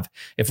have.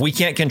 If we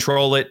can't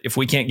control it, if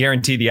we can't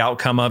guarantee the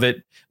outcome of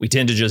it, we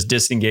tend to just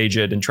disengage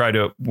it and try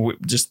to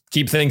just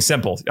keep things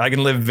simple. I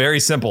can live very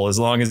simple as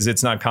long as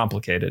it's not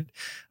complicated.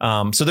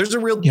 So there's a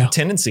real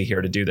tendency here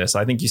to do this.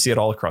 I think you see it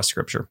all across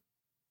Scripture.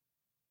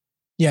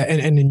 Yeah.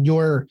 And in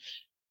your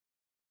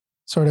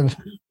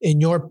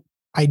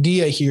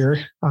idea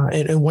here,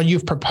 and what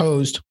you've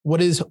proposed,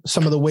 what is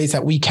some of the ways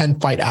that we can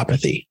fight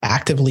apathy,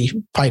 actively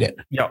fight it?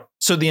 Yeah.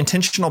 So the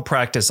intentional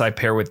practice I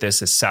pair with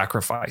this is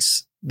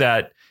sacrifice.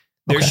 That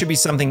there should be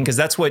something, because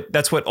that's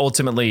what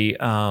ultimately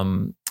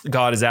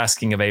God is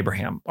asking of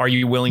Abraham. Are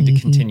you willing to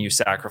continue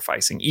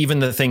sacrificing even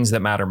the things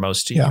that matter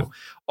most to you?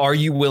 Are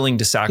you willing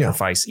to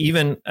sacrifice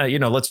even,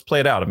 let's play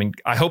it out. I mean,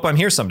 I hope I'm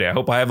here someday. I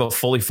hope I have a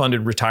fully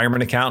funded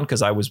retirement account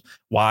because I was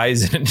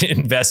wise and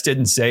invested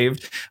and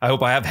saved. I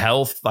hope I have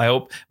health. I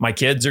hope my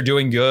kids are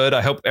doing good.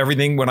 I hope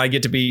everything when I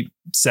get to be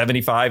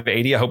 75,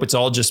 80, I hope it's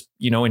all just,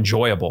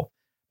 enjoyable.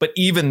 But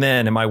even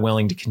then, am I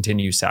willing to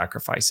continue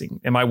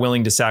sacrificing? Am I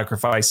willing to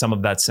sacrifice some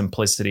of that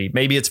simplicity?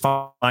 Maybe it's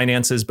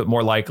finances, but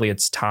more likely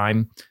it's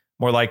time.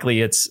 More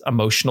likely it's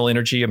emotional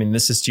energy. I mean,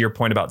 this is to your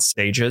point about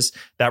stages.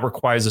 That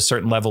requires a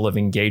certain level of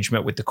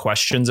engagement with the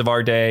questions of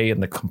our day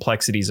and the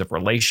complexities of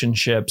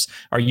relationships.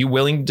 Are you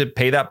willing to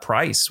pay that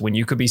price when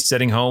you could be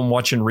sitting home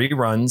watching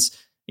reruns,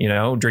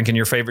 drinking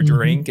your favorite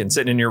drink and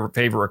sitting in your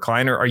favorite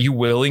recliner? Are you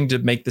willing to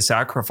make the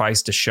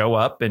sacrifice to show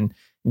up and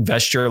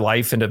invest your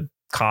life into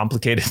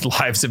complicated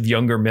lives of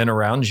younger men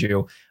around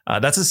you?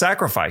 That's a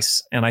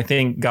sacrifice. And I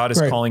think God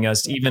is calling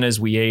us, even as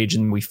we age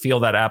and we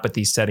feel that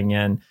apathy setting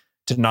in,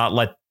 to not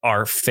let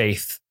our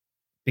faith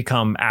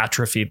become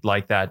atrophied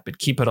like that, but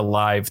keep it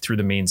alive through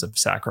the means of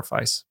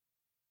sacrifice.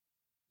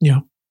 Yeah.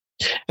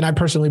 And I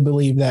personally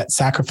believe that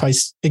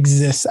sacrifice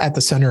exists at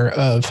the center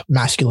of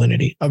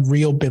masculinity, of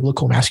real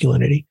biblical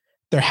masculinity.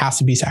 There has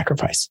to be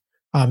sacrifice.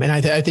 And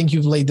I think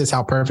you've laid this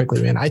out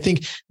perfectly, man. I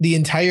think the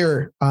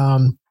entire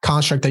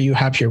construct that you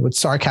have here with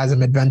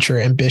sarcasm, adventure,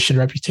 ambition,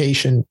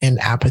 reputation, and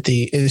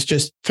apathy is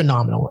just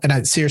phenomenal. And I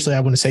want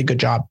to say good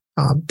job.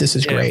 This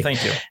is great.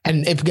 Thank you.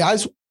 And if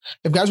guys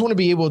want to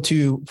be able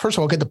to, first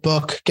of all, get the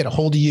book, get a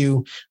hold of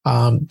you,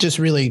 just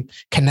really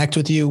connect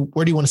with you,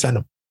 where do you want to send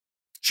them?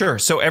 Sure.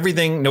 So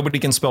everything, nobody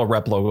can spell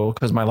rep logo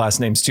because my last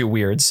name's too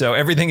weird. So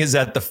everything is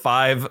at the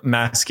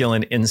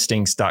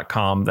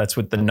 5masculineinstincts.com. That's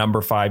with the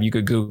number 5. You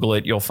could Google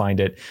it. You'll find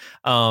it.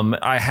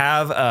 I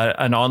have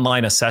an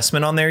online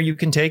assessment on there you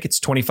can take. It's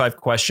 25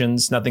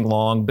 questions, nothing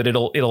long, but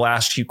it'll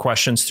ask you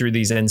questions through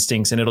these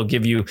instincts, and it'll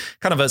give you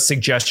kind of a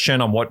suggestion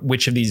on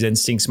which of these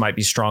instincts might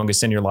be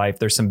strongest in your life.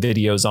 There's some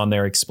videos on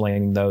there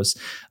explaining those.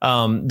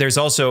 There's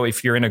also,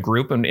 if you're in a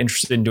group and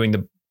interested in doing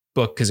the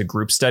book as a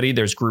group study,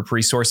 there's group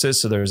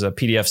resources. So there's a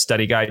PDF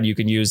study guide you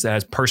can use that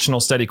has personal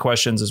study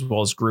questions as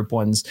well as group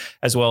ones,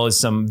 as well as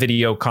some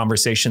video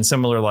conversations,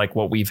 similar like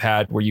what we've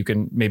had, where you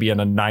can maybe in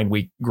a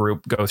 9-week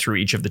group go through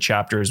each of the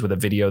chapters with a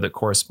video that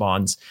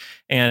corresponds.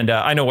 And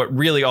I know what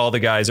really all the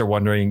guys are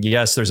wondering.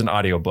 Yes, there's an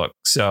audiobook.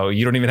 So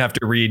you don't even have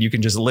to read. You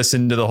can just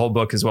listen to the whole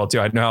book as well,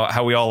 too. I know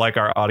how we all like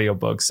our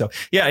audiobooks. So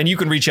yeah, and you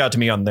can reach out to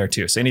me on there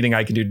too. So anything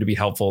I can do to be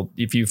helpful,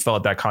 if you fill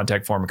out that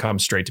contact form, come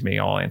straight to me.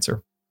 I'll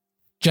answer.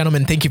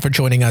 Gentlemen, thank you for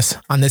joining us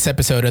on this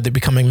episode of the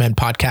Becoming Men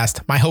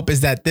podcast. My hope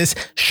is that this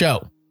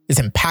show is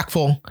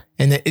impactful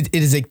and that it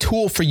is a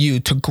tool for you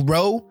to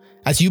grow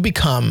as you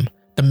become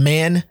the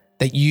man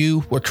that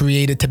you were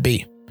created to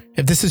be.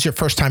 If this is your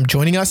first time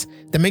joining us,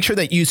 then make sure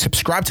that you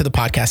subscribe to the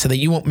podcast so that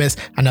you won't miss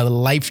another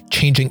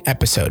life-changing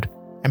episode.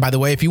 And by the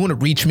way, if you want to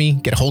reach me,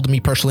 get a hold of me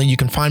personally, you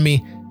can find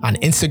me on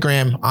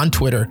Instagram, on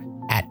Twitter,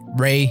 at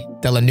Ray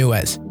De La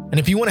Nuez. And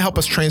if you want to help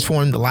us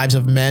transform the lives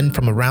of men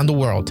from around the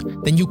world,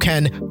 then you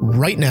can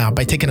right now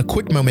by taking a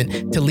quick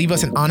moment to leave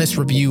us an honest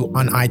review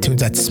on iTunes.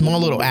 That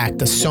small little act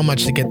does so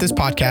much to get this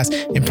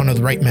podcast in front of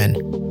the right men.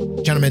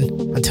 Gentlemen,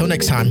 until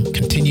next time,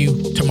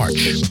 continue to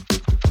march.